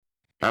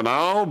And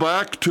now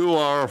back to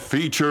our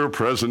feature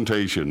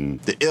presentation.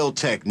 The ill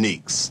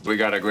techniques. We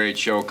got a great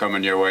show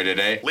coming your way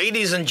today.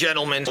 Ladies and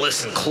gentlemen,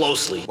 listen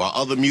closely. While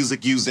other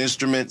music use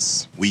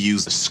instruments, we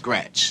use the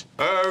scratch.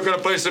 We're gonna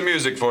play some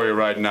music for you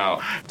right now.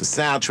 The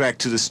soundtrack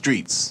to the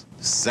streets.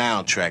 The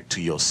soundtrack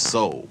to your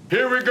soul.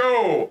 Here we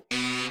go.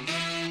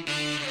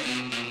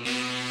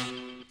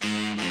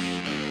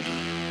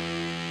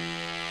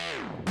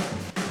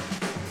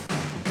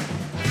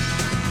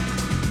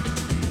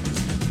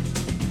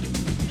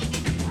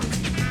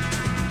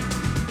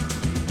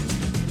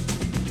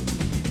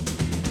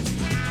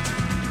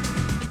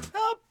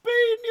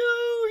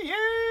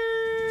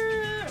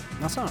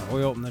 That's not how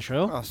we open the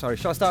show. Oh, sorry.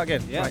 Shall I start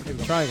again? Yeah,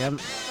 Right, try again.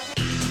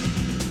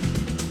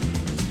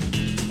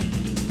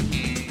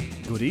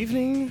 Good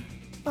evening,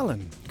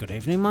 Alan. Good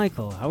evening,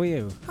 Michael. How are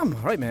you? I'm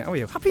all right, mate. How are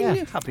you? Happy Yeah. New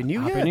Year. Happy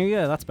New Year. Happy New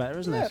Year. That's better,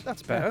 isn't Yeah, it?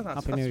 that's better. Yeah,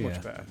 That's Happy New much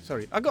Year. better.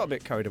 Sorry, I got a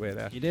bit carried away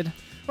there. You did?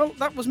 Well,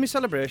 that was my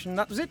celebration.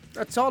 That was it.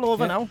 That's all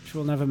over now.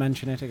 We'll never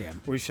mention it again.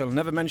 We shall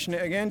never mention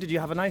it again. Did you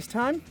have a nice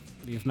time?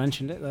 You've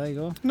mentioned it. There you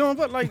go. No,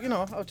 but I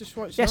just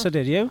wanted to Yes, know. I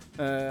did. You?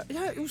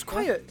 Yeah, it was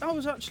quiet. I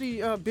was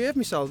actually behaved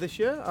myself this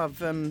year. I've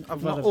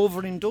not a-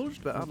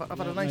 overindulged, but I've had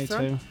a Me nice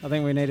time. too. I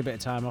think we need a bit of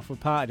time off. We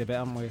partied a bit,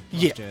 haven't we?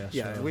 Yeah, last year,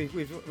 yeah. so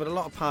We've had a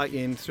lot of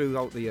partying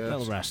throughout the year. a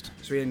little rest.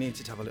 So we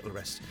needed to have a little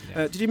rest.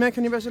 Yeah. Did you make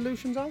any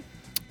resolutions, Al?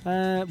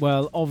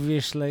 Well,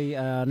 obviously,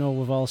 I know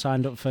we've all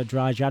signed up for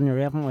Dry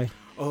January, haven't we?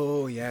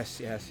 Oh,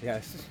 yes.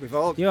 We've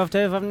all... You have,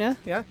 Dave, haven't you?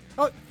 Yeah.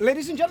 Oh,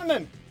 ladies and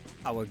gentlemen,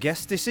 our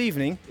guest this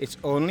evening, it's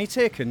only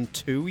taken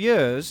 2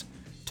 years.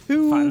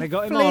 Finally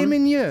got him on.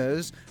 flaming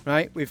years,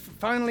 right? We've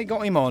finally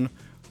got him on.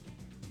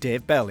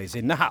 Dave Bell is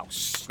in the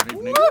house. Good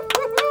evening.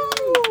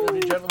 Good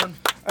evening, gentlemen.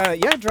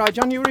 Yeah, Dry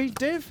January,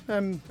 Dave.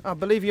 I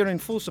believe you're in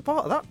full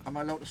support of that. Am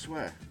I allowed to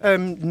swear?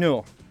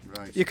 No.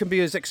 Right. You can be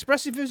as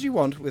expressive as you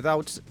want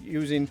without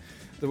using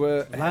the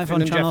word Live effing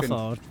on and Channel jeffing.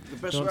 4. The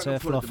best Don't way I say can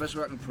put it, fluff. the best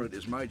way I can put it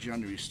is my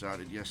January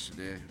started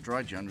yesterday.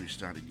 Dry January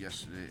started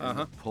yesterday in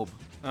the pub.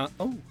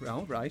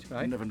 Right.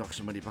 I never knocked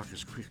somebody back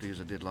as quickly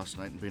as I did last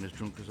night and being as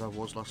drunk as I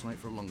was last night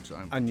for a long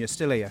time. And you're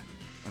still here.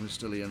 And it's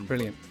still here.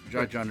 Brilliant.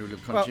 Dry January will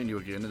continue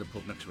again in the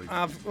pub next week.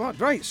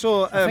 Right,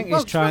 so... I think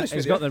well, to be honest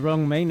he's with got you- the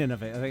wrong meaning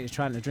of it. I think he's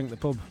trying to drink the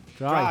pub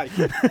dry.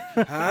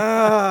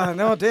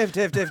 No, Dave.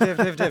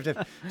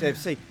 Dave,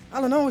 see,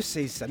 Alan always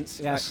sees sense.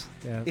 Yes.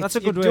 Yeah. It's- That's a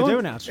good you way of don't-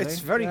 doing it, actually. It's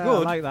very Yeah,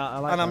 good. I like that. I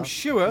like and that. I'm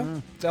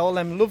sure that all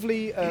them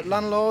lovely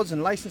landlords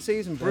and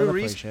licensees and They'll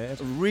breweries appreciate it.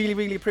 really,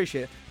 really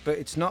appreciate it. But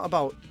it's not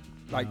about,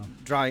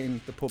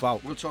 drying the pub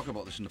out. We'll talk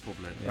about this in the pub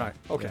later. Right,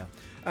 okay.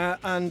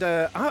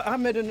 I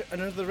made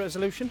another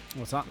resolution.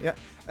 What's that? Yeah.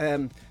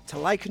 To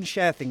like and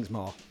share things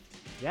more.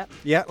 Yeah.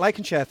 Yeah, like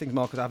and share things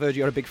more, because I've heard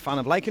you're a big fan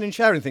of liking and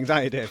sharing things,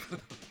 aren't you,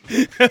 Dave?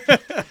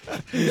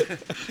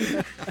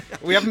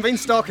 We haven't been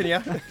stalking you.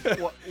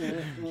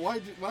 Why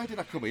did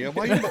I come here?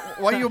 Why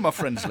are you on my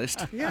friends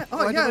list? Yeah. Oh,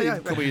 Why yeah, did yeah. I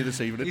come here this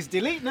evening? He's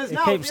deleting us He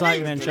now. keeps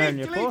liking and Delete, sharing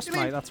your delete, post,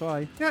 delete. mate. That's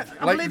why. Yeah,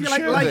 I Like believe you and like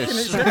share liking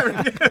this. and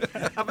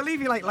sharing. I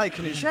believe you like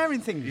liking and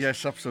sharing things.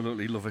 Yes,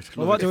 absolutely. Love it.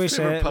 Well, Love what it. do we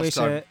Favourite say? We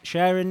pastime. say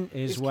sharing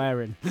is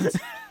wearing.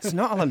 It's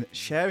not, Alan.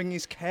 Sharing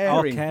is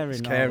caring. Oh, caring.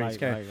 It's Oh, caring. right, it's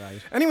caring.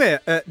 right. Anyway,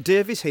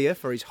 Dave is here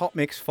for his Hot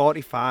Mix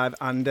 45,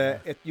 and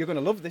you're going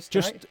to love this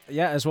Just tonight.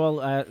 yeah, as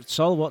well.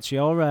 Sol, what's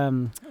your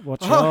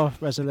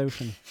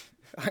resolution?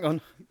 Hang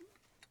on.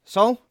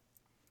 Sol?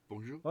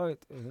 Bonjour. Oh,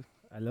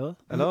 hello.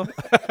 Hello?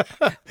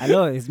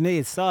 Hello, it's me,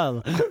 it's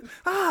Sol.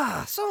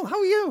 Sol, how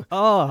are you?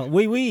 Oh,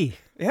 oui.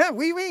 Yeah,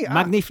 oui.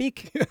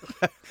 Magnifique.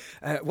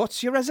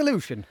 What's your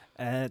resolution?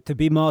 To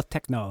be more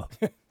techno.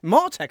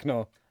 More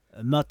techno?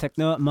 More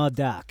techno, more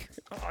dark.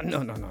 Oh,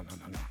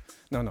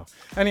 no.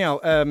 Anyhow,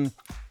 Au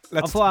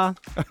let's... revoir.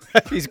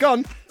 He's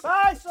gone.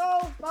 Bye,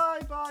 Sol.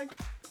 Bye.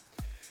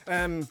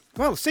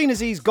 Well, seeing as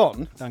he's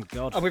gone, Thank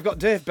God. and we've got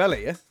Dave Bell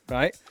here,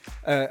 right?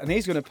 And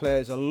he's going to play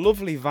us a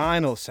lovely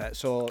vinyl set.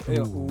 So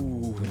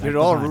we're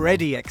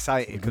already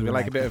excited because we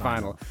like a bit of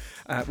vinyl,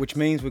 which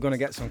means we're going to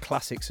get some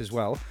classics as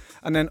well.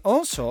 And then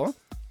also,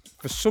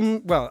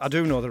 I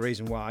do know the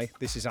reason why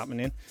this is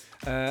happening.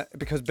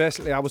 Because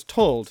basically I was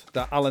told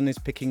that Alan is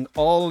picking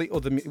all the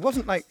other... It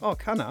wasn't like, oh,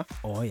 can I?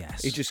 Oh,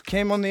 yes. He just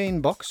came on the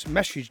inbox,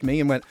 messaged me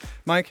and went,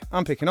 Mike,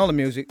 I'm picking all the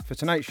music for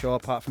tonight's show,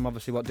 apart from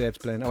obviously what Dave's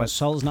playing. I went,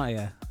 Sol's not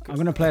here. I'm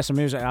going to play some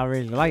music I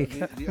really like.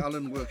 The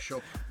Alan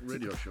Workshop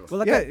radio show.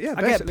 Well, I Yeah, get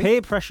basically.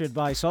 peer pressured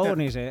by Sol when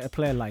he's here to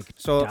play like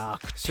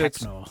dark so it's-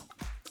 techno.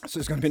 So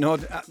it's going to be no...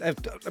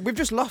 we've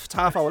just lost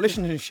half our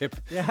listenership.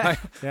 Yeah.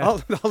 All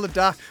the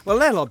dark... Well,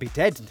 they'll all be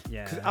dead.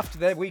 Yeah. 'Cause after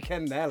their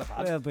weekend, they'll have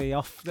had. They'll be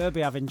off. They'll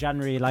be having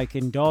January like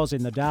indoors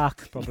in the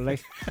dark, probably.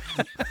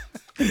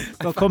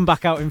 They'll come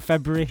back out in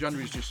February.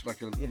 January's just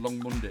like a long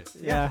Monday.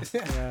 Yeah.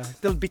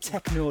 They'll be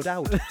technoed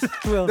out.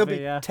 Will They'll be,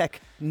 be yeah.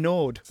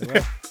 technoed.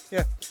 Yeah.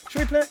 Yeah. Should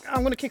we play...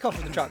 I'm going to kick off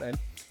with the track then.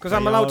 Because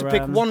I'm For allowed to your,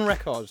 pick one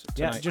record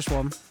Yeah, tonight. just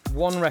one.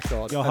 One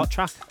record. Your hot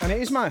track. And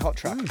it is my hot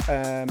track.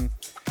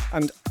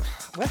 And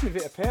where's my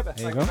bit of paper?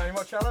 There you Thank go. you very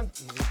much, Alan.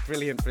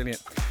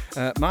 Brilliant.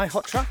 My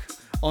hot track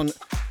on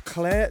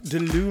Claire de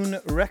Lune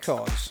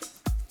Records.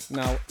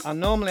 Now, I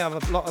normally have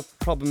a lot of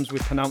problems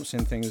with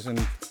pronouncing things, and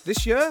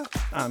this year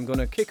I'm going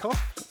to kick off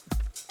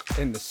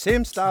in the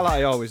same style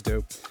I always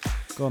do.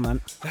 Go on,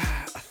 man. I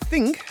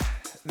think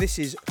this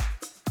is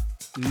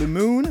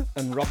Lumoon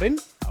and Robin,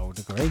 I would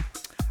agree.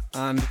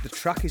 and the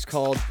track is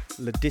called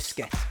Le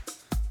Disquette.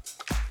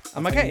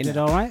 Am I getting You did it?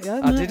 all right,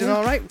 yeah? I did it yeah.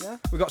 all right. Yeah.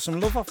 We got some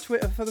love off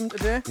Twitter for them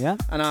today. Yeah.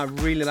 And I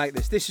really like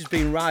this. This has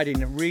been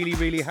riding really,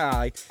 really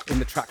high in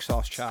the Track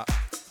Source chart.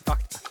 In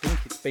fact, I think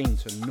it's been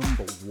to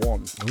number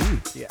 1.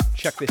 Ooh. Yeah,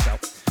 check this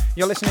out.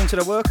 You're listening to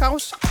the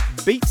Workhouse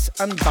Beats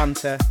and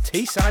Banter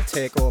T-Side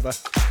Takeover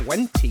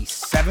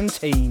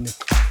 2017.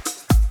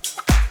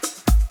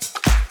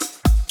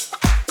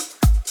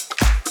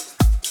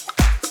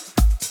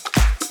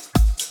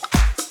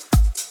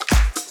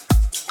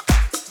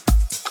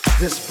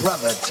 This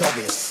brother told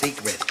me a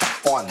secret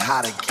on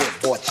how to get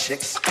more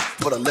chicks.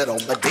 Put a little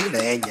Medina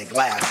in your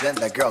glass and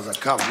the girls will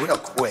come real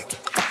quick.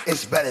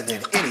 It's better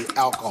than any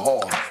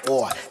alcohol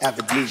or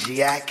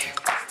aphrodisiac.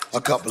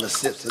 A couple of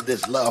sips of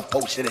this love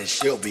potion and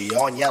she'll be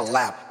on your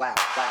lap.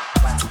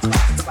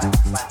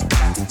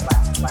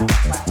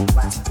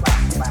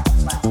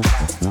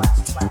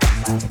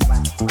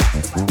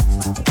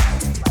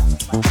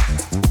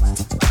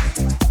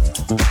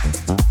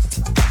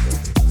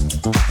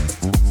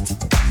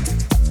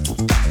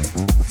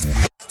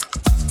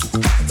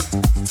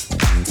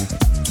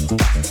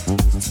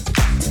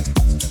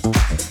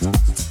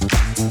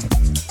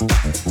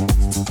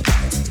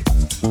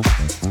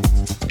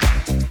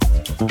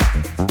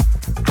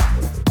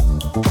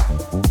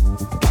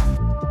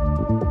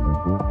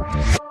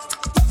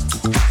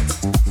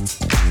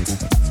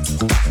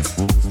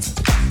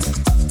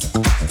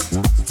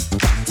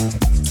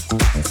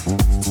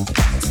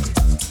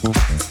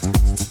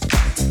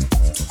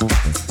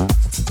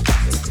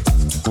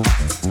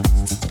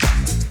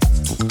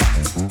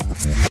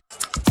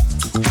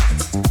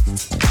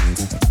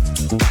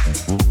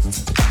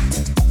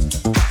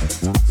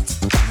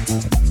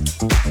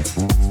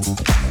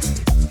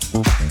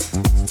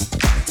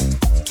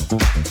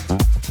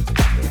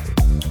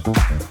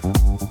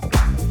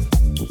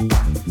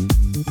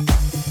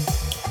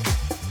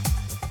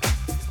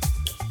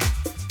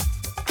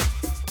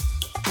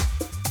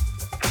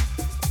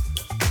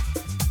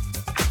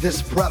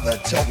 This brother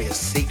told me a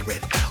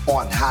secret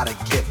on how to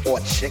get more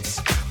chicks.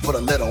 Put a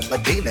little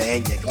Medina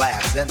in your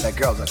glass and the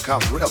girls will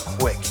come real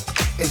quick.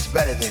 It's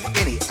better than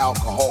any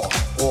alcohol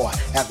or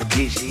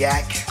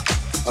aphrodisiac.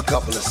 A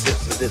couple of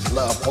sips of this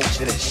love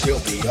potion and she'll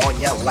be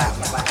on your lap.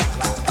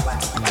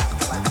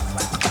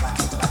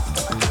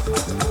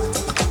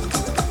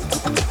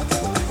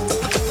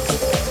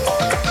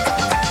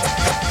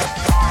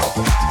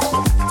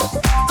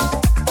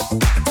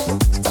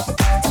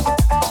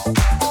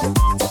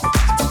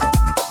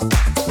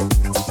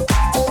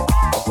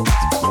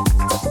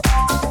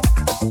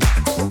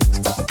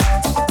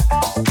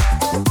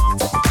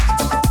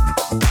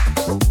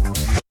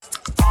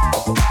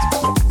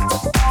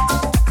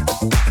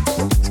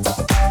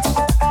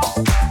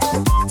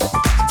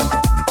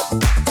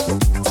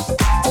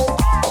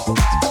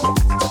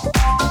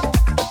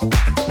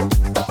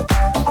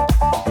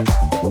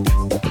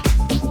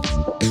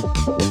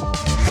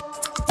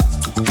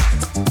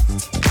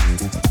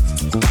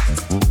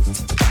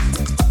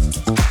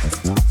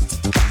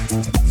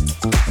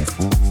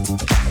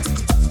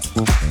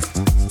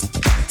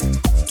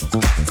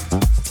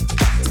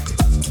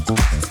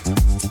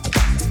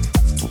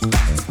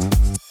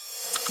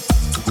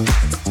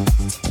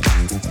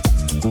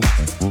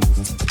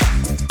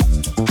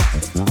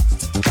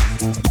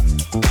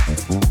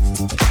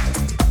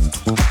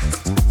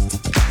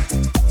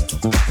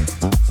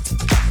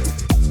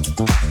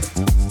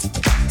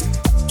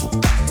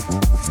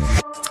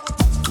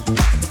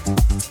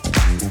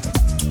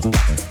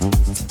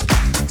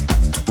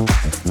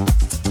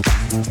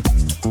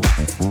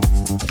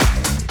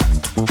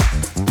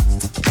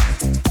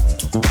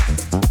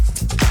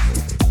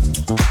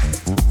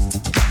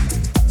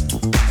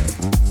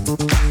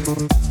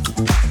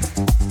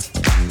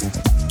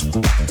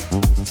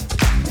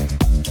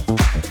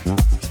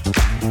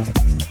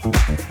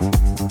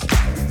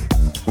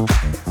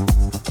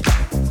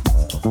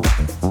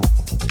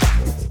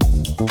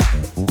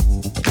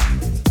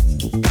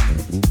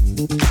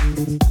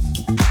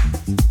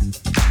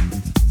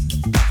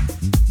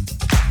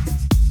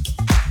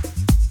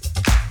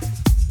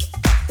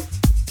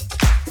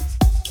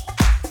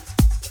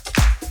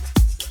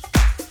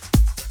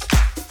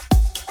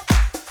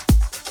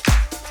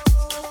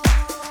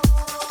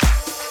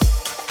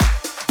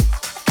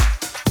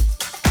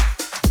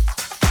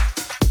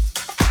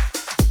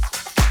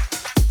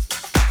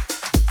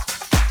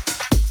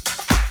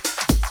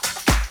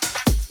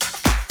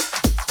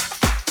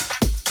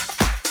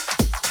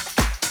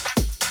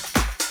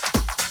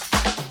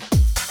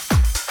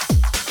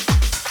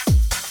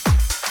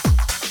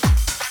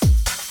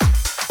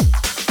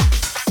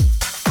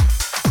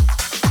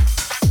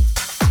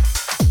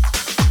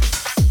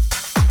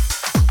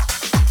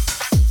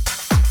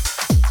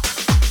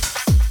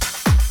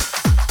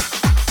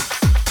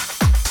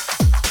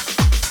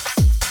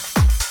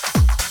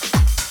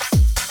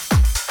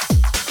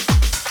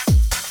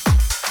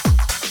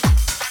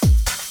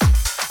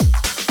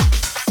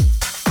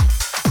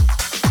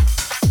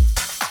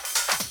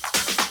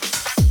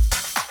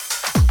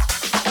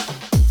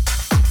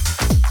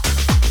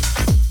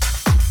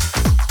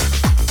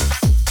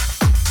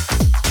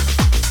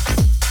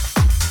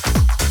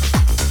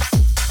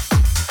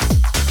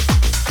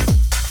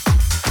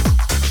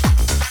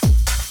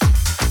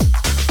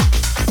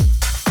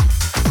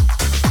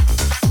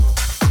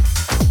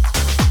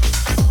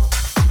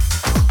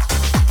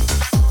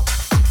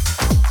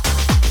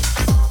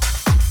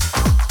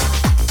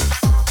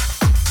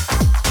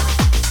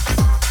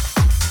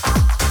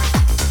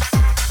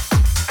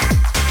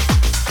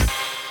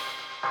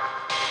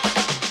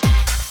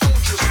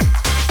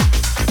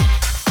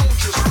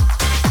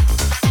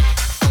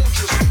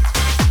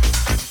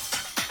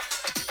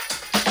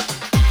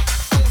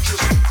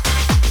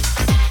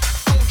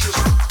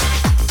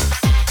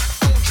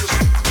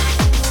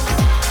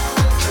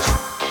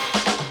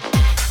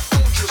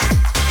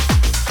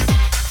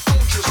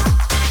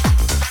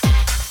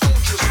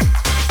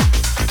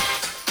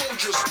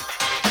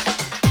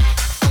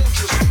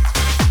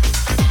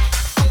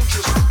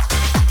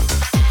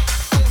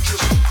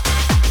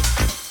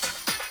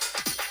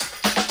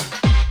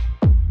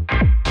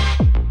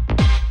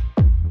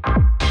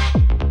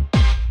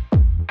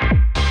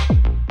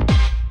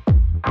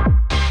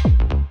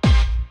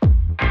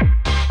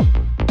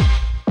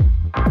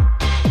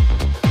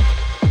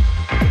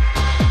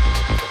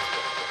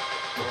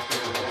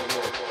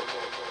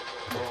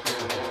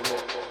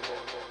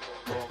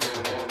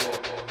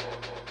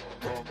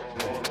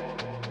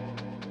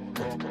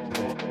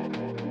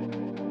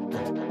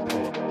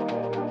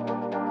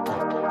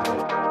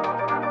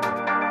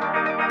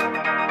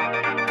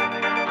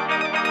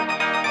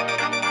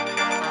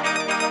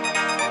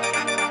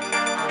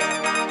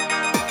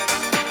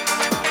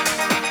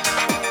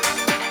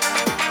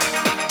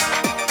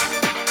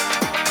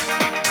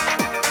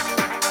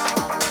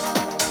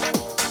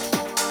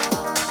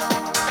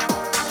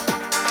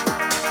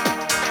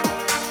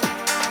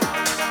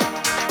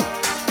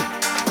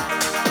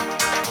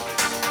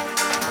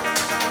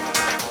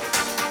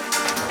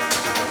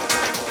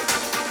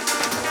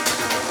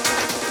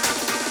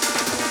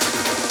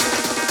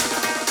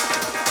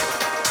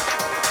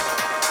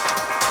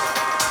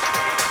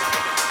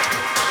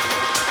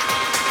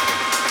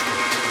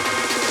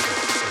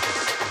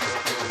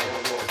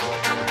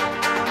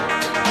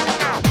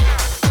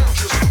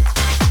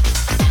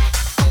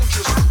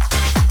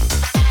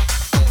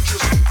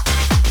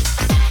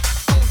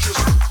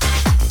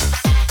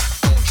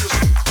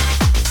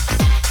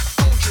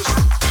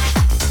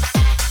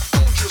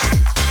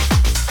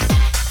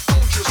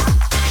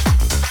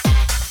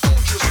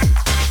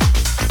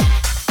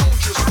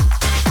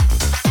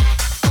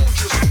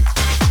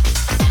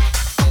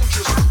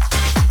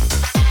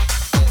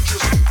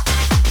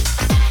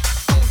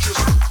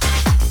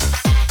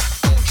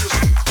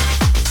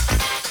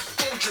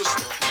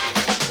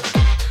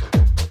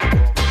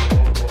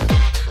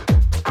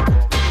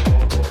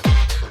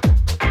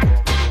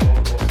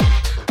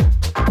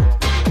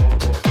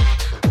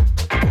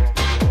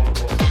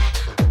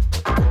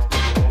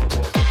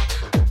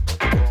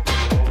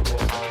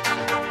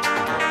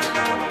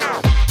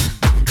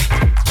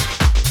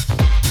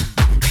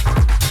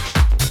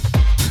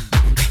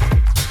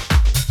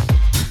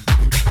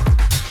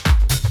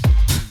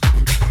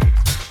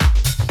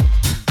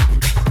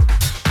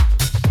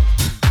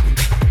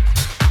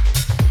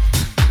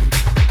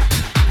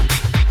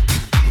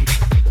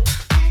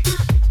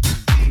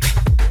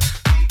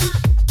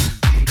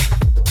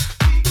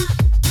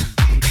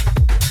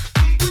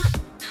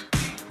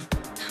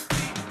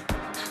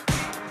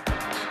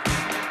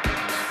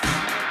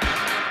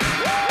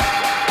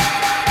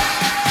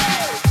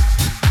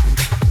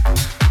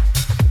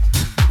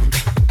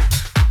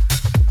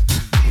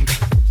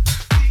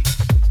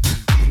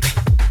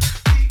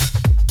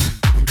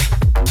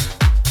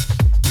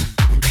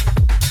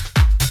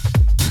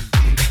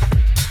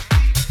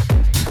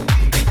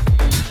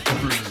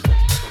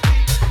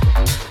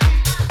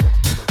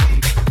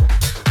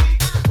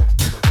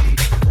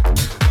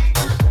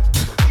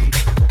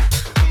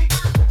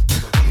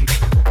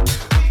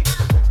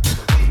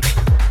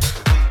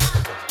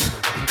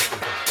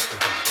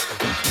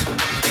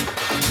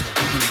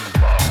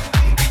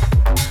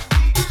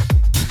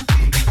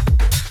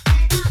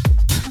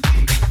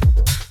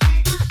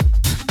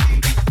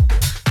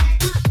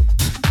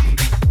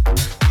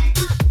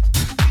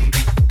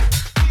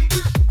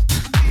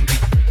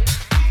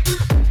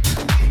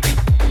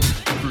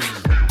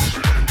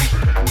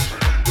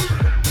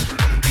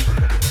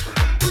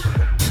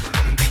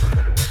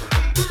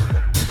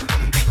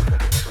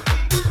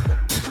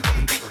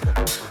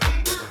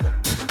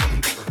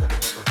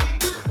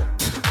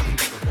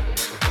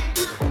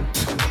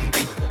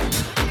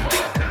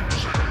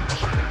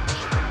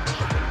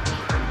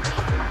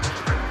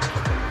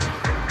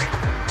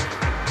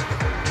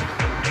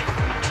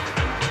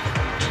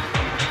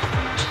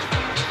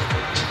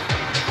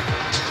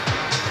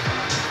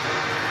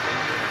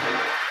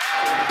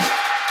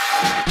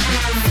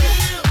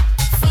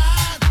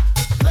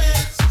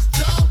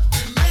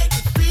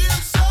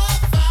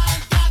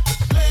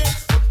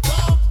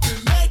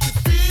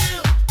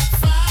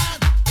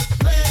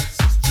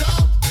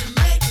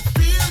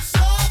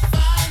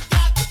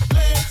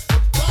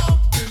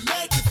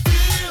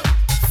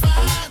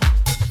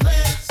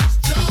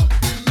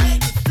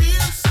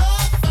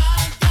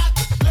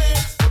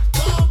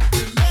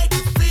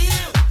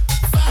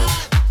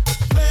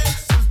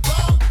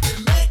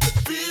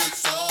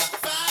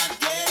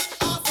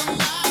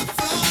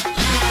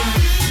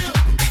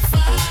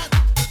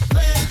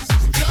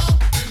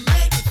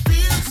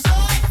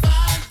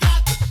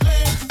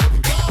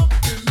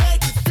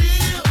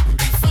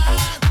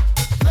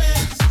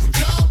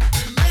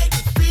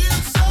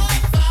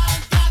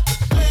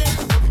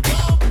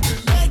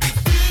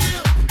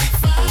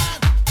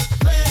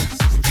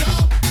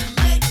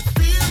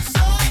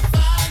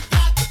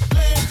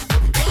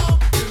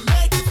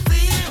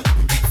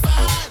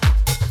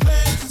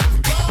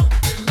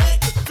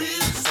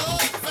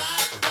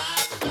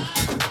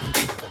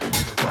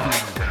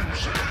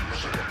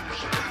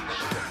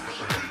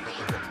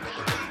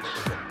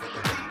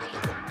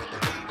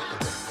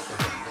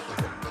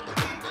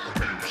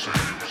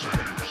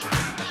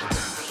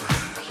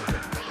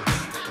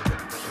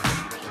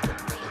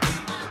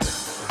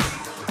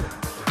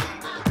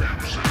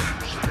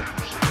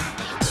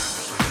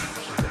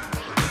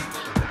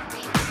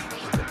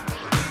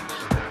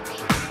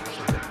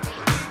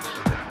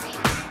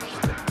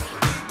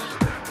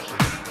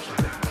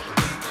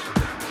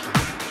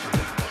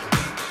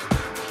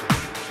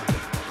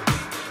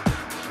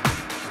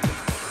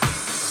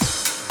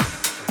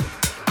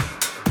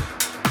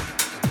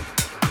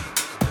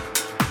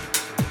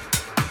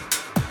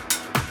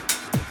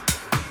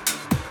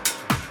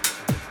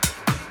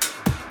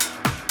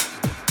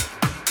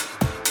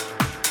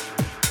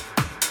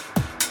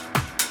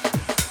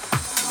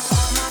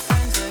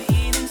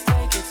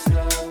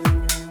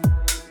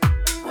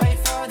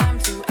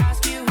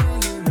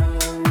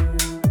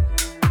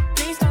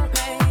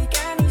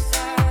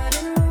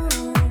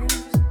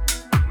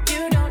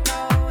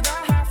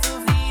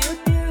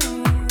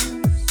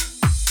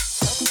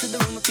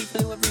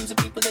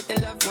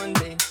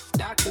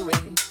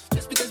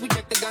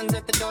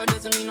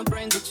 doesn't mean no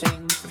brains will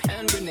change. From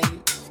hand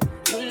grenades.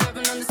 You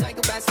laughing on the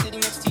psychopath sitting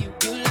next to you.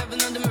 You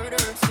laughing on the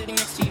murderer sitting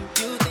next to you.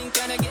 You think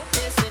that I get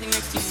there sitting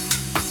next to you.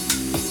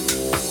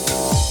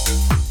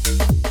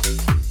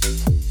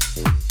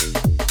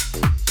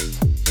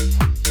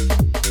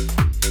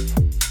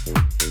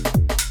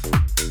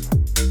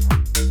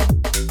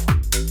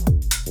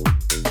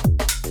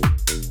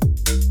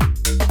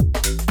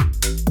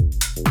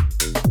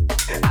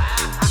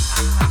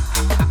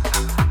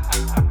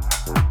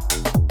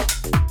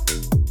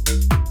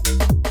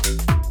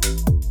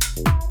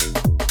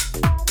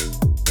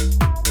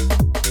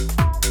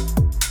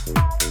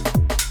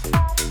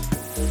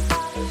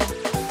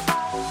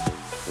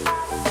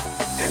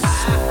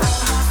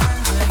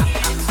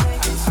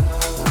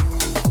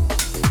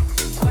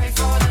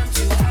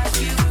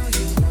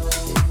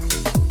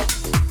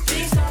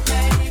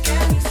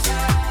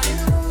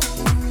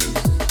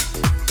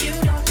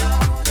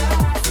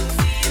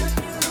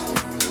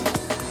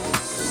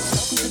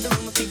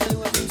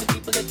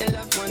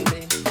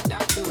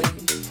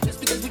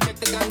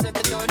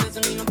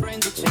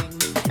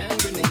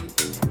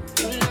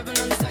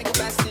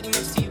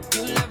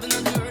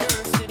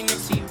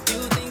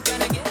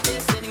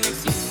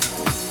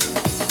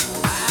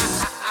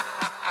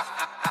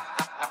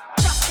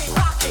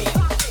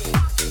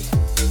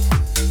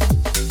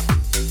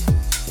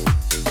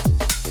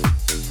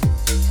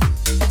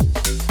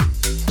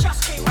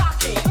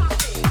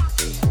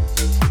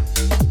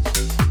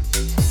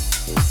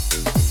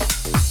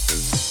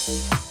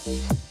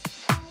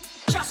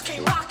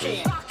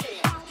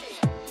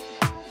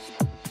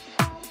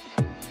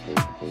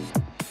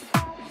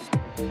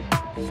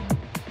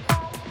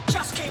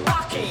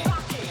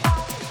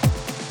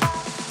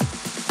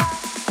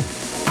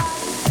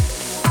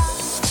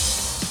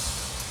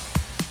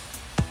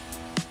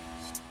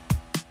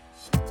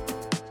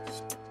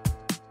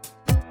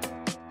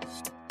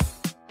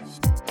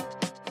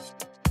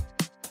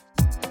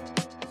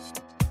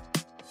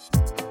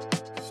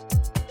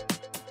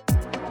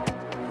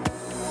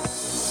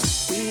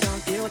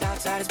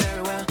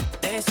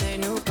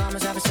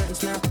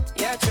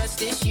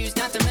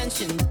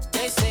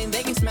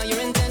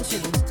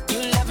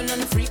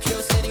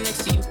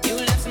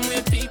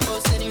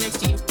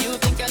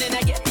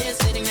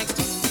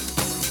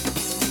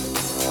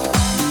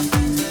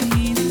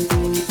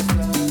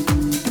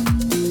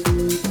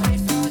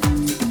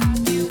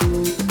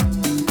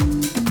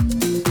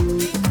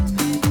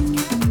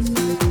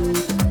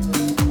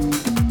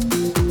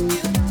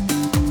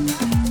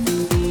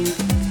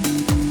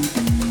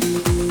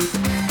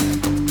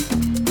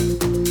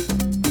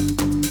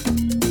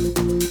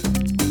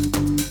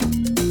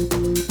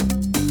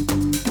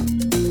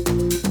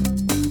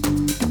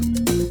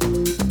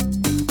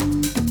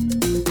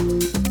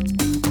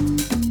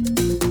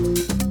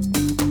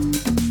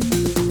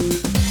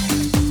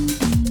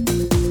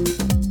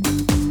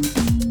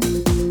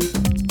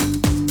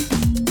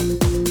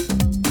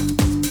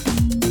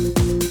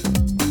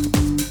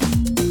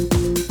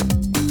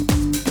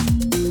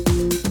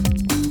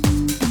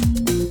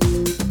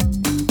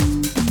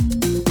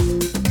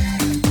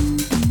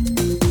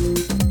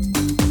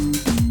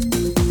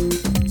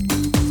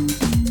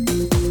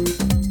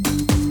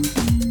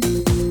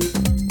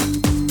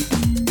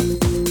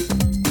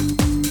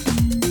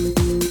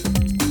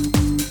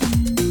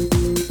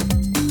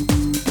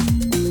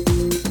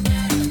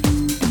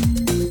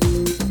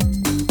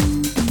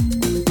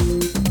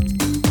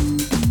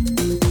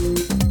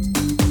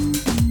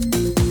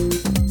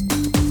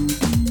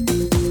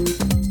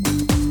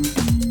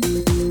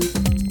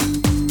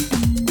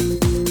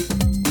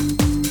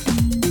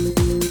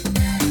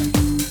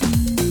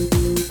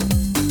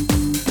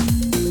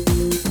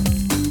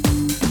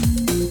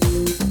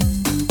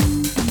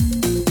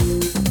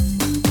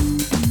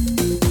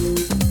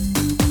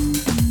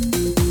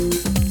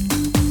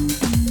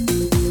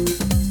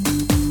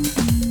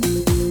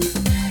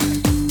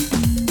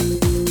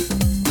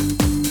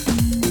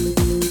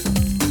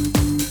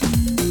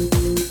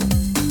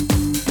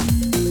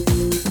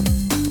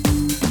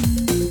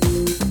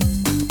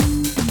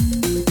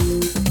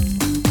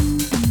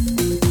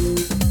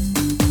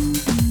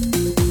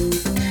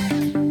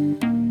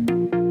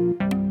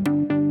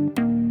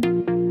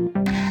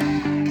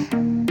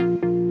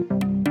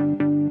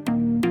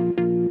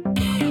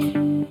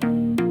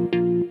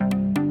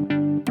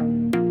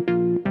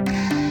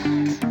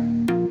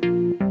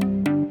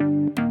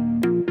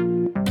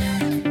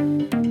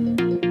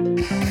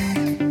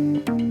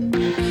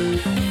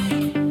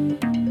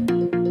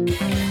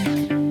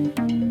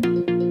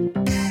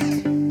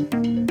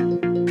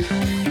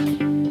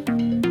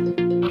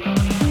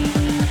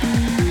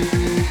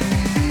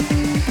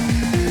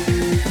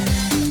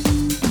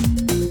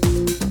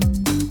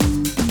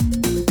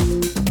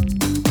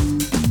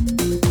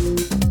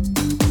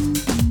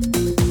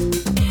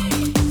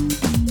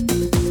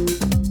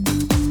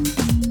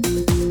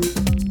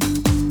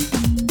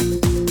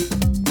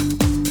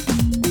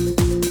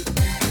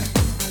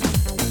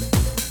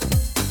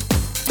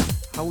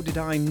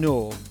 I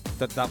know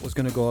that that was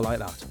going to go like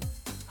that?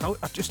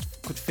 I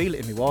just could feel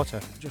it in my water.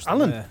 Just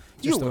Alan,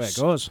 the way it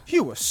goes.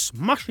 You were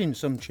smashing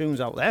some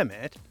tunes out there,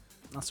 mate.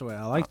 That's the way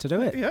I like to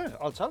do it. Yeah,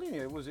 I'll tell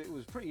you, it was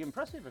pretty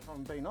impressive, if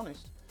I'm being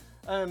honest.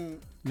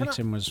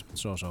 Mixing was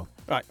so-so.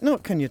 Right, no,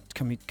 can you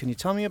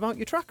tell me about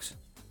your tracks?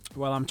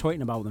 Well, I'm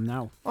tweeting about them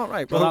now. All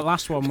right. Well, that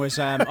last one was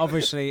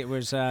obviously it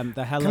was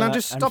the Hella Can I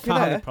just stop you and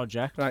Farley there?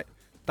 project. Right,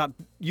 that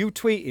you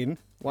tweeting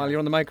while you're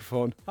on the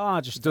microphone.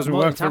 Just doesn't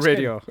work for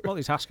radio.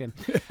 Multitasking.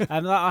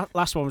 That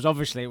last one was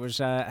obviously it was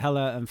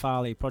Hella and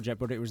Farley project,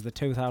 but it was the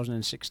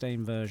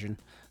 2016 version,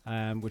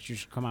 which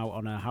used to come out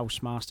on a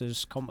House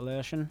Masters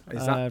compilation.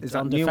 Is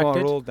that new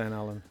Undefected. or old then,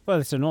 Alan?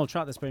 Well, it's an old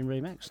track that's been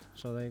remixed,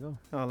 so there you go.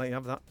 I'll let you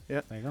have that.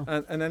 Yeah. There you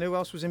go. And then who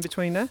else was in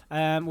between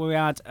there? We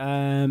had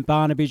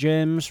Barnaby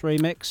James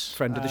remix.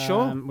 Friend of the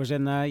show. Was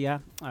in there, yeah.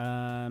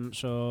 And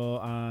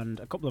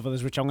a couple of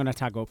others, which I'm going to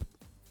tag up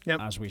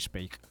as we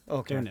speak.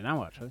 Okay. Doing it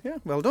now, actually. Yeah,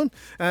 well done.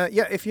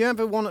 If you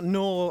ever want to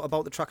know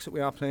about the tracks that we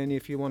are playing,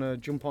 if you want to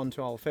jump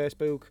onto our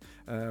Facebook,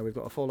 we've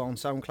got a full-on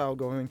SoundCloud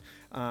going,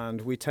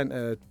 and we tend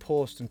to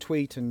post and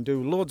tweet and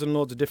do loads and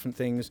loads of different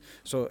things.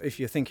 So if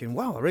you're thinking,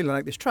 wow, I really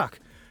like this track,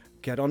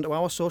 get onto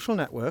our social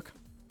network,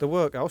 The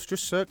WorkHOUSE.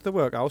 Just search The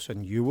WorkHOUSE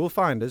and you will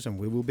find us, and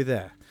we will be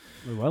there.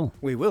 We will.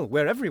 We will.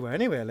 We're everywhere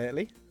anyway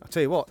lately. I'll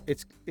tell you what,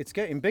 it's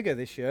getting bigger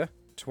this year.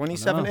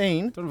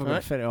 2017. Don't know if we're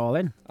going to fit it all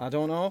in. I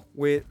don't know.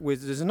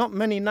 There's not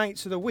many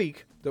nights of the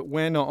week that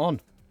we're not on.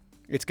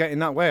 It's getting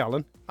that way,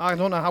 Alan. I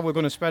don't know how we're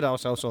going to spread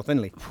ourselves so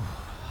thinly.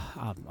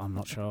 I'm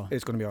not sure.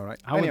 It's going to be all right.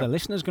 How are the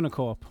listeners going to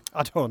cope?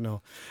 I don't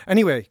know.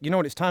 Anyway, you know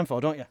what it's time for,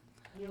 don't you?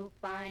 You'll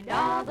find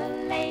all the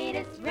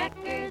latest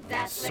records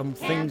at Some the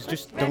things campus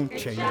just don't record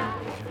change. shop.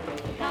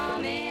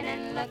 Come in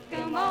and look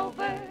 'em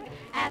over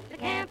at the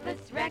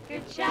campus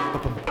record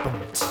shop.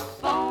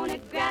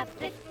 Phonographs,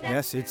 etc.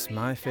 Yes, it's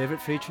my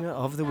favourite feature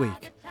of the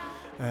week.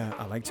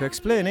 I like to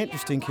explain it,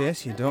 just in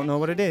case you don't know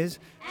what it is.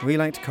 We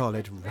like to call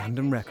it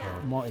Random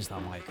Record. What is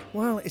that, Mike?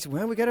 Well, it's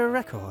where we get a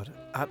record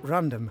at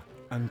random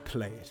and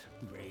play it.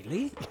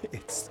 Really?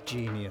 It's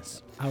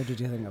genius. How did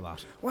you think of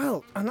that?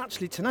 Well, and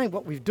actually tonight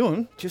what we've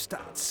done, just to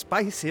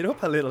spice it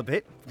up a little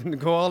bit, and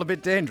go all a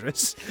bit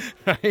dangerous,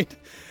 right,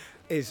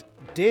 is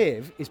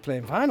Dave is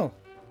playing vinyl.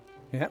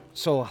 Yeah,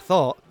 so I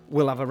thought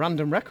we'll have a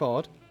random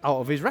record out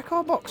of his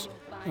record box.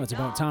 Well, it's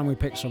about time we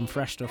picked some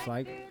fresh stuff,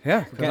 like.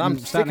 Yeah, because I'm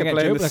sick of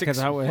playing the six.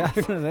 Out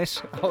of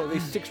this. Oh,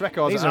 these 6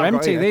 records. These that are I've got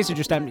empty. here. These are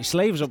just empty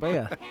sleeves up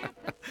here.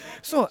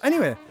 So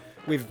anyway,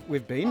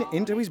 we've been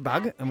into his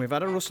bag and we've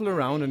had a rustle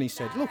around, and he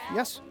said, "Look,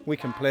 yes, we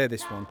can play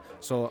this one."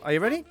 So are you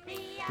ready,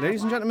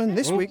 ladies and gentlemen?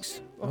 This week's.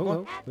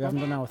 We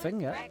haven't done our thing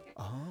yet.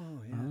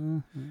 Oh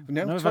yeah.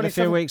 No, we've had a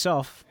few weeks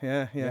off.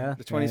 Yeah.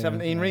 The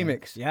 2017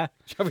 remix. Yeah.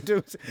 Shall we do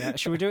it? Yeah.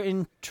 Should we do it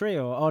in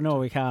trio? Oh no,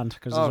 we can't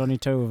because there's only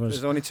 2 of us.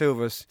 There's only 2 of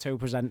us. 2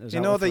 presenters.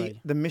 You know out of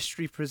 3. the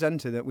mystery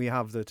presenter that we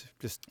have that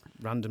just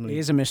randomly. He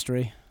is a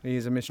mystery. He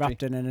is a mystery.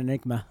 Wrapped in an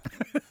enigma.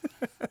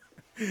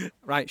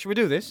 Right, should we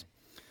do this?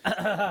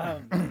 I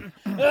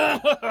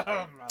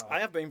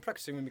have been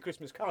practicing with my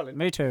Christmas caroling.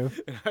 Me too.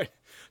 Right.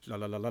 La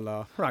la la la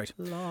la. Right.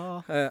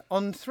 La.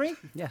 On 3.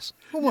 Yes.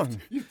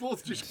 1. You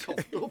both just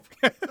coughed up.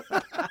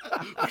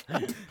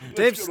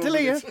 Dave's still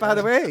here, by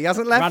the way. He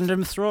hasn't left.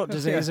 Random throat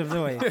disease of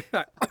the week.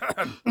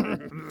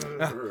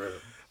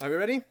 Are we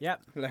ready?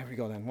 Yep. There we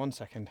go then. 1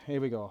 second.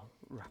 Here we go.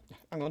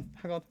 Hang on.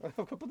 I've got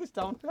to put this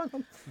down. Hang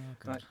on.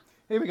 Right.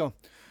 Here we go.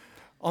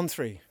 On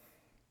 3.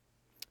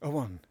 A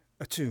 1,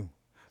 a 2,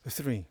 a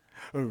 3.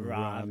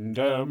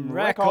 Random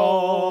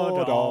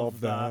record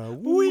of the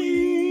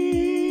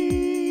week.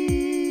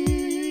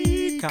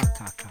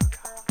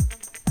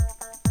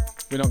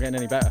 We're not getting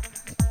any better.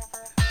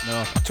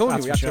 No. I told you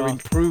that's we had for sure. to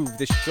improve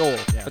this show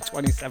for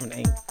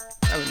 2017.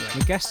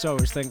 The guests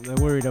always think they're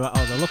worried about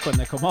how they look when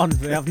they come on.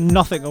 They have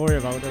nothing to worry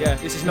about. Yeah,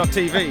 this is not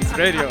TV, it's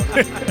radio.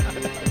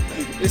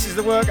 This is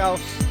the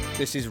WorkHOUSE.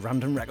 This is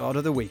Random Record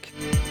of the Week.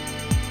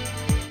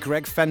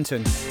 Greg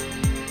Fenton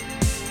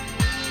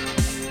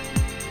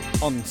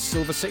on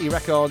Silver City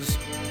Records.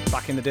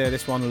 Back in the day,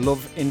 this one,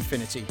 Love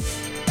Infinity.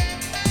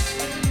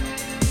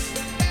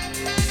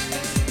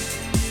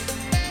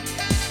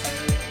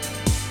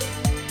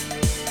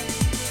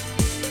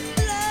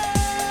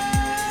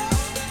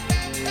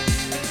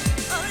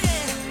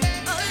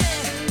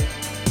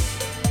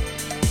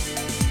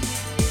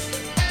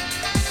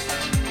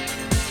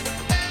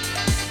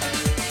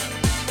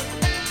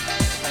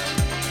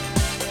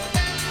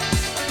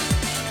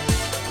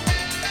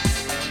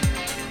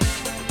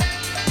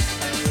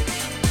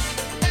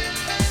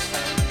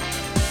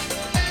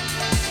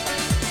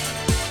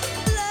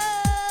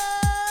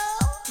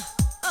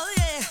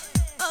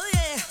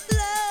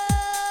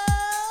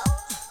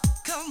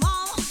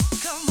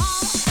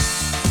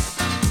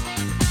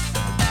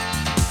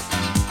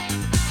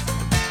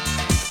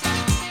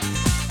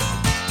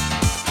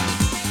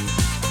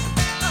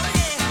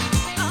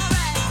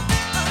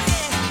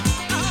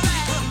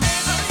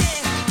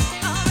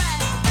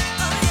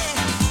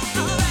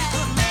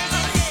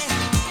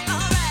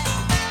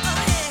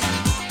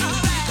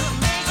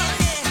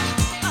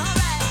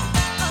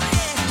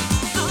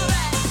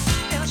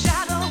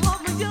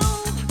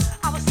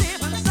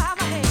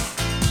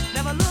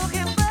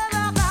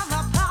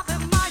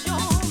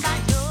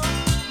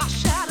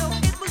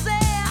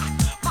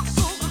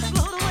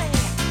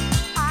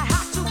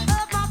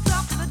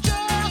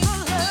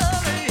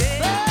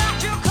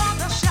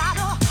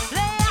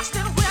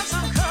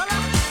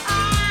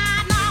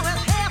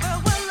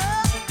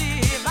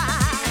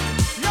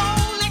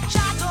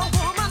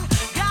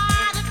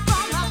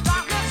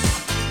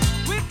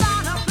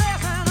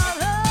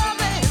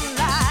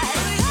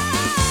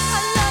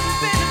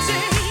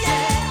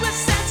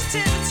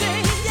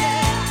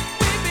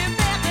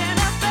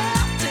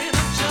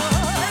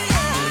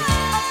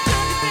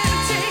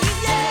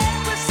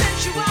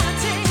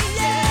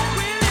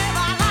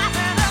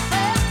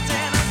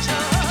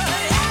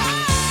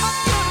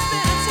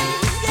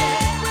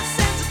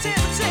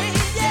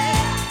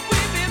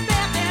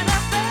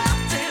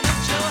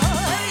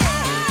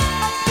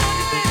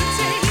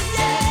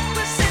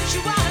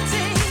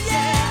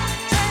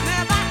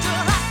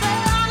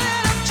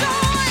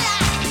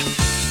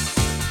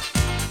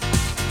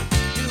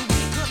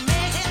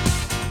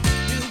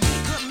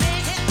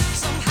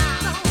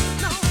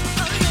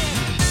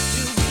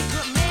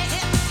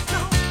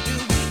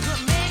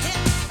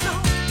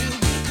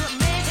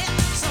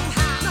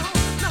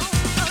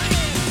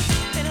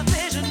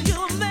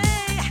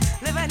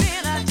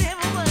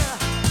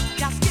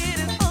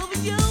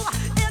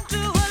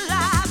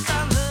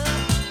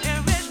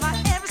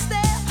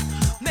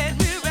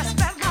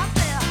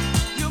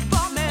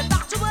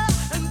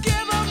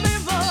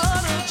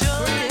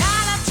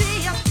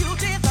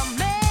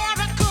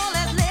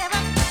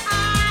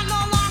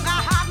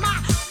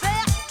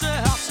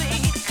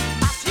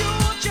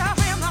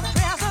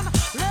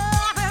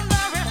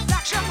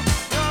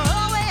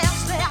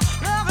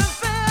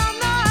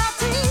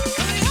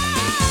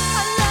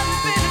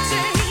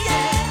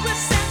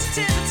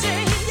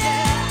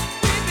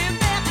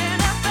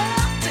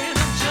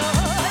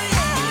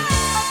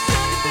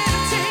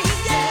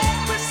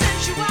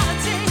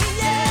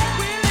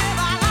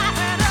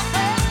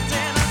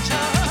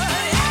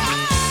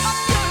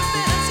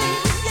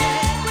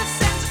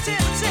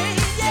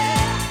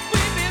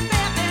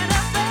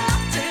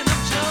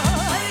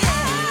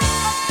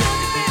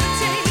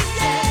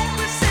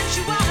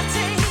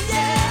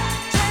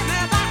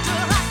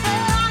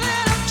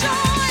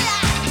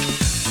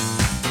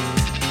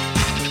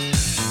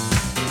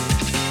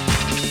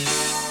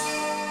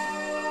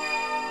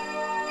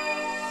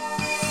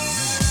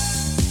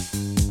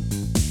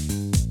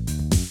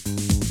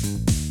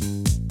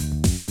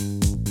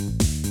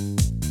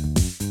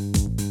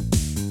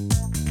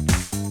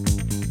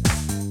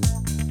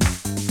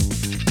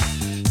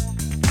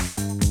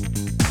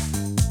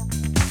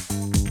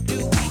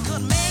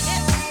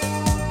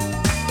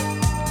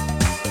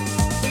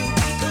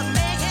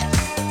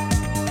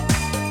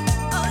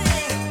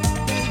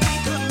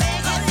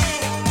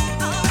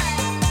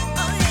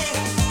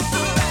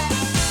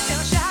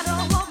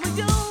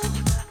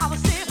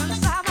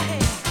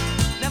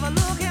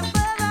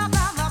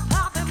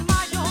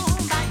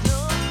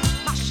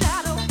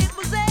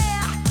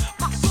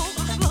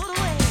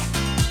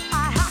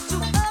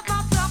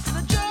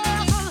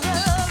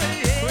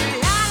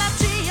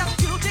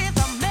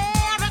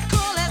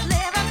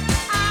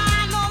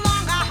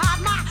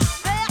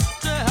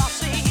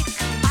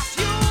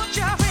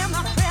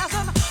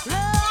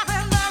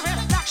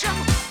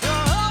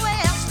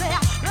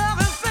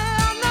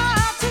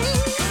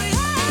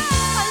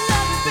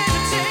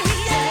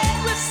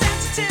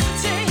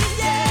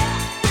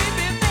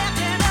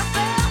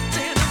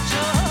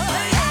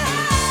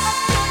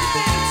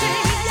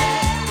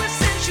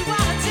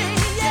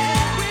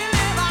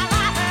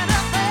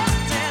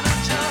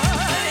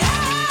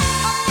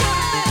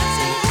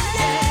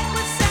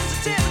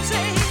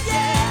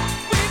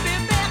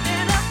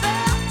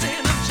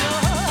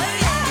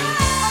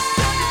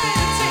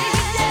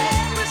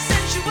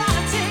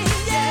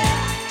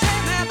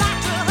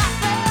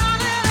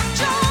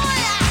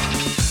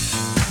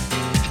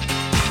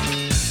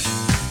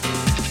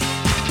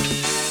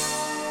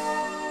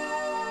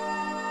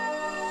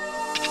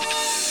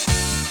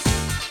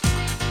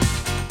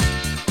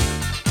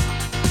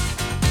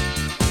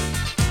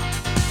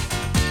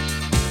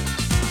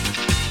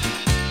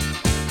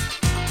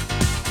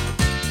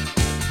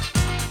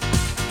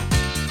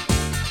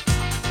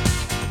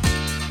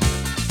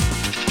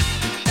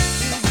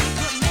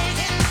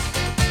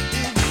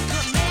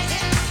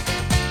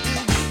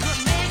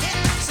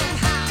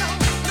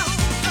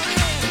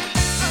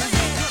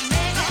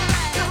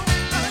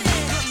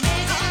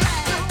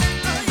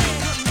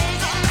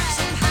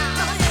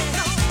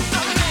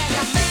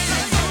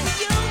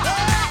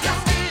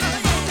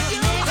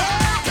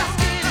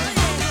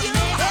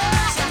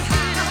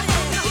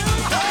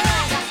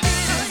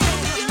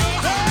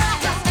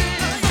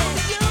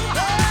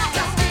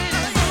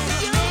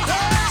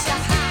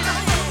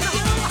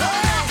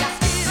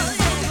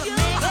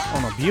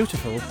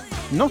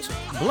 not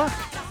black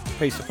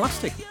piece of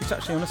plastic. It's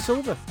actually on a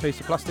silver piece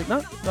of plastic.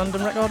 That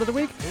random record of the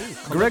week.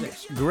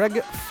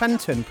 Greg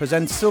Fenton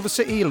presents Silver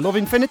City Love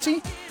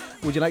Infinity.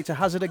 Would you like to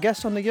hazard a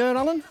guess on the year,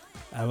 Alan?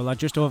 Well, I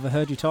just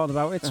overheard you talking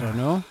about it, so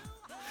no.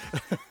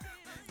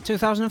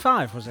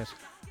 2005 was it?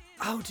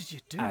 How did you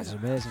do That's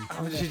that? amazing.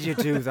 How did you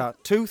do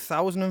that?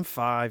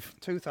 2005.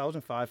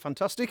 2005.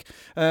 Fantastic.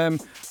 I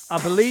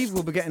believe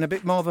we'll be getting a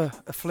bit more of a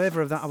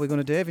flavour of that. Are we going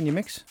to, Dave, in your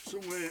mix?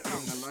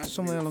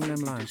 Somewhere along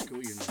them lines.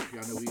 Disco,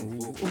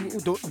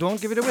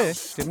 don't give it away.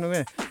 Give it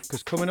away.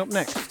 Because coming up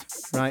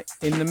next, right,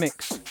 in the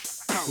mix,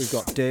 we've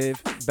got Dave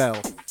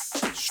Bell.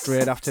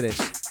 Straight after this.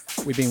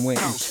 We've been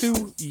waiting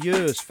 2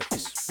 years for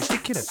this.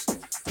 Ridiculous.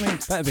 I mean,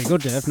 Better be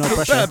good, Dave. No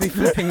pressure. better be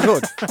flipping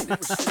good.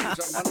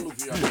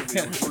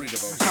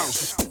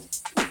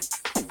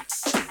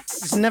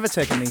 It's never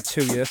taken me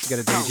 2 years to get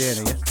a DJ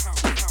in here.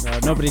 No,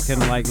 nobody can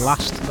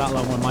last that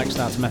long when Mike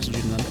starts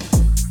messaging them.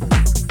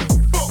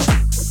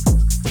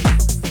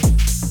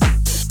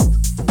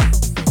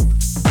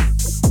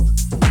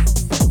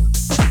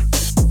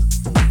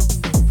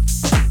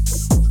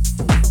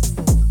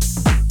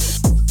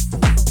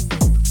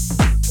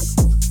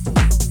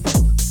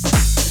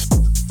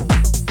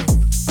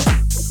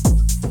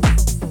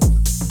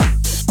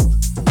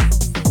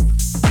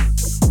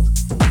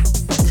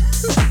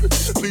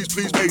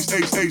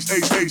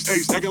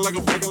 Ace, acting like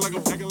a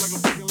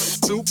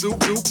soup,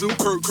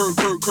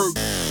 Kirk.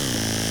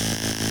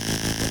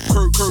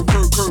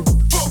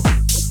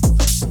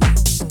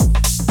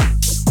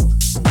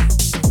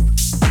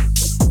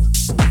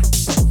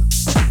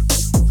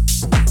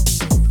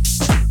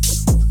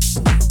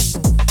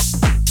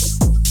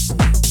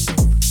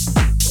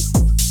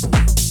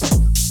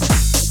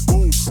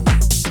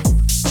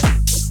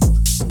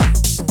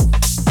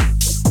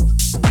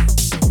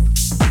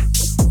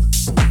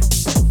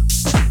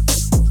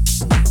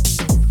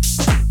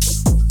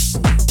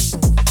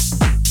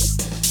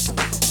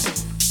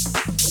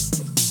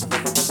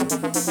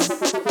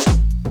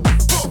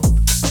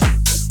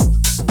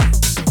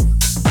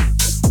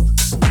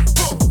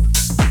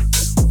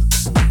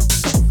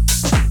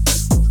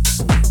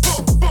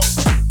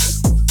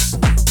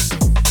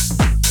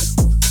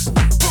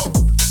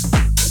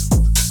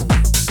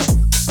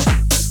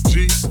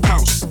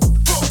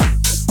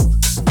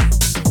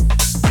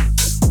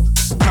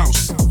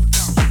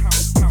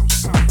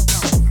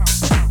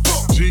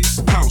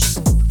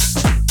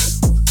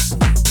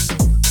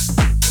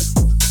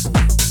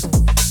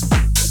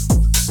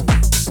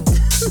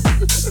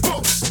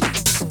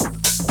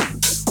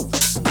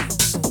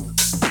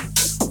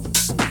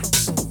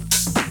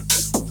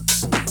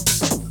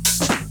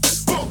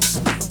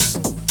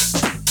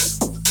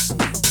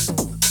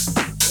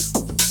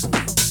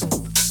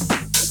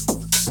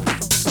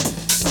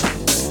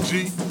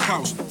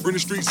 Bring the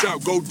streets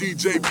out, go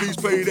DJ, please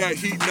play that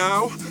heat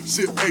now.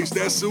 Sip Ace,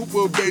 that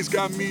super bass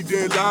got me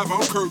dead live.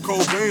 I'm Kurt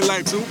Cobain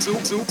like two,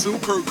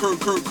 Kurt,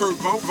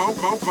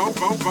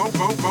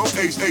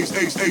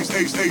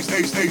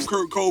 Ace,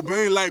 Kurt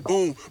Cobain like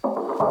boom.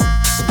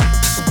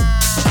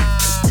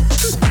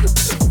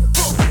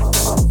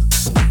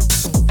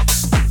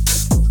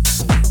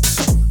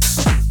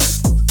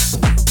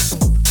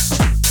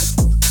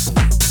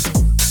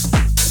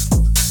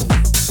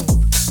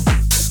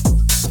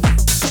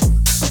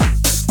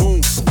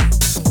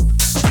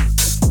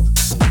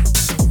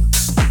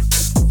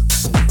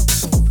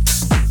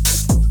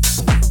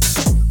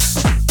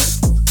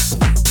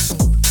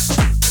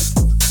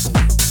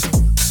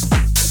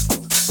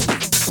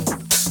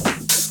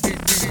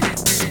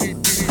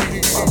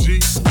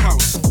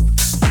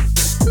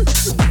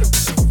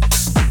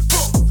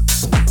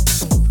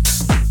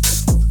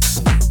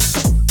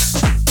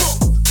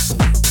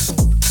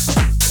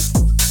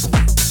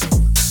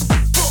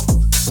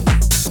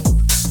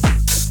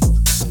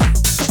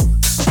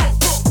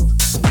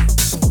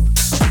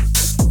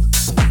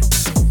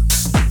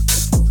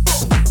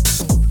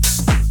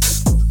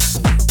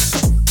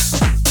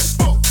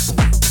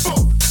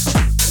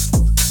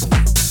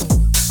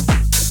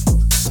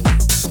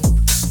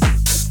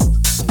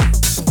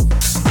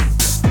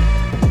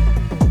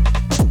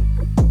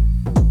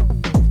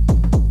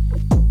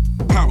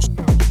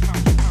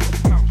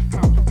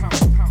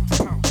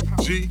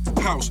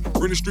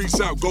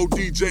 Streets out, go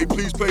DJ,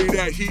 please play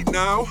that heat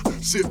now.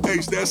 Sip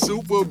Ace, that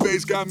super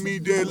bass got me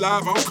dead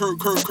live. I'm Kurt.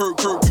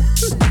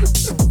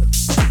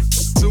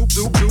 Soup.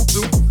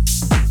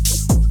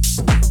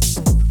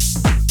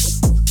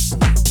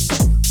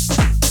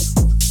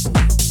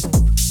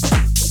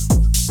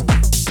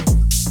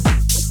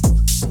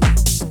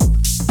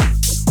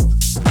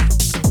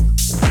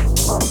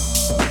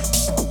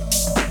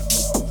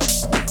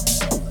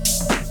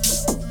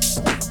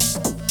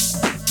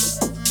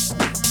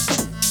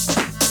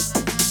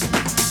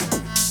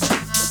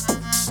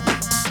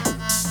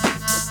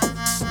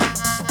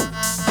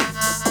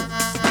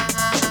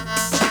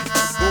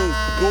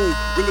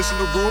 move. Realest in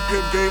the room,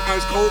 pimp game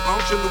ice cold. I'm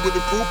chillin' with the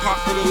crew, pop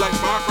feelin' like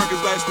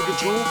firecrackers last week of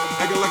June.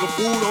 Acting like a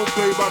fool, don't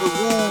play by the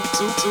rules.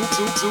 Two, Kirk,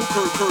 two,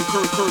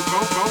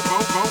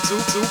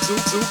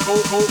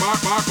 cold,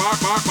 rock,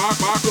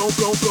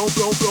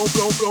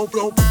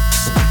 blow.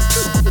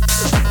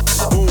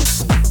 Boom.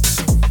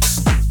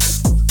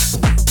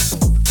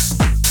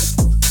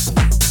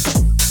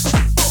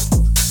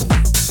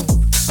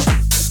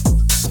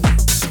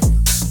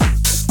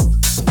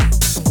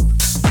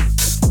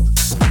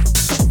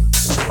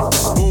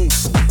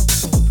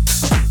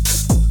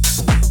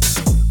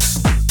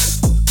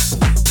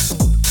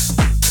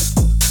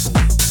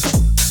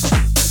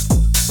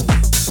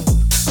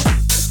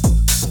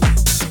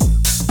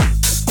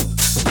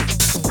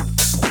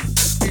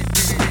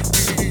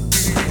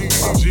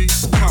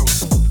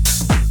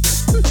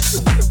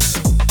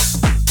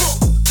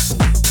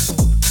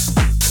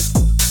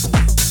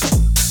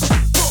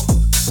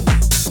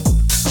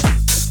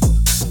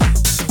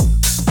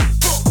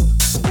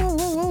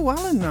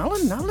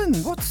 Alan,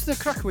 what's the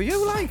crack with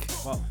you like?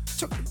 What?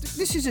 So,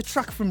 this is a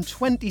track from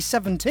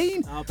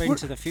 2017. I've been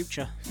to the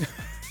future.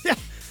 Yeah.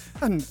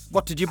 And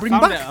what did you bring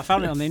back? I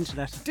found it on the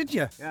internet. Did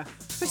you? Yeah.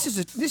 This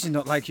is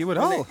not like you at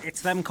all.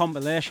 It's them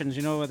compilations,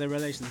 you know, where they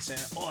release and they say,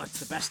 oh, it's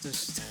the best of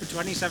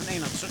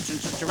 2017 on such and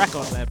such a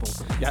record label.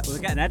 Yeah. Well,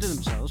 they're getting ahead of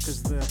themselves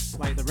because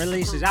the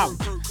release is out.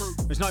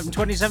 It's not even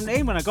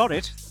 2017 when I got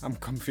it. I'm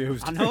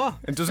confused. I know.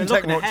 It doesn't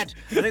they're take much. ahead.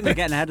 I think they're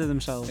getting ahead of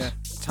themselves. Yeah.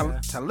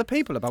 Tell the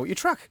people about your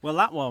track. Well,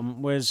 that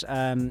one was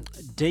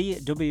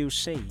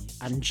DWC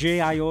and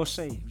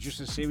GIOC,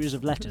 just a series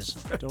of letters.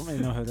 I don't really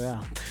know who they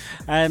are.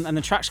 And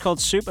the track's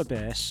called Super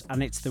Bass,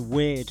 and it's the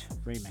Weird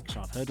remix.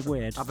 So I've heard of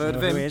Weird. I've heard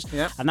of him.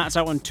 Yeah. And that's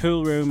out on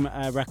Tool Room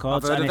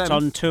Records, and it's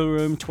on Tool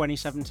Room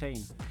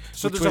 2017.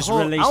 So which there's was a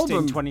whole released album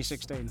in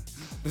 2016.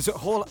 There's a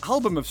whole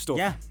album of stuff.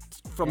 Yeah.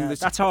 From this.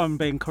 That's how I'm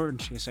being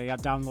current, you see. I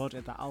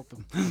downloaded that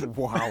album.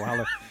 Wow,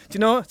 Alan. Do you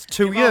know, it's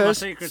 2 Give all my years.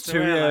 secrets 2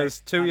 away, years.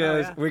 like. 2 I know,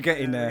 years. yeah. We're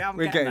getting there. Yeah,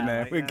 We're getting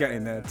there. like, We're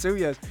getting there. 2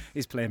 years.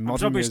 He's playing modern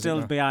probably music still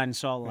now. behind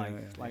Sol,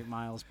 like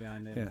miles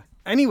behind him. Yeah.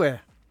 Anyway,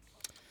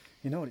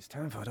 you know what it's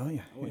time for, don't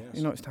you? Oh, yes.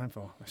 You know what it's time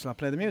for. Shall I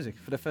play the music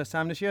for the first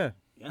time this year?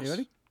 Yes. Are you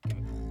ready?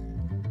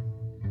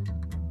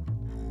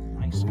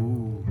 Nice.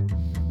 Ooh.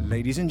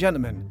 Ladies and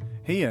gentlemen,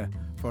 here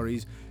for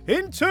his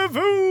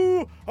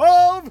interview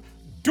of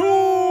Doom.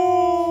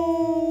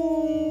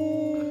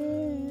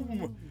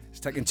 It's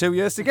taken 2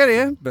 years to get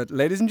here, but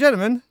ladies and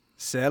gentlemen,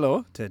 say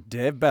hello to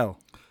Dave Bell.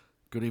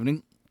 Good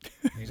evening.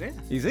 He's here.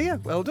 He's here.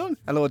 Well done.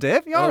 Hello,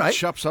 Dave. You all right?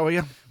 Chaps, how are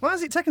you? Why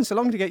has it taken so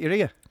long to get your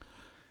ear?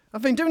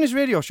 I've been doing this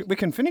radio show. We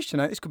can finish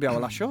tonight. This could be our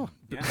last show.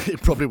 Yeah.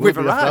 It probably will We've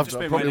be arrived. after. Just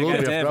been Probably waiting will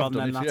to be get Dave after on,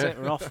 then this, that's yeah. it.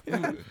 We're off.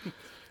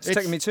 It's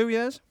taken me 2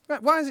 years.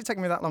 Right, why has it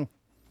taken me that long?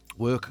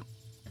 Work.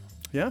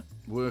 Yeah?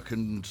 Work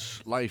and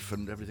life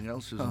and everything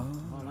else. You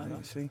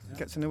see,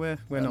 gets in the way.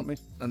 We're not me.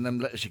 And them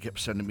letters you kept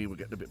sending me were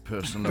getting a bit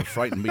personal and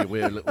frightened me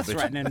away a little bit.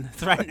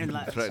 Threatening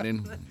letters.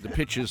 Threatening. The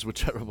pictures were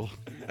terrible.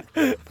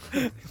 Well,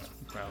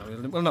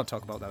 we'll not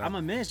talk about that. I'm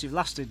amazed you've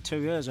lasted 2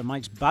 years of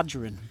Mike's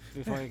badgering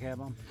before you came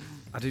on.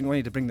 I didn't want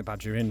you to bring the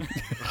badger in.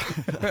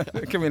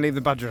 Can we leave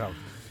the badger out?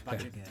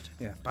 Badgergate.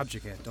 Yeah,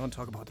 Badgergate. Don't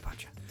talk about the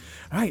badger.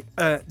 Right,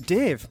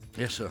 Dave.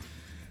 Yes, sir.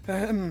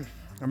 I'm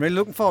really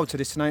looking forward to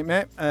this tonight,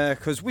 mate,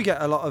 because we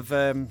get a lot of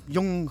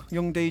young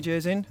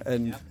DJs in,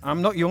 and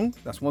I'm not young.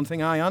 That's one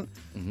thing I aren't.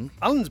 Mm-hmm.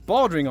 Alan's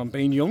bordering on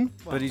being young,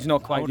 but he's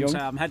not I quite wouldn't young.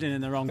 say I'm heading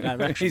in the wrong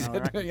direction. I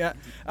reckon. Yeah,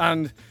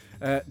 and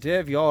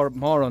Dave, you're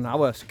more on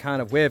our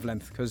kind of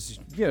wavelength because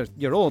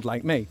you're old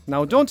like me.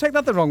 Now, don't take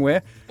that the wrong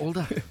way.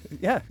 Older.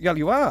 Yeah,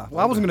 you are.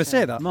 Well, I wasn't going to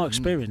say that. More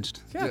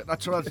experienced. Yeah.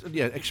 That's right.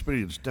 Yeah,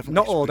 experienced. Definitely.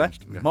 Not older,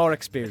 experienced, yeah. more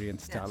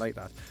experienced. I like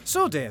that.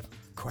 So, Dave,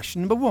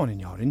 question number 1 in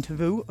your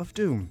interview of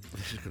Doom.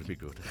 This is going to be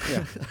good.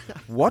 Yeah.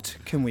 What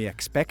can we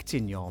expect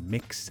in your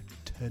mix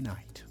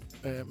tonight?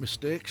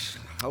 Mistakes,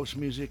 house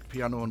music,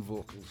 piano and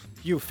vocals.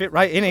 You fit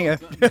right in here.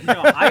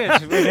 You're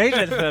hired. We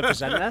needed for a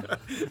presenter.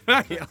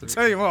 Right, I'll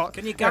tell you what.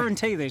 Can you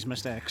guarantee these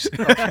mistakes?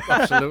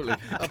 Absolutely.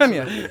 Can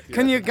you?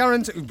 Can you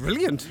guarantee?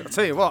 Brilliant. I'll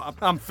tell you what.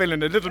 I'm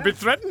feeling a little bit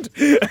threatened.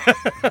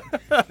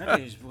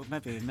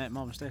 Maybe he made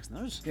more mistakes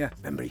than us. Yeah.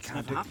 Remember, he can't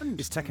never do it.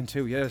 happened. It's taken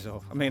 2 years,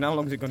 though. I mean, how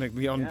long is it going to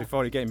be on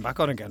before he get him back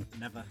on again?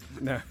 Never.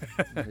 No.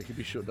 It could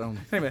be shut down.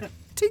 Anyway,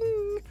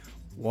 ting.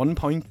 1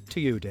 point to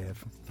you,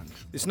 Dave.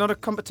 Thanks. It's not a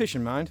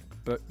competition, mind,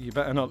 but you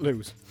better not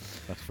lose.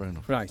 That's fair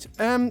enough. Right,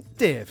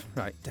 Dave.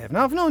 Right, Dave.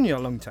 Now I've known you a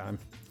long time,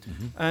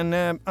 and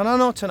I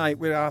know tonight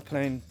we are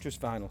playing just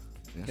vinyl.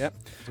 Yes. Yep.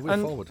 The way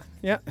forward.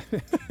 Yeah,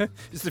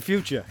 it's the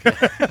future.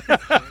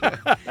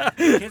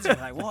 Kids are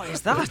like, what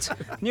is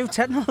that? New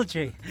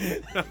technology.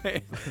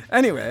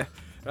 Anyway,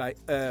 right.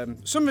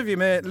 Some of you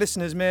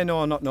listeners may know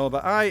or not know,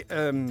 but I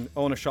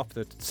own a shop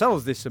that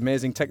sells this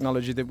amazing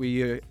technology that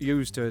we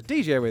use to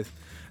DJ with.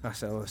 I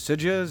sell the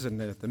Sidgers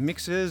and the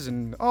mixers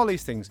and all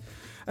these things.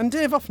 And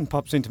Dave often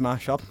pops into my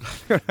shop,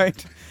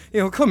 right?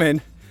 He'll come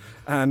in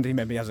And he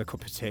maybe has a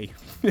cup of tea.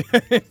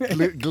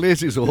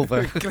 Glaze is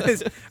over.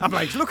 I'm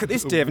like, look at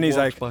this, Dave. And he's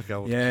like, back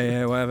out.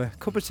 yeah, whatever.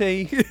 Cup of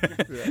tea.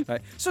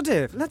 Right. So,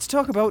 Dave, let's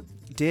talk about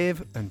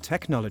Dave and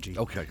technology.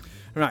 Okay.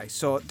 Right,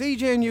 so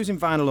DJing using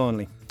vinyl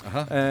only.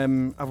 Uh-huh.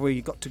 Have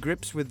we got to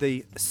grips with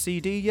the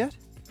CD yet?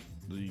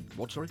 The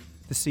what, sorry?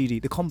 The CD,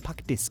 the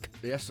compact disc.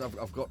 Yes,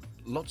 I've got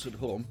lots at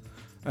home.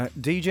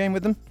 DJing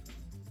with them?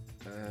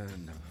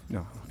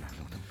 No.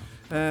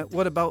 No.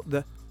 What about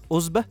the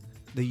USB,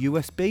 the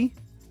USB?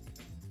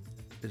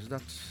 Is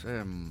that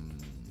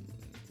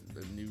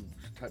the new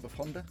type of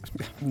Honda?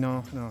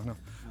 No.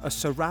 A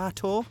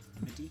Serato?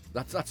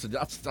 That's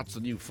the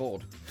new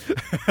Ford.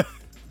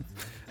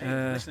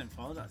 Listening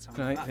for that time.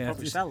 Right, That'd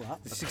probably sell that.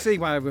 You see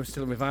why we're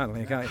still with vinyl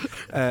here, can't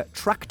you?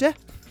 Tractor?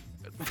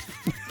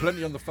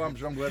 Plenty on the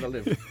farms around where I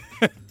live.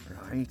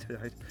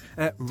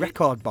 Right.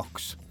 Record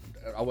box.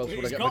 How else He's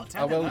would I got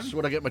 10 of them.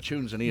 would I get my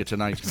tunes in here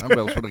tonight? How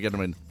else would I get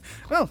them in?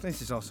 Well,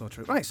 this is also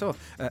true. Right, so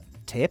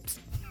tapes.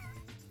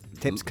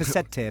 Tapes,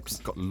 cassette tapes.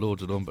 Got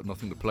loads of them, but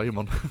nothing to play them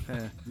on.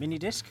 Mini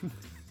disc.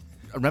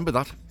 I remember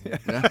that.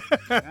 Yeah.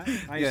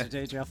 I used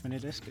to DJ off mini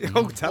disc.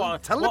 Oh, tell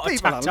the what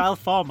people, a tactile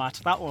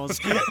format that was.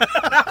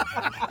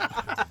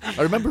 I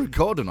remember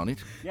recording on it.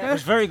 Yeah, it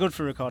was very good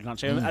for recording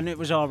actually, and it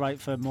was all right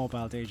for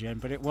mobile DJing,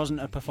 but it wasn't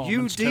a You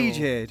performance tool.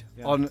 DJ'd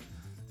Yeah. on...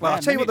 Well, Yeah,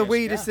 I'll tell you what the mini disc,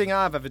 weirdest yeah. thing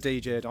I've ever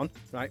DJ'd on,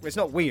 right? Well, it's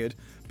not weird,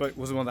 but it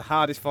was one of the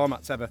hardest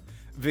formats ever.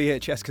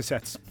 VHS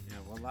cassettes. Yeah,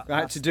 well,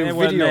 Right, to do they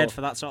weren't video. made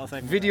for that sort of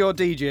thing. Video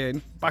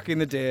DJing back in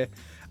the day,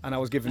 and I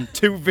was given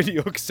 2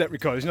 video cassette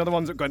recorders. You know the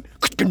ones that went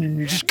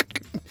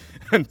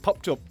and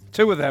popped up,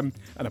 2 of them,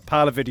 and a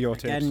pile of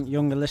videotapes. Again,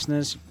 younger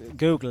listeners,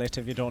 Google it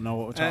if you don't know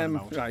what we're talking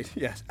about. Right,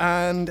 yes.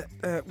 And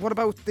what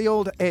about the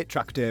old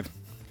 8-track, Dave?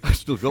 I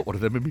still got one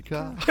of them in my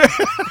car.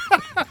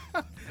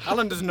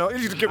 Alan doesn't know.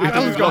 Alan's I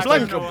got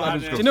blank. don't know what Do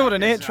it you is. know what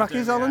an 8-track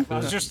is, Alan?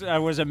 I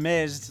was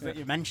amazed that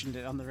you mentioned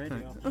it on the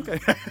radio. Okay.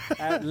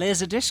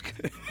 Laserdisc.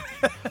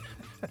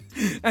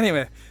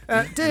 Anyway,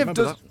 Dave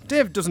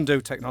doesn't do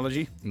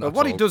technology, but Not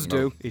what he all, does no.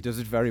 do, he does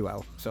it very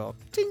well. So,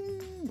 ting,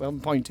 1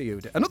 point to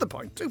you. Another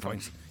point, 2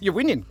 points. You're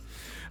winning.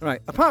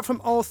 Right, apart from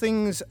all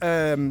things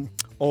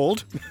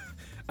old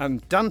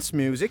and dance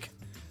music,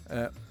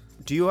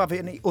 do you have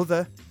any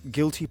other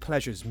guilty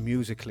pleasures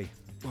musically?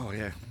 Oh,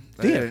 yeah.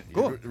 Do you?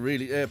 Go on.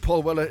 Really,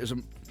 Paul Weller has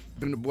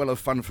been a Weller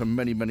fan for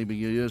many, many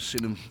years.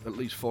 Seen him at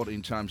least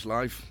 14 times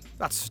live.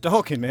 That's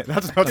stalking, mate.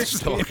 That's not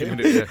stalking.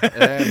 Isn't it?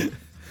 Yeah.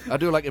 I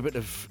do like a bit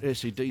of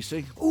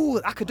AC/DC. Ooh,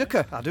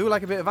 Akaduka. I do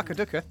like a bit of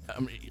Akaduka.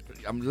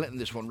 I'm letting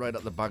this one right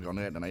out the bag on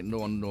air tonight. No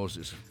one knows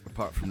this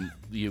apart from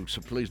you,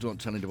 so please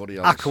don't tell anybody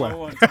else.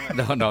 Aqua.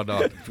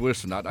 No. It's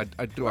worse than that.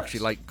 I do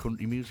actually like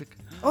country music.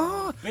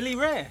 Oh, Billy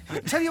Ray. I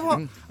tell you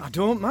what, I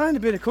don't mind a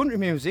bit of country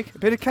music, a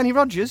bit of Kenny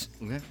Rogers.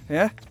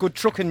 Yeah, good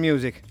trucking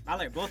music. I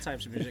like both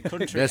types of music,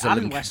 country There's a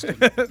and link. western.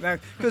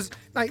 Because,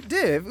 like,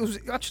 Dave was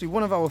actually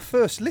one of our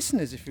first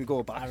listeners, if you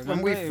go back,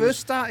 when we He first was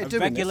started a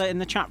doing regular this. in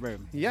the chat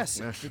room. Yes,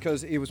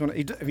 because he was one.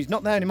 He's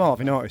not there anymore. Have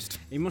you noticed?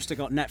 He must have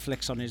got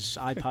Netflix on his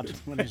iPad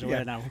when he's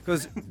away now.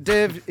 Because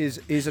Dave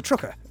is a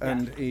trucker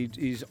and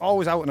he's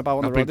always out and about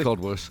on I've the road. been called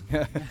worse.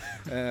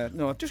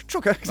 No, just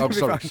trucker. Oh, It'll be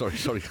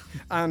sorry. fine.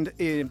 And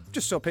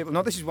just so people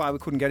know, this is why we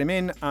couldn't get him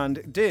in.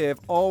 And Dave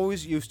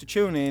always used to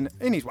tune in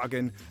his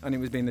wagon, and he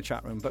was in the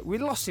chat room. But we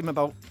lost him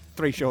about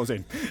 3 shows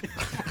in.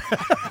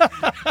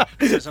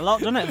 There's a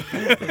lot, doesn't it?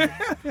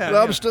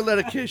 Well, I'm still there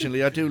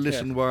occasionally. I do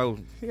listen while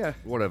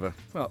whatever.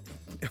 Well,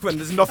 when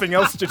there's nothing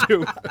else to do.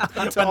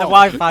 When the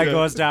Wi-Fi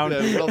goes down.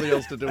 Yeah, nothing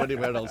else to do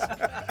anywhere else.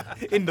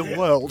 In the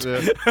world. Yeah.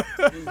 In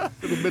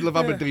the middle of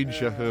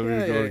Aberdeenshire. Here we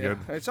go again.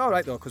 It's all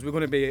right, though, because we're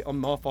going to be on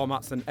more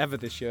formats than ever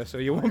this year, so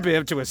you won't be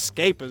able to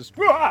escape us.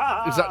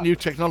 Is that new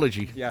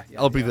technology? Yeah.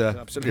 I'll be there.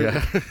 Absolutely.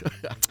 Yeah.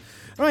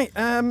 Right.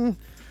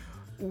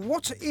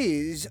 What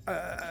is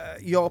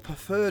your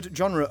preferred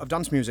genre of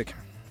dance music?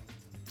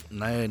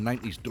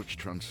 90s Dutch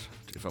trance,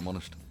 if I'm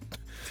honest.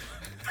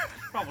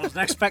 I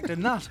wasn't expecting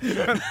that.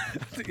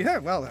 Yeah,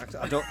 well,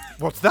 I don't.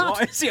 What's that?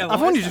 What is it?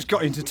 I've only just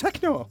got into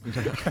techno.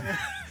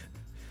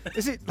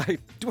 Is it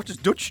like what is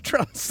Dutch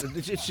trance?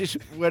 It's just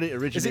where it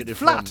originated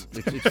flat?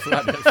 from. It's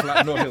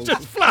flat, no hills.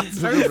 Just flat.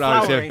 Very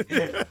flowery.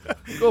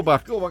 Go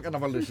back and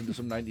have a listen to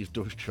some 90s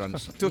Dutch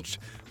trance. Dutch.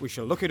 We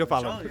shall look it up,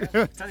 Alan.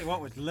 Tell you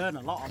what, we'd learn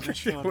a lot on this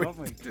show, don't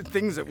we? The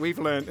things that we've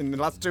learned in the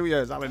last 2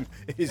 years, Alan,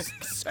 is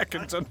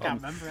second to none.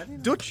 Can't remember any of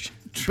them. Dutch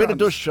trance. Bit of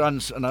Dutch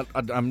trance, and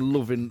I'm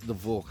loving the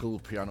vocal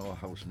piano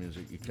house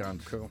music. You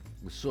can't. Cool.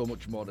 There's so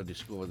much more to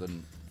discover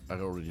than I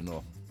already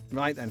know.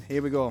 Right then,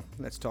 here we go.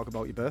 Let's talk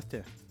about your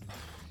birthday.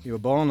 You were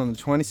born on the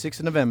 26th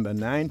of November,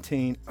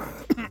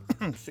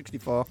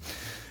 1964.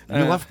 You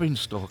have been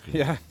stalking.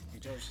 Yeah.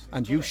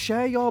 And you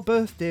share your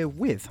birthday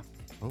with.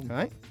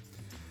 Right?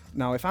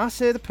 Now, if I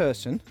say the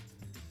person,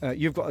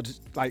 you've got to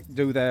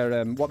do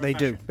their what they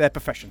do, their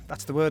profession.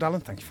 That's the word, Alan.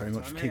 Thank you very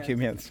much for keeping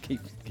me.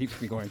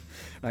 Keeps me going.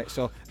 Right.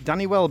 So,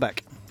 Danny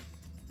Welbeck.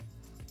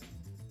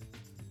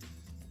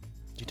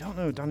 You don't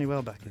know who Danny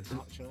Welbeck is?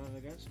 Not sure,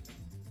 I guess.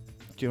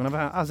 Do you want to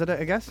have a hazard at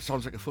a guess?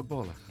 Sounds like a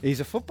footballer.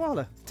 He's a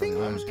footballer. Ting.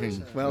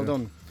 King. Well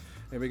done.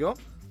 Here we go.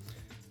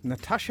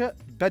 Natasha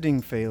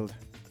Bedingfield.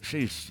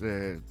 She's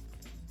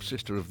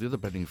sister of the other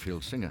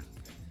Bedingfield singer.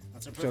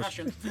 That's a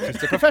profession.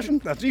 It's a profession.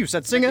 That's you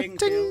said singer. Ting,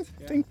 Bedingfield,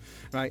 yeah. ting.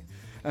 Right.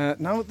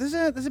 Now there's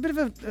a bit of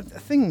a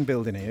thing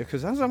building here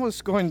because as I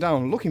was going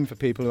down looking for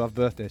people who have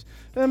birthdays,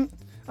 and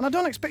I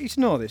don't expect you to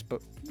know this,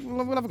 but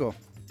we'll have a go.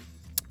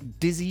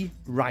 Dizzy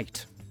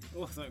Wright.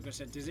 Oh, I thought you were going to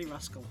say Dizzy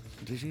Rascal.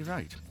 Dizzy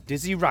Wright.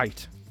 Dizzy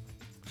Wright.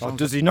 Or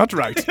does he not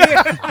write?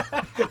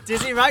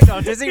 Dizzy right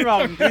or Dizzy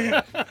wrong?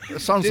 It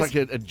sounds like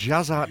a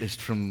jazz artist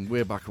from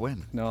way back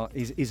when. No,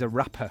 he's a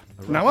rapper.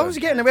 Now, how was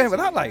he getting away with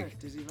that, like?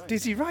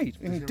 Dizzy Wright.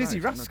 Dizzy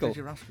Wright. Rascal. No,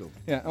 Dizzy Rascal.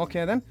 Yeah,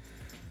 okay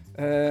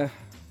then.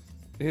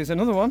 Here's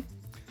another one.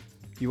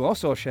 You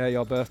also share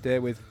your birthday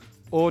with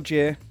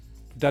OJ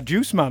Da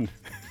Juice Man.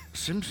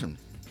 Simpson.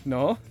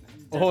 No.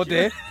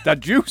 OJ Da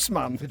Juice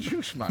Man. The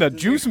Juice Man. The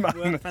Juice Man.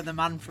 Work for the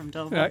man from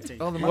Del Right. Monte.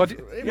 Oh, the man. What,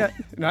 yeah,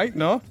 right,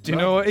 no. Do you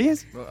know what he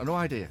is? Well, no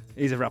idea.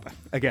 He's a rapper.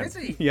 Again. Is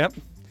he? Yep.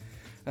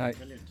 Right.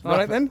 All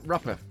right then.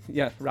 Rapper.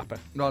 Yeah, rapper.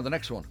 No, the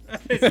next one.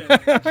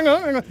 hang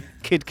on.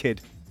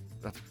 Kid.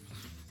 That's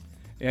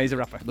Yeah, he's a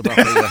rapper. the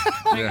rapper, yeah. I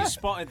think yeah. you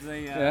spotted the.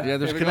 Yeah,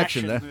 there's a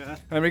connection there. Yeah.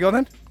 There we go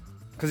then.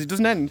 Because it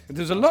doesn't end.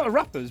 There's a lot of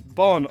rappers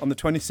born on the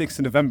 26th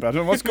of November. I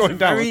don't know what's going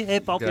down. Very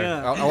hip hop.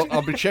 Yeah. Yeah.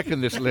 I'll be checking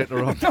this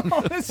later on.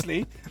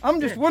 Honestly, I'm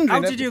just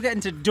wondering. How did you get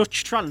into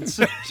Dutch trance?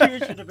 You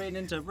should have been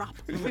into rap.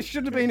 It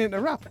should have been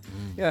into rap.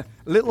 Yeah,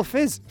 Little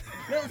Fizz.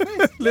 Little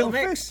Fizz. Little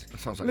Mix. Fizz. That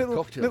sounds like Little, a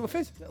cocktail. Little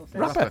Fizz. Little Fizz.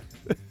 Rapper.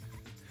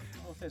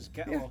 Little Fizz.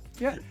 Get Yeah, low.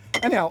 yeah.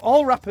 Anyhow,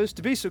 all rappers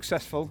to be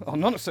successful, or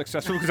not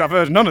successful because I've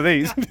heard none of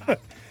these,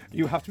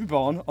 you have to be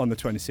born on the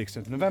 26th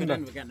of November.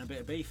 Then we're getting a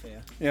bit of beef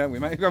here. Yeah, we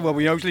might. Well,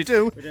 we usually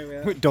do. We do,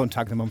 yeah. Don't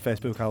tag them on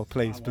Facebook, Al.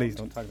 Please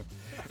don't tag them.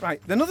 Right.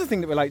 Another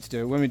thing that we like to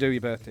do when we do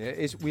your birthday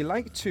is we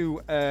like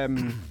to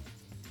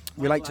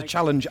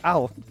challenge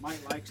Al.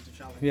 Mike likes to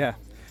challenge. Yeah,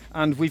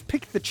 and we've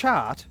picked the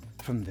chart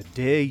from the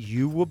day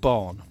you were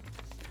born.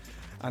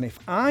 And if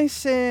I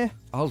say,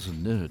 Al's a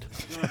nerd.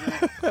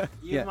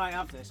 You Yeah. might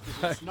have this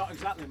because it's not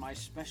exactly my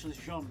specialist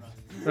genre.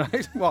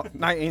 right, what,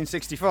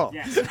 1964?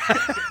 Yes.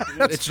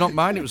 It's not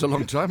mine, it was a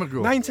long time ago.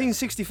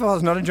 1964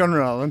 is not a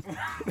genre, Alan.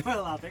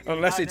 Well, I think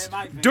Unless it it's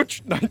might be.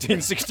 Dutch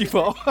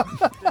 1964.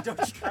 The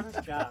Dutch trance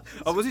chart.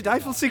 Or was it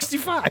Eiffel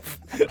 65?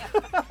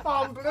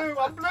 I'm blue.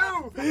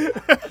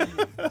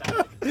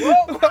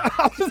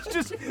 I was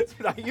just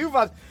right, you've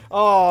had.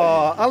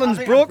 Oh, Alan's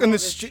think broken I the brought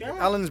this chair.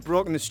 Alan's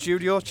broken the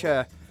studio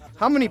chair.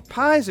 How many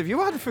pies have you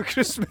had for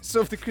Christmas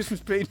over the Christmas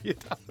period?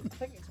 I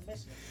think it's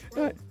missing.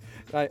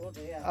 Right. Oh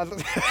dear.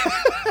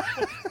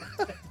 I-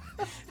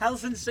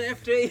 Health and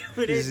safety.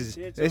 This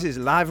is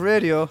live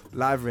radio.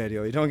 Live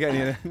radio. You don't get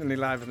any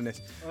liver than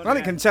this. Oh, Well, I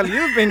dear. can tell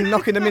you've been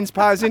knocking the mince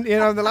pies in,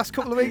 the last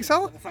couple of weeks,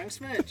 Al.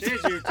 Thanks, mate.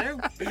 Cheers, you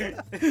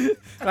too.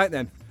 Right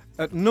then,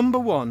 at number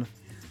one,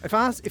 if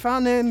I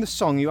name the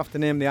song, you have to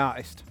name the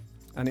artist,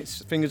 and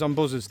it's fingers on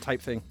buzzers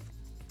type thing.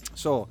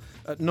 So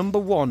at number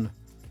one,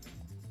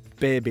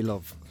 Baby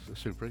Love.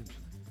 Supreme.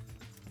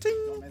 Ting.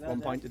 Got me there,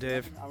 1 point to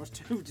Dave. I was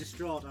too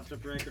distraught after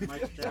breaking my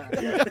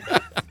chair.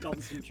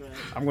 Concentrate.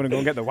 I'm going to go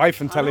and get the wife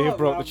and tell her you've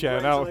brought the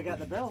chair now. I get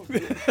the bill.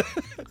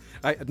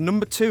 Right, at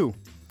number two,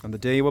 on the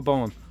day you were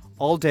born,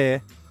 All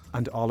Day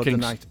and All of the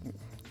Kinks. Night.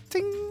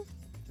 Ting.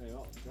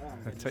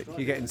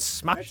 You're getting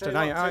smashed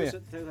tonight, aren't you?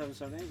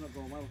 2017 is not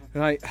going well.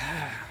 Right,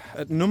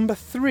 at number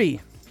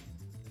three,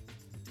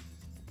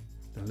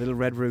 The Little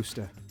Red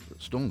Rooster.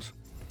 Stones.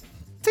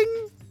 Ting.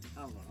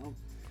 I don't know.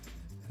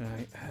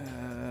 Right,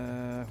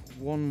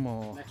 one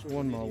more. Next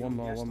One will be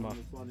more. the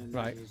youngest one in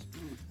Right, there is-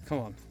 come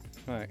on.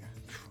 Right.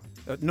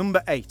 At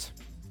number 8,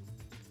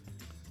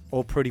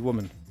 Oh Pretty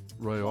Woman.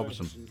 Roy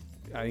Orbison.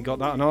 You got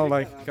that and all,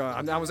 like.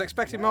 I was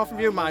expecting more from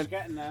you, I was mine.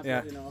 getting there,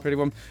 Yeah, but, you know. Pretty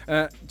Woman.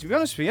 To be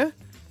honest with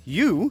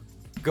you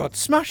got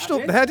smashed I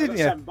up did. there, I didn't got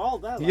you? 7 ball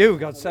there, like. You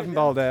got I 7 did,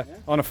 ball there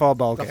on a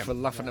 4-ball That's game. for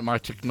laughing at my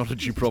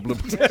technology problem.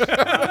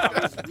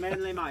 That was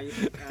mainly mine.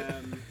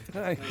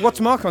 Right. What's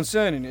more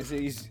concerning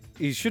is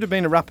he should have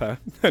been a rapper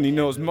and he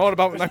knows more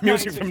about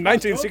music from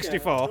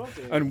 1964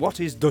 and what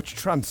is Dutch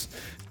trance.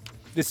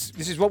 This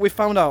is what we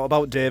found out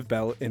about Dave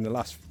Bell in the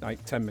last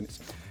 10 minutes.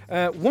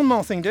 One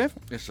more thing, Dave.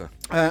 Yes, sir.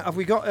 Have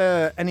we got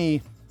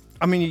any?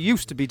 I mean, you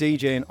used to be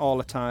DJing all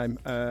the time.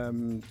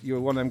 You were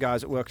one of them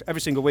guys that worked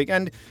every single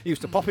weekend. You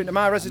used to pop into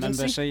my residency.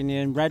 Remember seeing you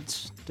in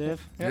Reds,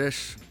 Dave? Yeah.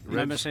 Yes.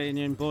 Remember Reds. seeing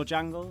you in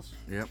Bojangles?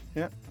 Yep.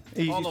 Yeah.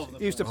 He All used, over the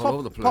he used to place. All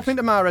over the pop, place. pop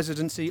into my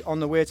residency on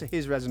the way to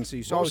his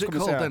residency. So What I was it come and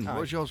called say then? hi.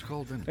 What was yours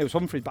called then? It was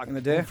Humphreys back in the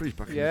day. Humphreys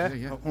back in the day,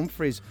 yeah.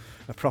 Humphreys,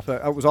 a proper.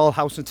 It was all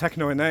house and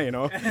techno in there,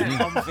 On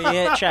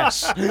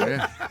VHS.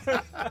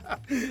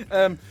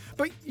 Yeah.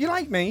 But you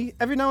like me,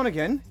 every now and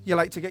again, you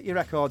like to get your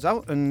records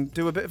out and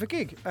do a bit of a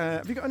gig.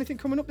 Have you got anything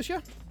coming up this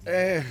year?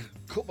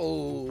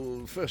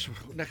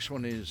 Next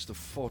one is the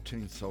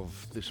 14th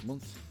of this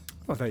month.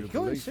 Well, there you go.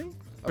 You believe. see,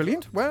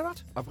 brilliant. Where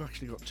at? I've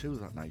actually got 2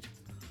 that night.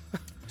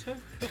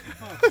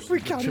 We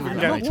can't even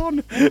Right. get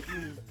one.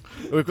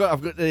 I've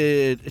got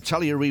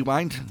Italia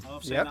Rewind Oh,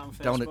 I've seen Yep. that on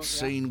down at Facebook,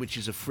 yeah. Scene, which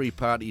is a free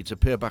party. It's a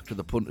payback to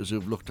the punters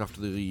who've looked after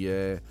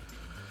the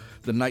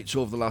The nights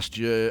over the last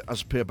year,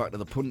 as payback to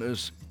the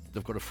punters,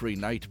 they've got a free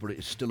night, but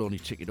it's still only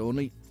ticket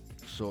only.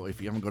 So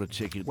if you haven't got a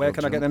ticket... Where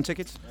can I get them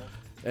tickets?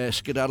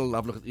 Skedaddle,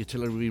 have a look at the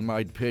Artillery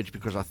Ride page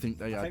because I think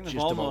they are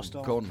just about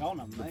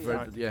gone.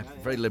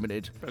 Very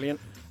limited. Brilliant.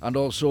 And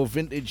also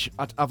Vintage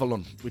at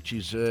Avalon, which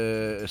is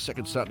a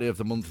second Saturday of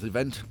the month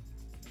event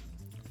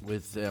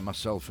with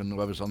myself and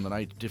whoever's on the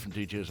night, different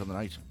DJs on the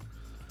night.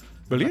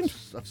 Brilliant.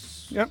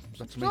 That's me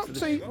for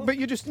this. But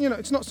you just,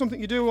 it's not something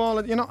you do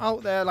you're not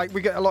out there like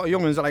we get a lot of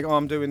young ones that are like, oh,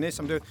 I'm doing this,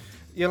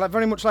 you're like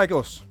very much like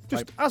us.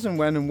 Just as and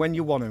when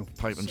you want to.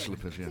 Pipe and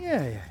slippers, yeah.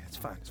 Yeah, it's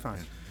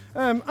fine.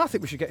 I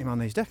think we should get him on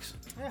these decks.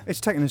 Yeah.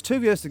 It's taken us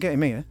 2 years to get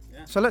him here,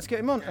 so let's get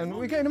him on. And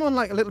we're getting him on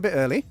like a little bit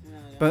early,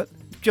 but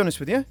to be honest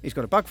with you, he's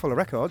got a bag full of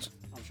records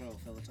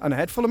and a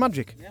head full of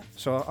magic. Yeah.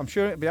 So I'm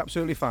sure it'll be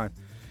absolutely fine.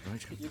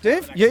 Right.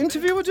 Dave, your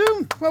interview will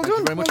do. Well done. Thank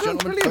you very much, gentlemen.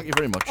 Brilliant. Thank you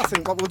very much. I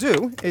think what we'll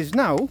do is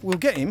now we'll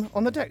get him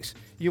on the decks.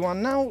 You are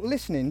now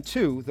listening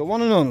to the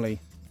one and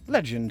only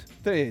legend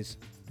that is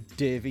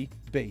Davey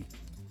B.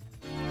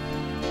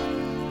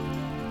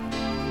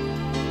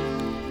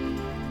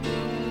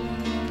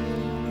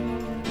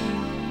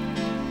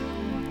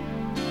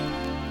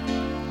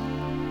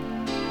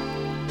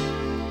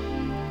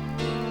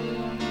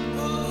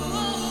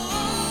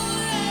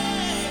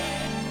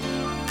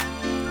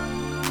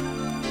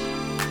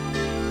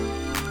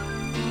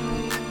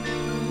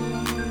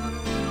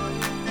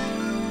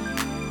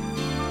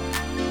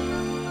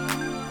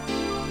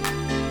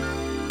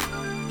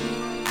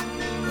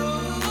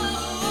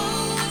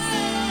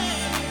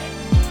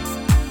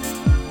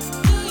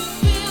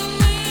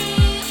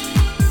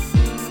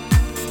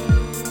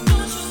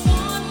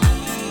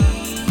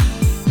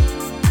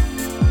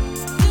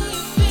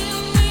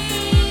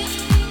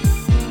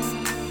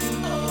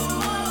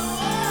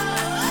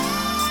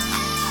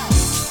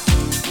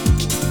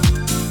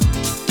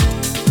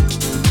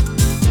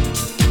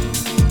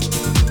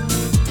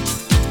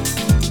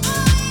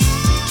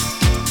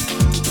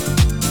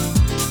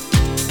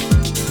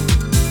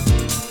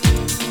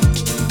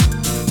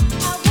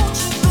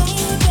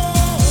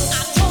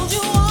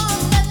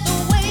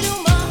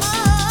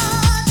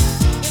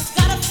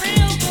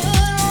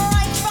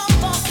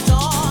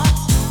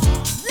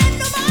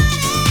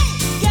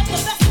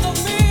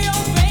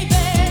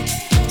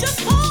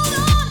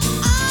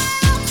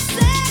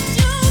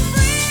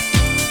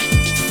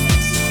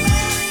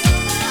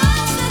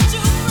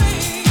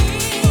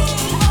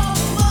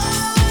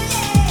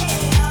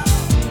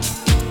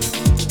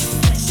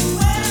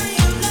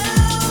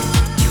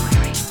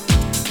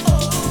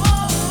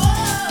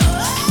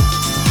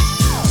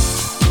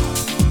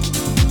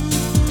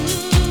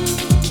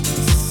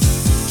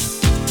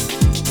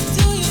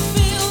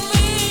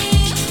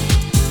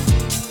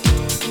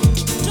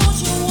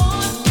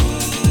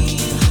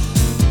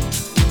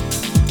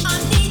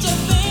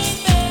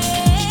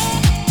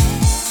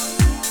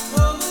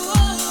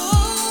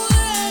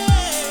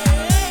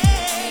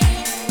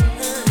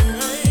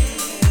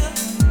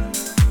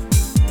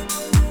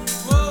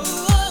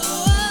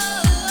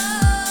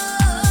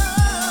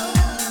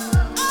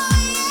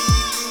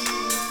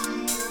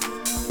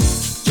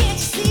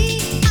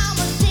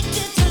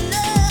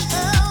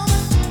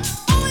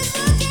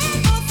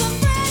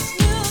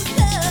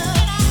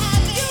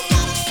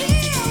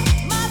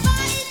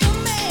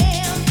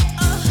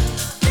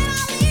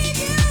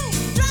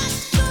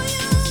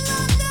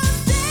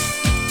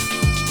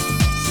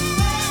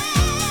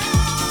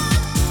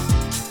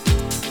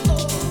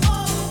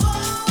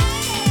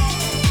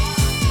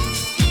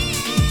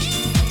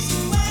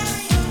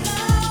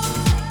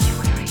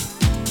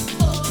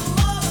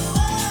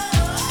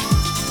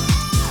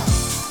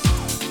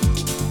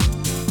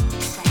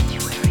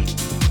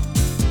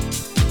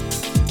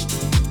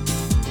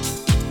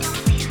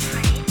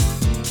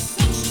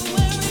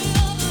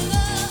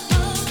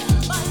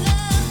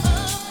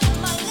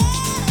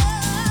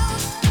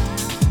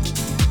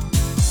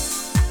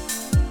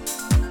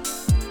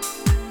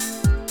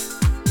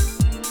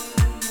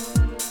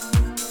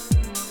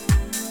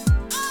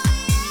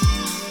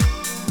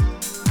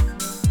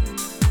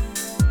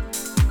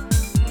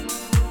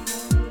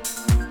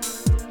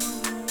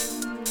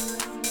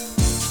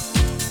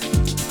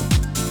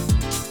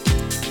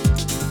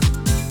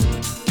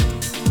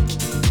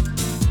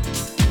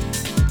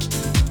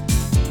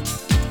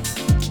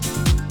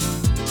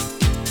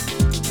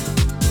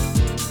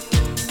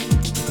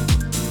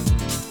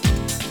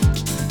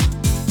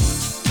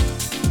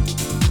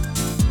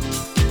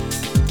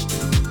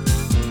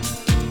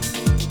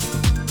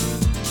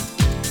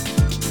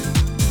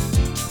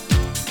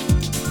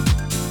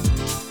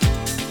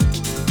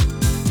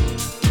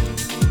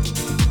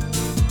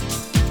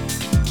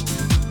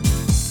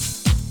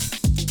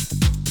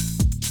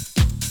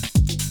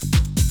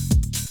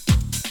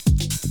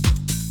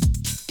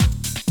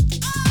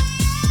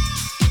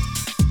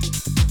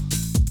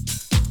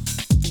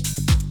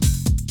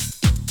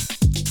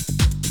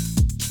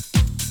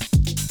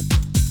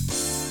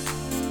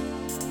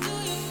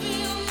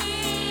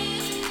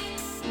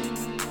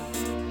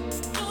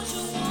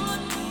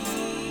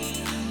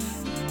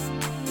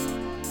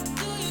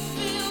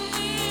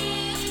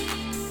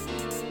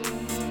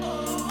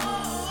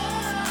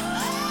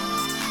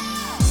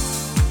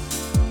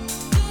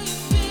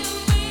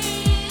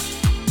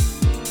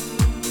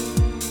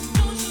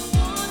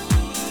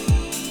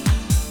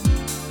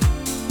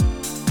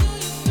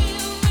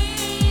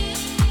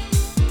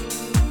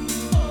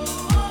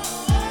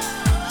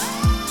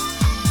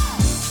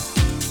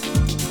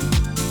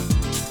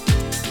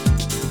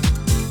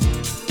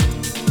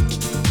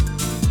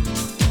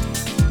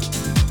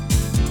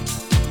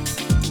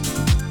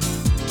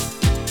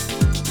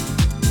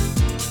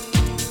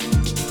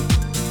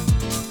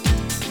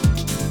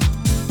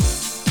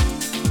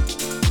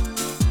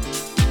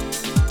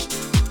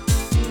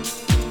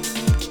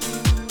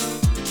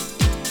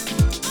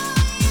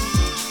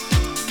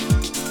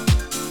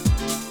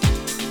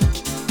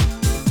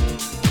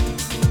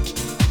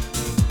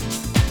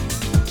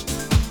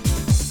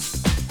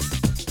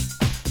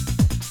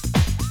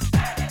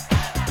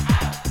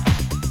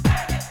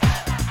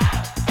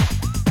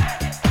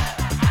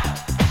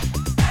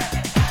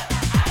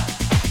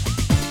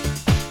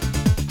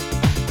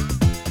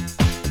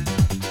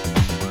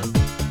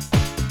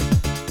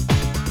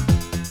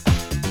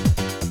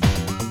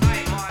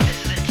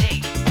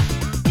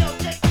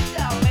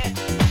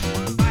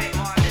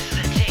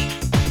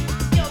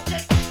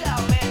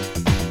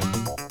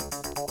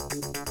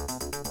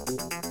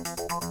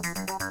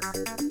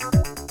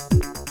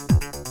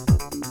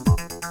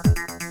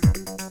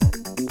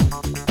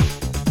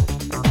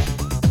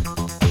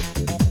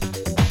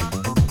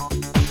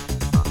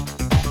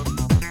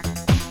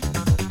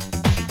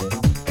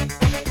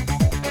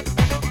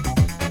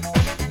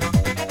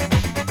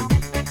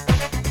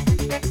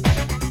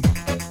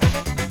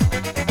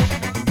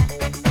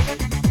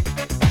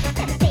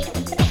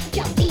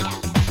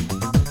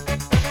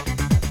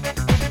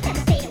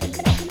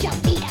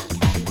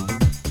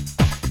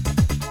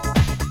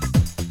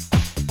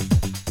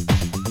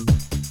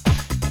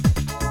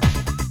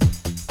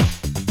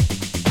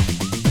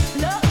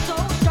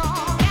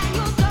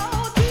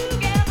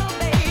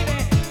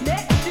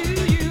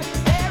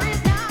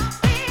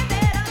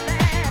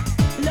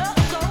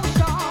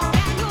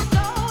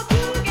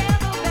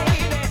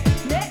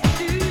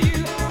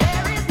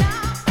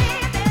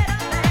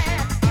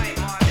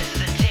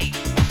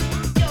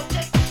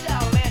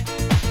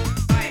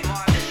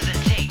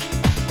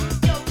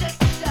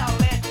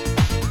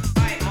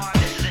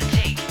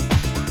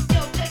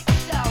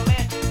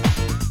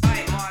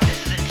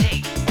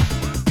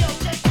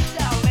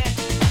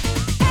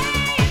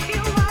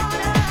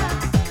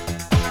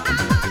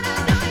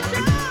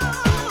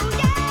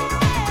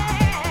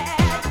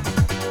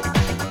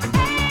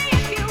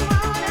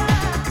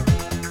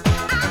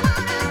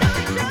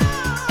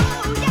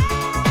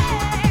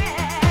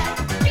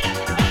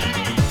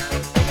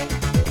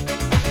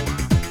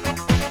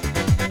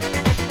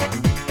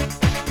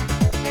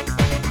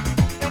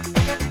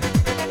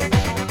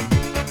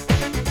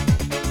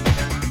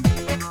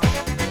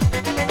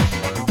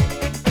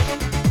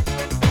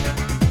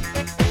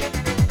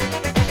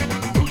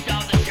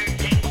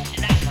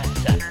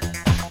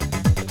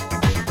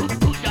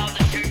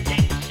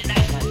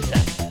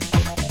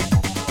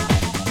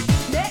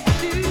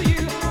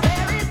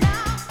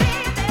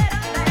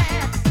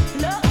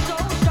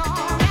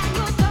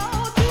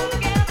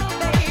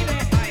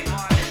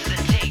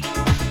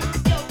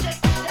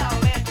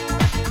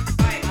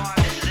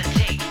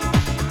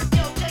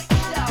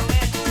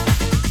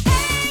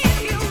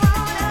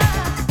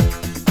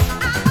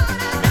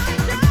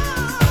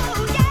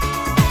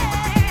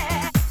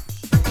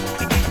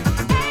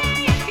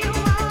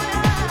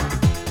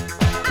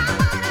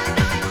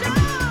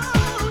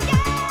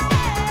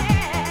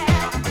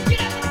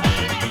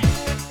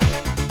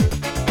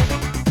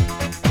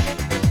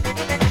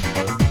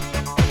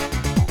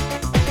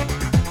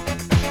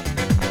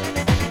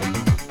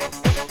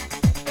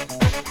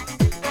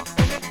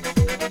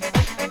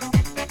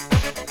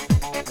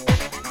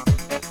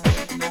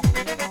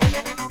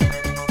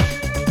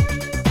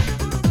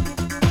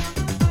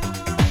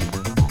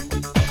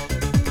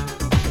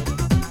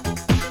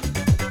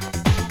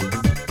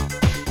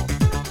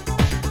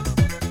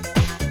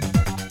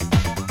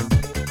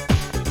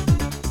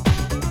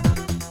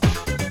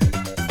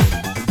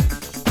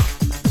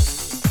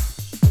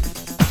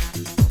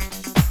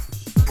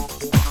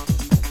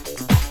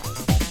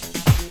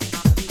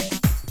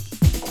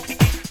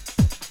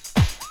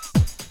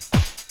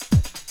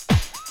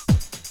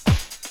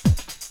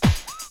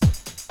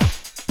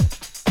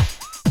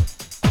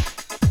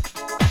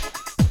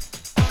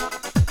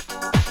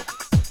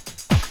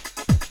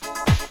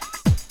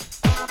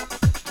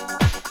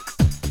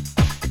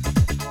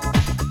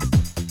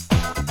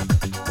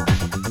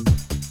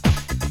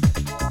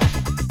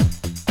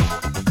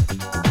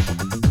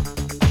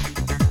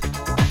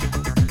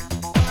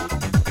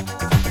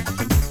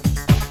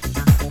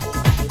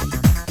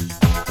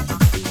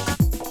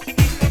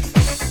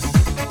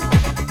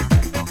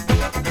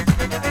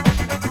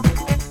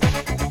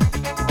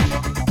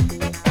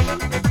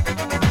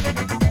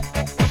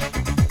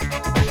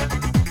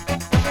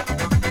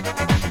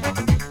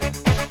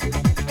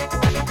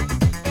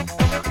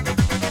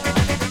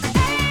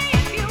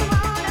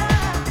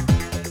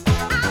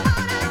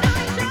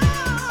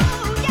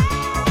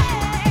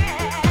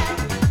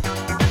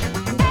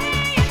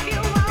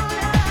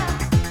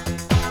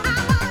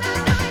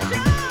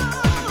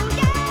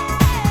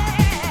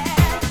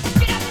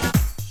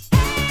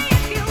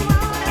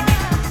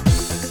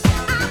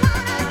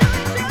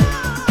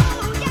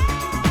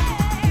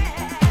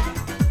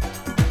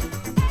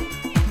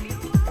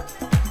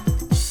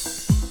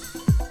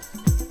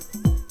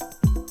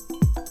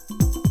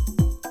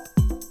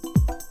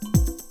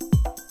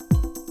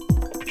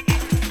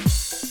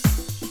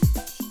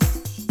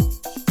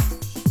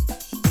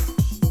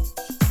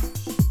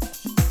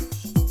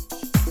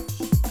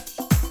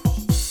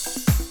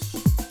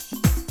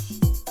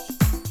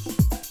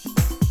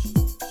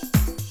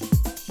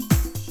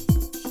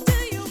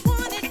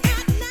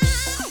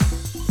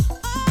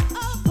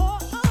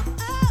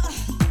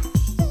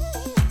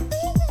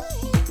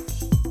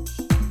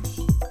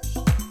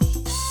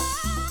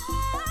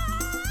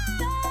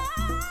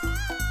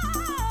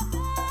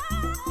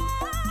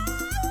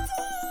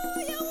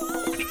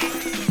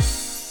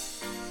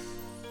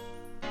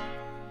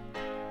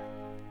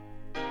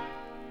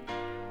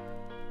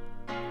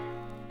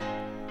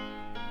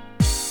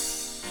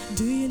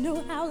 Do you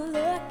know how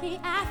lucky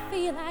I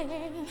feel I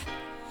am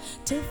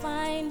to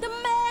find a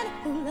man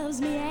who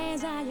loves me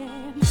as I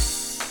am?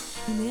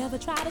 You never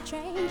try to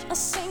change a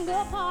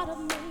single part of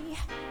me.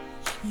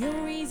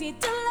 You're easy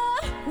to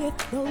love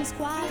with those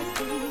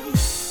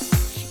qualities.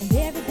 And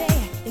every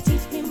day you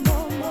teach me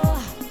more and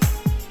more.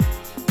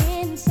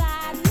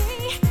 Inside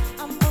me,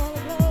 I'm all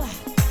aglow.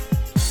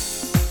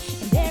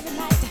 And every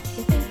night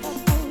you think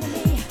of only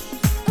me.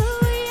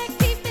 Ooh, you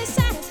keep me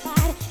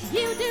satisfied.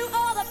 You do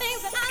all the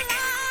things that I like.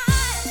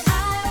 I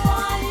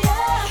want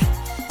you,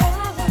 oh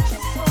I want you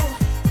so.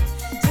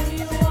 Do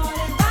you want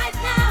it right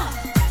now?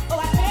 Oh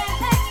I can't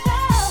let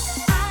go.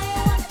 I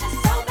want you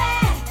so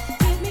bad.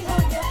 Give me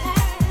all you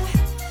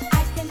have.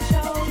 I can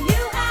show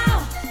you how.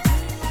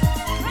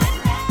 Right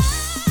now.